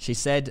 Okay. She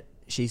said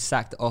she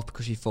sacked it off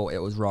because she thought it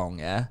was wrong.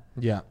 Yeah.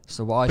 Yeah.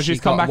 So why? But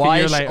she's come back a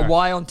year later.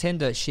 Why on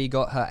Tinder she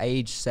got her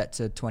age set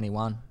to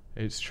 21?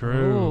 It's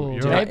true. Ooh,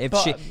 right.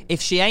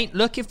 If she ain't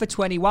looking for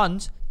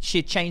 21s,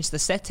 she'd change the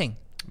setting.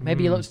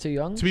 Maybe he looks too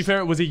young. To be fair,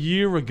 it was a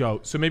year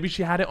ago, so maybe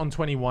she had it on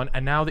 21,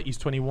 and now that he's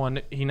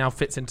 21, he now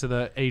fits into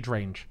the age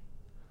range.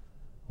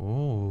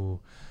 Ooh.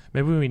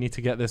 Maybe we need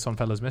to get this on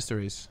Fellas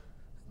Mysteries.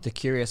 The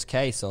curious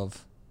case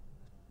of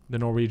the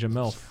Norwegian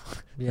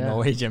MILF. Yeah. The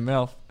Norwegian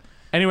MILF.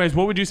 Anyways,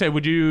 what would you say?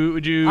 Would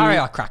you?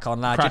 I'll crack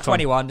on, lad. Crack You're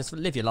 21. Just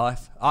live your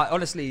life. I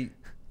honestly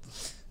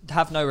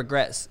have no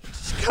regrets.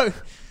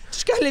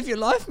 Just go live your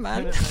life,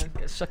 man.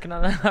 Get sucking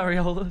on the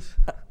areolas.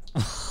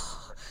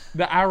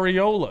 The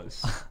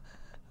areolas.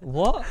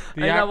 What?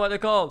 You know what they're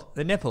called?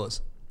 The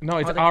nipples. No,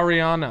 it's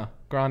Ariana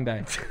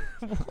Grande.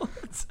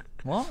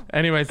 What?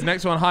 Anyways, the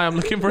next one. Hi, I'm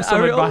looking for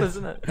some areolas, advice.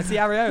 isn't it? It's the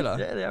areola.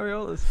 Yeah, the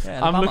areolas.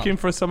 Yeah, I'm the looking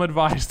for some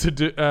advice to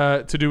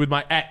do with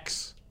my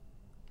ex.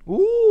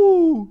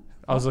 Ooh.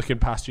 I was looking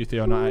past you,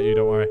 Theo, not at you.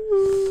 Don't worry.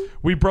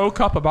 We broke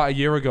up about a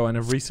year ago and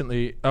have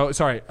recently.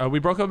 We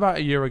broke up about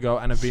a year ago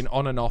and have been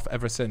on and off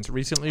ever since.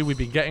 Recently, we've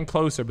been getting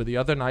closer, but the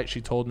other night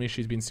she told me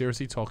she's been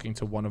seriously talking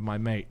to one of my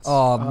mates.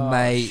 Oh,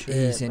 mate, shit,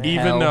 he's in man.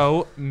 hell. Even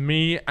though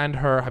me and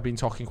her have been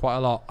talking quite a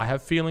lot, I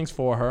have feelings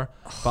for her,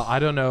 but I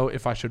don't know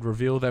if I should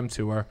reveal them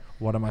to her.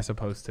 What am I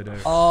supposed to do?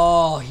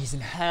 Oh, he's in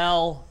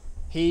hell.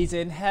 He's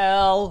in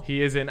hell.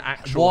 He is in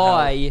actual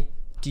Why hell.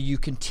 do you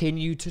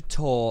continue to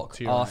talk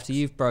To your after ex.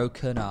 you've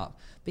broken up?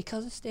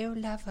 Because I still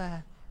love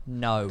her.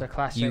 No, The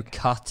classic. you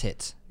cut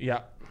it.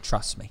 Yeah,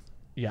 Trust me.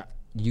 yeah.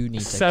 You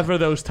need to Sever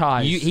those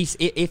ties.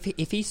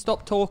 if he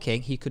stopped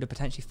talking, he could have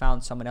potentially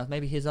found someone else,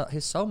 maybe his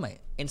soulmate.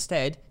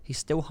 Instead, he's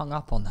still hung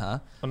up on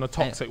her. On a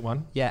toxic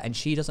one. Yeah, and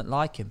she doesn't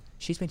like him.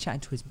 She's been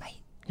chatting to his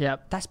mate.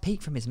 Yep. That's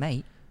peak from his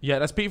mate. Yeah,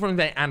 that's Pete from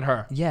Day and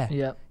her. Yeah.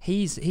 Yep.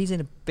 He's in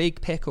a big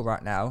pickle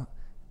right now,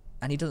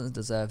 and he doesn't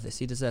deserve this.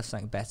 He deserves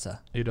something better.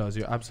 He does.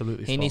 You're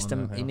absolutely. He needs spot on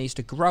to. there, He Theo. needs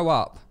to grow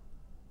up,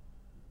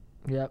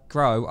 Yep.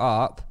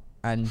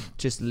 and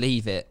just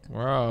leave it.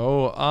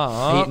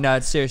 Bro, No,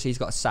 seriously, he's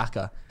got a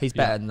sacker. He's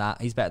better than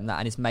that. He's better than that,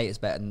 and his mate is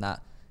better than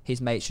that.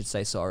 His mate should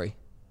say sorry.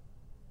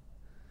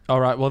 All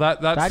right. Well,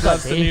 That that's got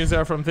the deep. news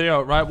there from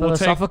Theo. Right. We'll take.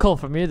 Philosophical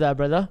from you there,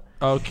 brother.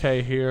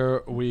 Okay.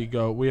 Here we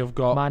go. We have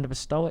got. Mind of a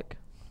stoic.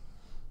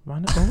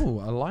 Oh,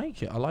 I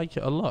like it. I like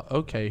it a lot.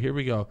 Okay. Here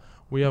we go.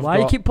 We have. Why do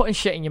you got, keep putting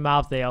shit in your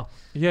mouth, Theo?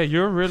 Yeah,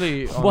 you're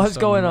really. On What's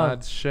some going on?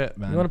 mad shit,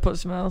 man. You want to put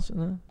some else in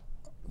there?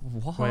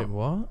 What? Wait,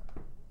 what?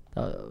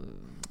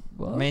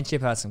 What? Me and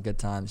Chip had some good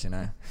times, you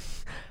know.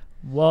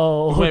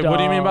 Whoa. Wait, what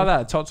do you mean by dog.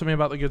 that? Talk to me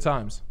about the good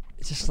times.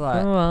 It's just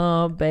like Come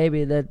on,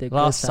 baby, let the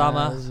last good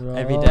summer, times roll.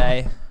 every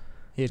day.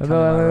 He'd come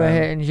Remember in when my we were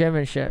room. hitting gym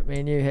and shit? Me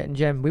and you hitting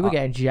gym. We were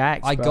getting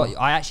jacked. Bro.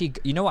 I actually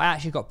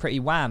got pretty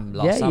wham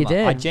last Yeah, summer. you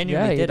did. I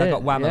genuinely Yeah, you did. I got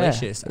did.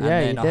 wham-alicious, and Yeah,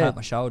 then you I hurt did.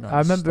 my shoulder. I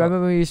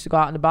remember we used to go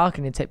out on the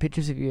balcony and take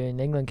pictures of you in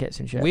England kits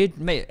and shit.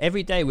 Mate,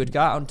 every day we'd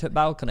go out onto the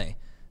balcony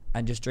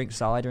and just drink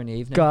cider in the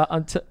evening. Go out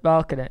onto the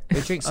balcony.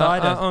 We'd drink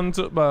cider. On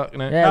to back,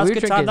 Yeah, That was we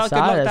were good time. drinking That was good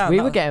ciders. lockdown. We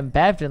That were was- getting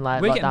bevved in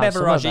like We're getting lockdown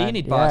summer, man.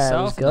 Beveragini by Yeah,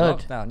 ourselves it in was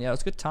good. lockdown. Yeah, it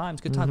was good times.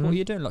 Good times. What were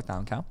you doing in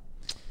lockdown, Cal?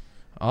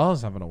 I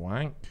was having a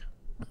wank.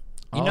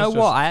 You know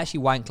what? I actually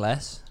wank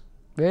less.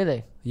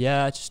 Really?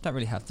 Yeah, I just don't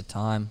really have the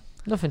time.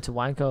 Nothing to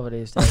wank over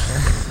these days.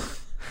 Man.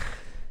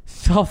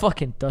 It's all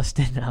fucking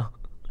dusted now.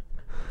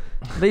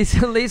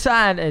 Lisa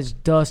Ann is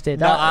dusted.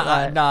 No,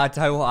 I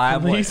tell you what, I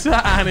am.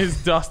 Lisa Ann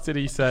is dusted,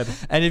 he said.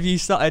 And have you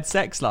started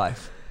Sex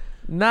Life?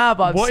 Nah,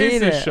 but I've What is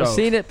seen this it. show? I've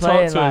seen it Talk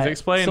playing. to us, Like,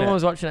 explain someone it.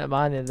 was watching it at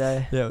mine the other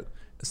day. Yeah.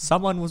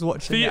 Someone was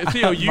watching Theo, it.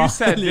 Theo, you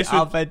said the this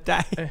was- other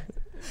day.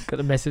 Got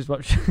the missus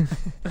watching.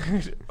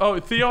 Oh,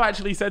 Theo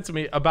actually said to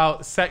me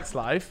about Sex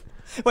Life.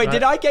 Wait, Right.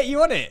 did I get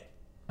you on it?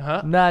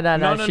 Huh? No. No.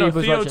 She was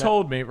Theo watching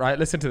told me, right?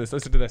 Listen to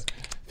this.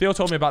 Theo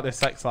told me about this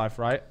Sex Life,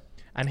 right?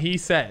 And he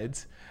said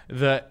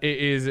that it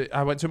is.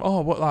 I went to him.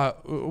 Oh,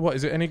 what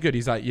is it any good?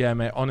 He's like, yeah,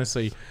 mate.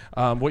 Honestly,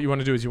 what you want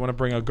to do is you want to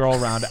bring a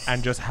girl around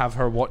and just have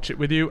her watch it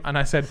with you. And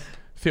I said,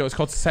 Theo, it's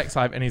called Sex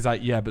Life, and he's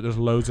like, yeah, but there's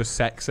loads of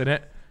sex in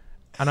it.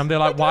 And I'm there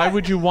like, why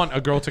would you want a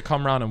girl to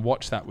come around and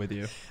watch that with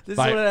you? This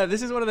Like,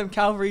 is one of them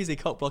Calvarisi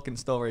cock blocking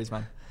stories,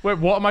 man. wait,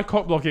 what am I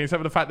cock blocking except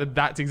for the fact that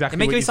that's exactly It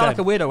makes what me you sound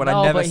said? like a weirdo when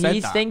no, I never but said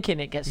he's that. thinking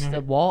it gets the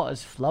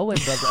waters flowing,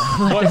 brother.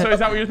 What, so is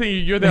that what you're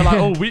thinking? You're there like,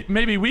 oh,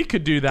 maybe we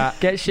could do that.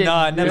 Get shit.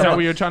 No, Is that what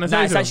you're trying to say?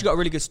 No, it's to him? actually got a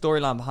really good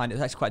storyline behind it.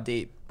 It's actually quite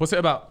deep. What's it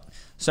about?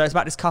 So it's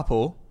about this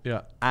couple,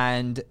 Yeah.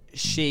 and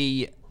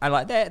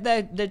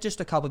they're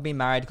just a couple, being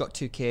married, got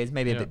 2 kids,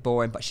 maybe a Yeah. bit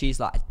boring, but she's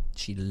like,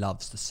 she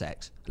loves the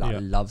sex, Yeah.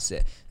 loves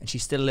it, and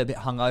she's still a little bit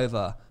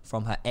hungover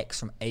from her ex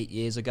from 8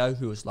 years ago,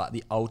 who was like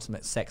the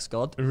ultimate sex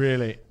god.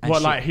 Really? And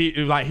What, she-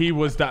 he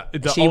was the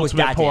She was ultimate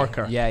daddy.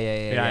 porker.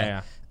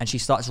 Yeah. And she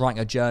starts writing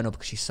a journal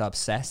because she's so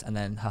obsessed, and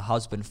then her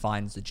husband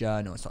finds the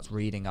journal and starts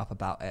reading up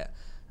about it,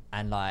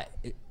 and like.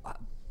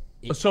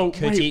 So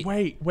could he-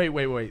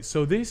 wait.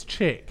 So this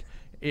chick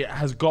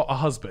has got a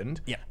husband,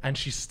 Yeah. and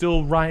she's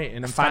still writing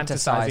and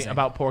fantasizing Fantasizing.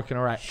 about porking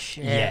her ex.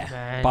 Shit, Yeah.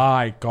 man.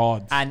 By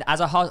God. And as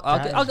a That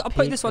I'll is put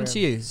peak this one for to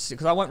you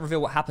because I won't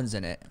reveal what happens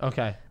in it.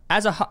 Okay.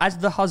 As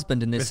the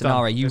husband in this It's done.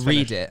 scenario, you It's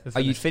read finished. it. It's Are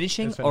you finished.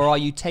 finishing, It's or finished. are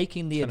you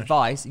taking the Finished.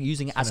 advice,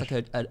 using it as like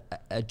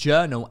a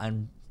journal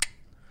and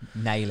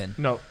nailing?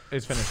 No,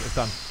 it's finished. It's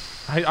done.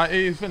 It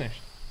is finished.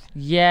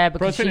 Yeah,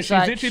 Bro, because she's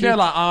literally there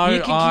like,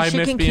 I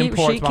miss being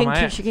porked by my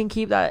ex. She can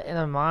keep that in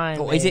her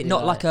mind. Or is it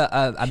not like a She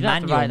don't have to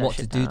manual write on that what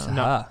to shit do down. to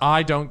No, her?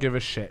 I don't give a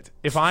shit.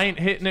 If I ain't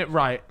hitting it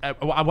right,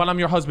 while I'm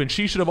your husband,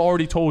 she should have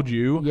already told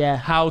you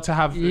how to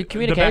have the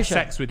best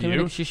sex with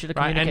you. She should have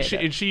right? And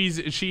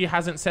communicated. she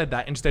hasn't said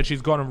that. Instead,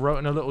 she's gone and wrote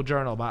in a little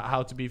journal about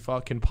how to be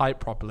fucking piped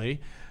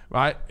properly.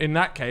 Right? In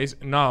that case,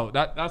 no,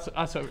 that's a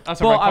red card,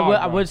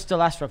 I bro. would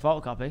still ask for a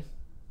photocopy.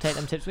 Take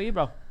them tips with you,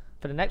 bro,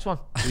 for the next one.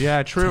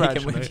 Yeah, true, Take it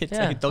actually. with you.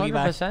 Yeah, Doggy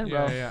bag. 100%,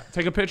 bro. Yeah.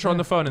 Take a picture on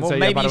the phone and Well, say,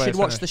 maybe by the you way, should it's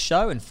watch finished. the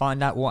show and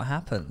find out what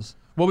happens.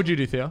 What would you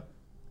do, Theo?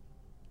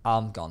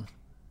 I'm gone.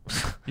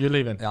 You're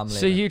leaving. Yeah, I'm leaving.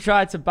 So you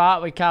tried to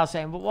bark with Carl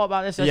saying, but what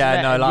about this?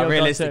 Yeah, no, And like you're gone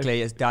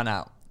realistically, it's done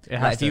out. It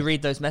has Like, if to. you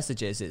read those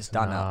messages, it's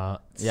done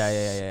out. Nuts.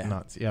 Yeah.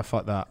 Nuts. Yeah,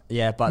 fuck that.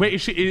 Yeah, but Wait,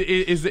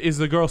 is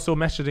the girl still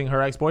messaging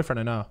her ex-boyfriend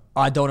or no?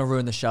 I don't want to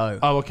ruin the show.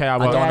 Oh, okay. I I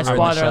won't. don't want to ruin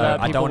the spoiler show. alert,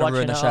 I people don't want to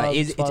ruin the watching show. it,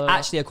 It's spoiler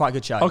actually a quite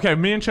good show. Okay,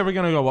 me and Chip are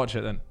gonna go watch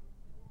it then.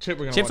 Chip,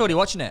 we're gonna Chip's watch already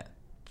watching it.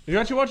 it. You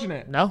actually watching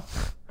it? No.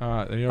 All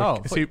right, then you're.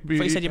 Oh, I thought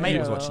you said your mate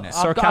was watching it.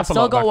 I've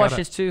still got to watch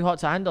It's Too Hot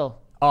to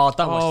Handle. Oh,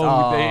 don't watch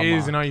Oh, it is.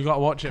 man. You know, you gotta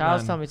watch it,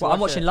 Carl's man. telling me to Well, I'm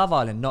watch watching it. Love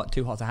Island, not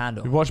Too Hot to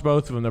Handle. You watch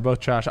both of them. They're both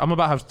trash. I'm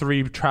about to have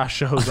 3 trash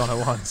shows on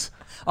at once.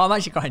 Oh, I'm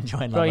actually quite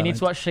enjoying Love Bro, you Island. need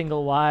to watch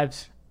Single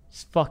Wives.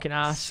 It's fucking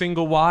ass.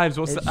 Single wives.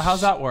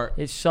 How's that work?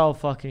 It's so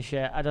fucking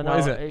shit. I don't know. What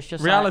is it? It's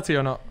just reality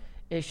or not? Like,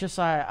 it's just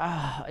like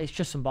it's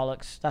just some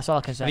bollocks. That's all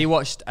I can say. Have you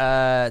watched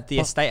the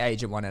estate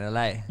agent one in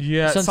LA?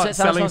 Yeah, Sunset,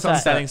 selling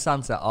Sunset. Selling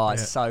Sunset. Oh,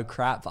 it's Yeah. so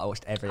crap, but I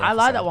watched every I episode.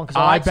 like that one because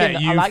I like bet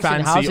seeing, you I like seeing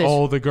fancy houses.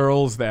 all the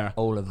girls there.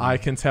 All of them. I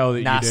can tell that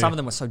you do. Some of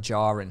them were so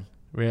jarring.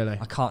 Really?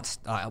 I can't.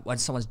 When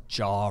someone's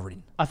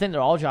jarring. I think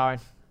they're all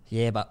jarring,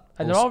 Yeah, but.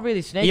 and they're all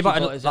really snaky. Yeah, but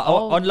but is it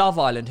all- on Love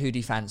Island, who do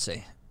you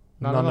fancy?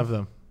 None of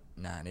them.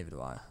 Nah, neither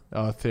do I.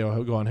 Oh,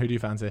 Theo, go on. Who do you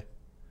fancy?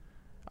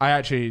 I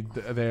actually,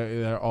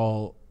 they're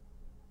all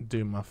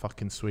doing my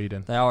fucking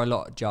Sweden. They are a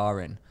lot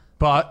jarring.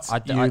 But I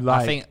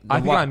think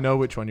think I know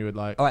which one you would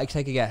like. All right,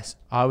 take a guess.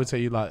 I would say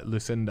you like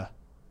Lucinda.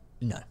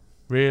 No.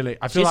 Really?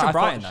 I feel She's like from I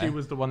Brighton, thought she though.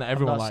 was the one that I've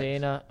everyone not liked.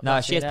 seen her. No,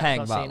 Not she is seen it, paying,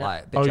 not but seen it.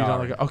 like. A bit Oh, you don't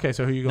jarring. like it? Okay,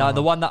 so who you No, going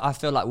the on? one that I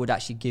feel like would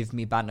actually give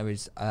me banter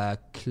is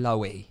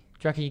Chloe. Do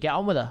you reckon you get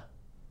on with her?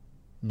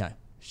 No,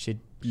 she'd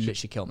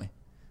literally kill me.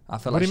 I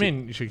feel What like do you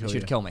mean she kill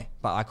she'd you? kill me,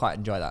 but I quite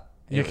enjoy that.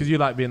 Yeah, because you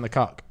like being the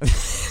cock.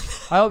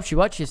 I hope she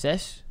watches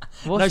this.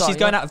 We'll No, sort she's it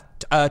going out.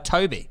 out of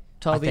Toby.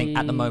 I think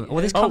at the moment.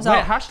 Well, this Oh, comes wait,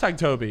 out. hashtag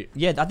Toby.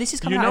 Yeah, this is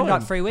coming You out in know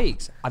like him? 3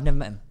 weeks. I've never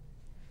met him.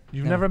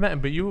 You've never met him,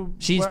 but you...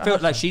 She's where- feel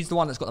like she's the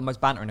one that's got the most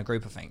banter in a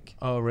group, I think.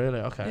 Oh, really?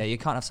 Okay. Yeah, you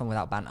can't have someone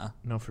without banter.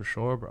 No, for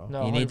sure, bro.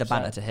 No, You need the 100%.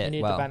 banter to hit You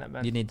need well. the banter,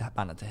 man. You need the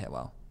banter to hit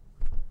well.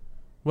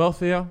 Well,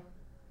 Theo,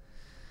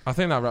 I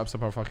think that wraps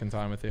up our fucking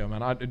time with Theo,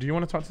 man. Do you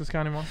want to talk to this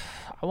guy anymore?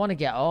 I want to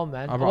get home,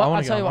 man. I I'll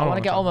wanna tell get you home. what. I I don't want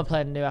to get wanna home and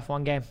play the new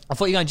F1 game. I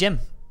thought you were going gym.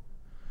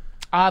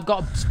 I've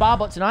got a spa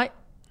booked tonight.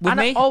 With and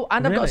me? I've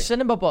got Really? a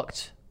cinema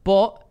booked.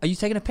 But Are you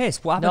taking a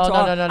piss? What No, happened to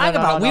no, our... no, no, Hang no,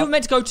 about, no, we no. were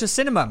meant to go to a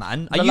cinema,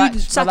 man. Are relax, you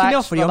sacking me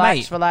off with your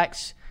mate?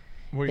 Relax.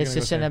 What are you It's gonna a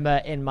go see?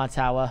 cinema in my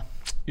tower.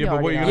 Yeah,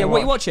 but what are you Yeah, gonna what are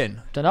you watch? watching?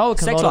 Don't know.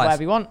 Can Sex load it Life.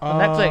 wherever you want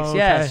on Oh, Netflix.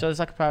 Yeah, okay. so it's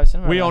like a private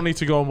cinema. We right all now. need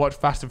to go and watch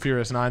Fast and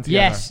Furious 9 together.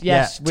 Yes, Yeah, we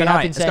have tonight.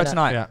 been Let's saying go that.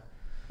 tonight. Yeah.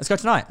 Let's go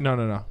tonight.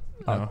 No.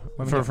 Oh,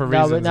 when we For go.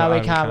 reasons. No, that we I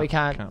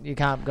can't. You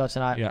can't go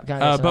tonight. Yeah. We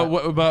can't go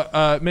tonight.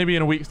 But maybe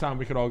in a week's time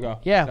we could all go.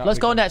 Yeah, That let's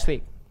go weekend. next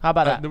week. How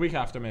about that? The week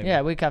after, maybe.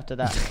 Yeah, week after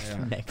that.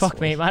 Next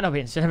Fuck me, week. it might not be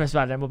in cinemas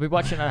by then. We'll be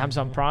watching it on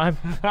Amazon Prime.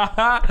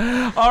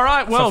 All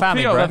right. Well,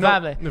 family, Theo, bro. For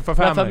family. For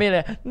family. La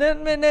familia.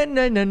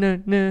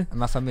 No.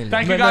 My family.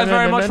 Thank you guys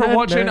very much for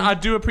watching. I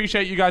do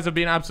appreciate you guys have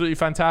been absolutely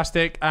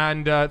fantastic.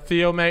 And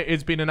Theo, mate,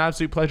 it's been an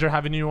absolute pleasure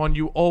having you on.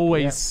 You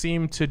always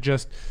seem to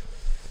just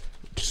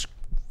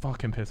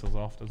fucking piss us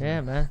off, doesn't Yeah,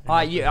 it? man.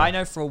 I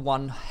know for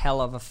one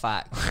hell of a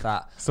fact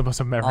that It's the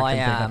most American I thing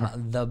ever.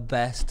 am the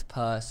best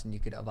person you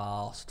could have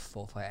asked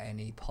for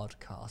any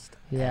podcast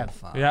Yeah.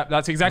 ever. Yeah,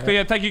 that's exactly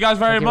it. Thank you guys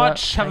very Thank you,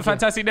 much. bro. Have a Thank you.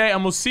 fantastic day,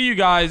 and we'll see you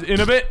guys in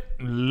a bit.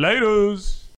 Laters.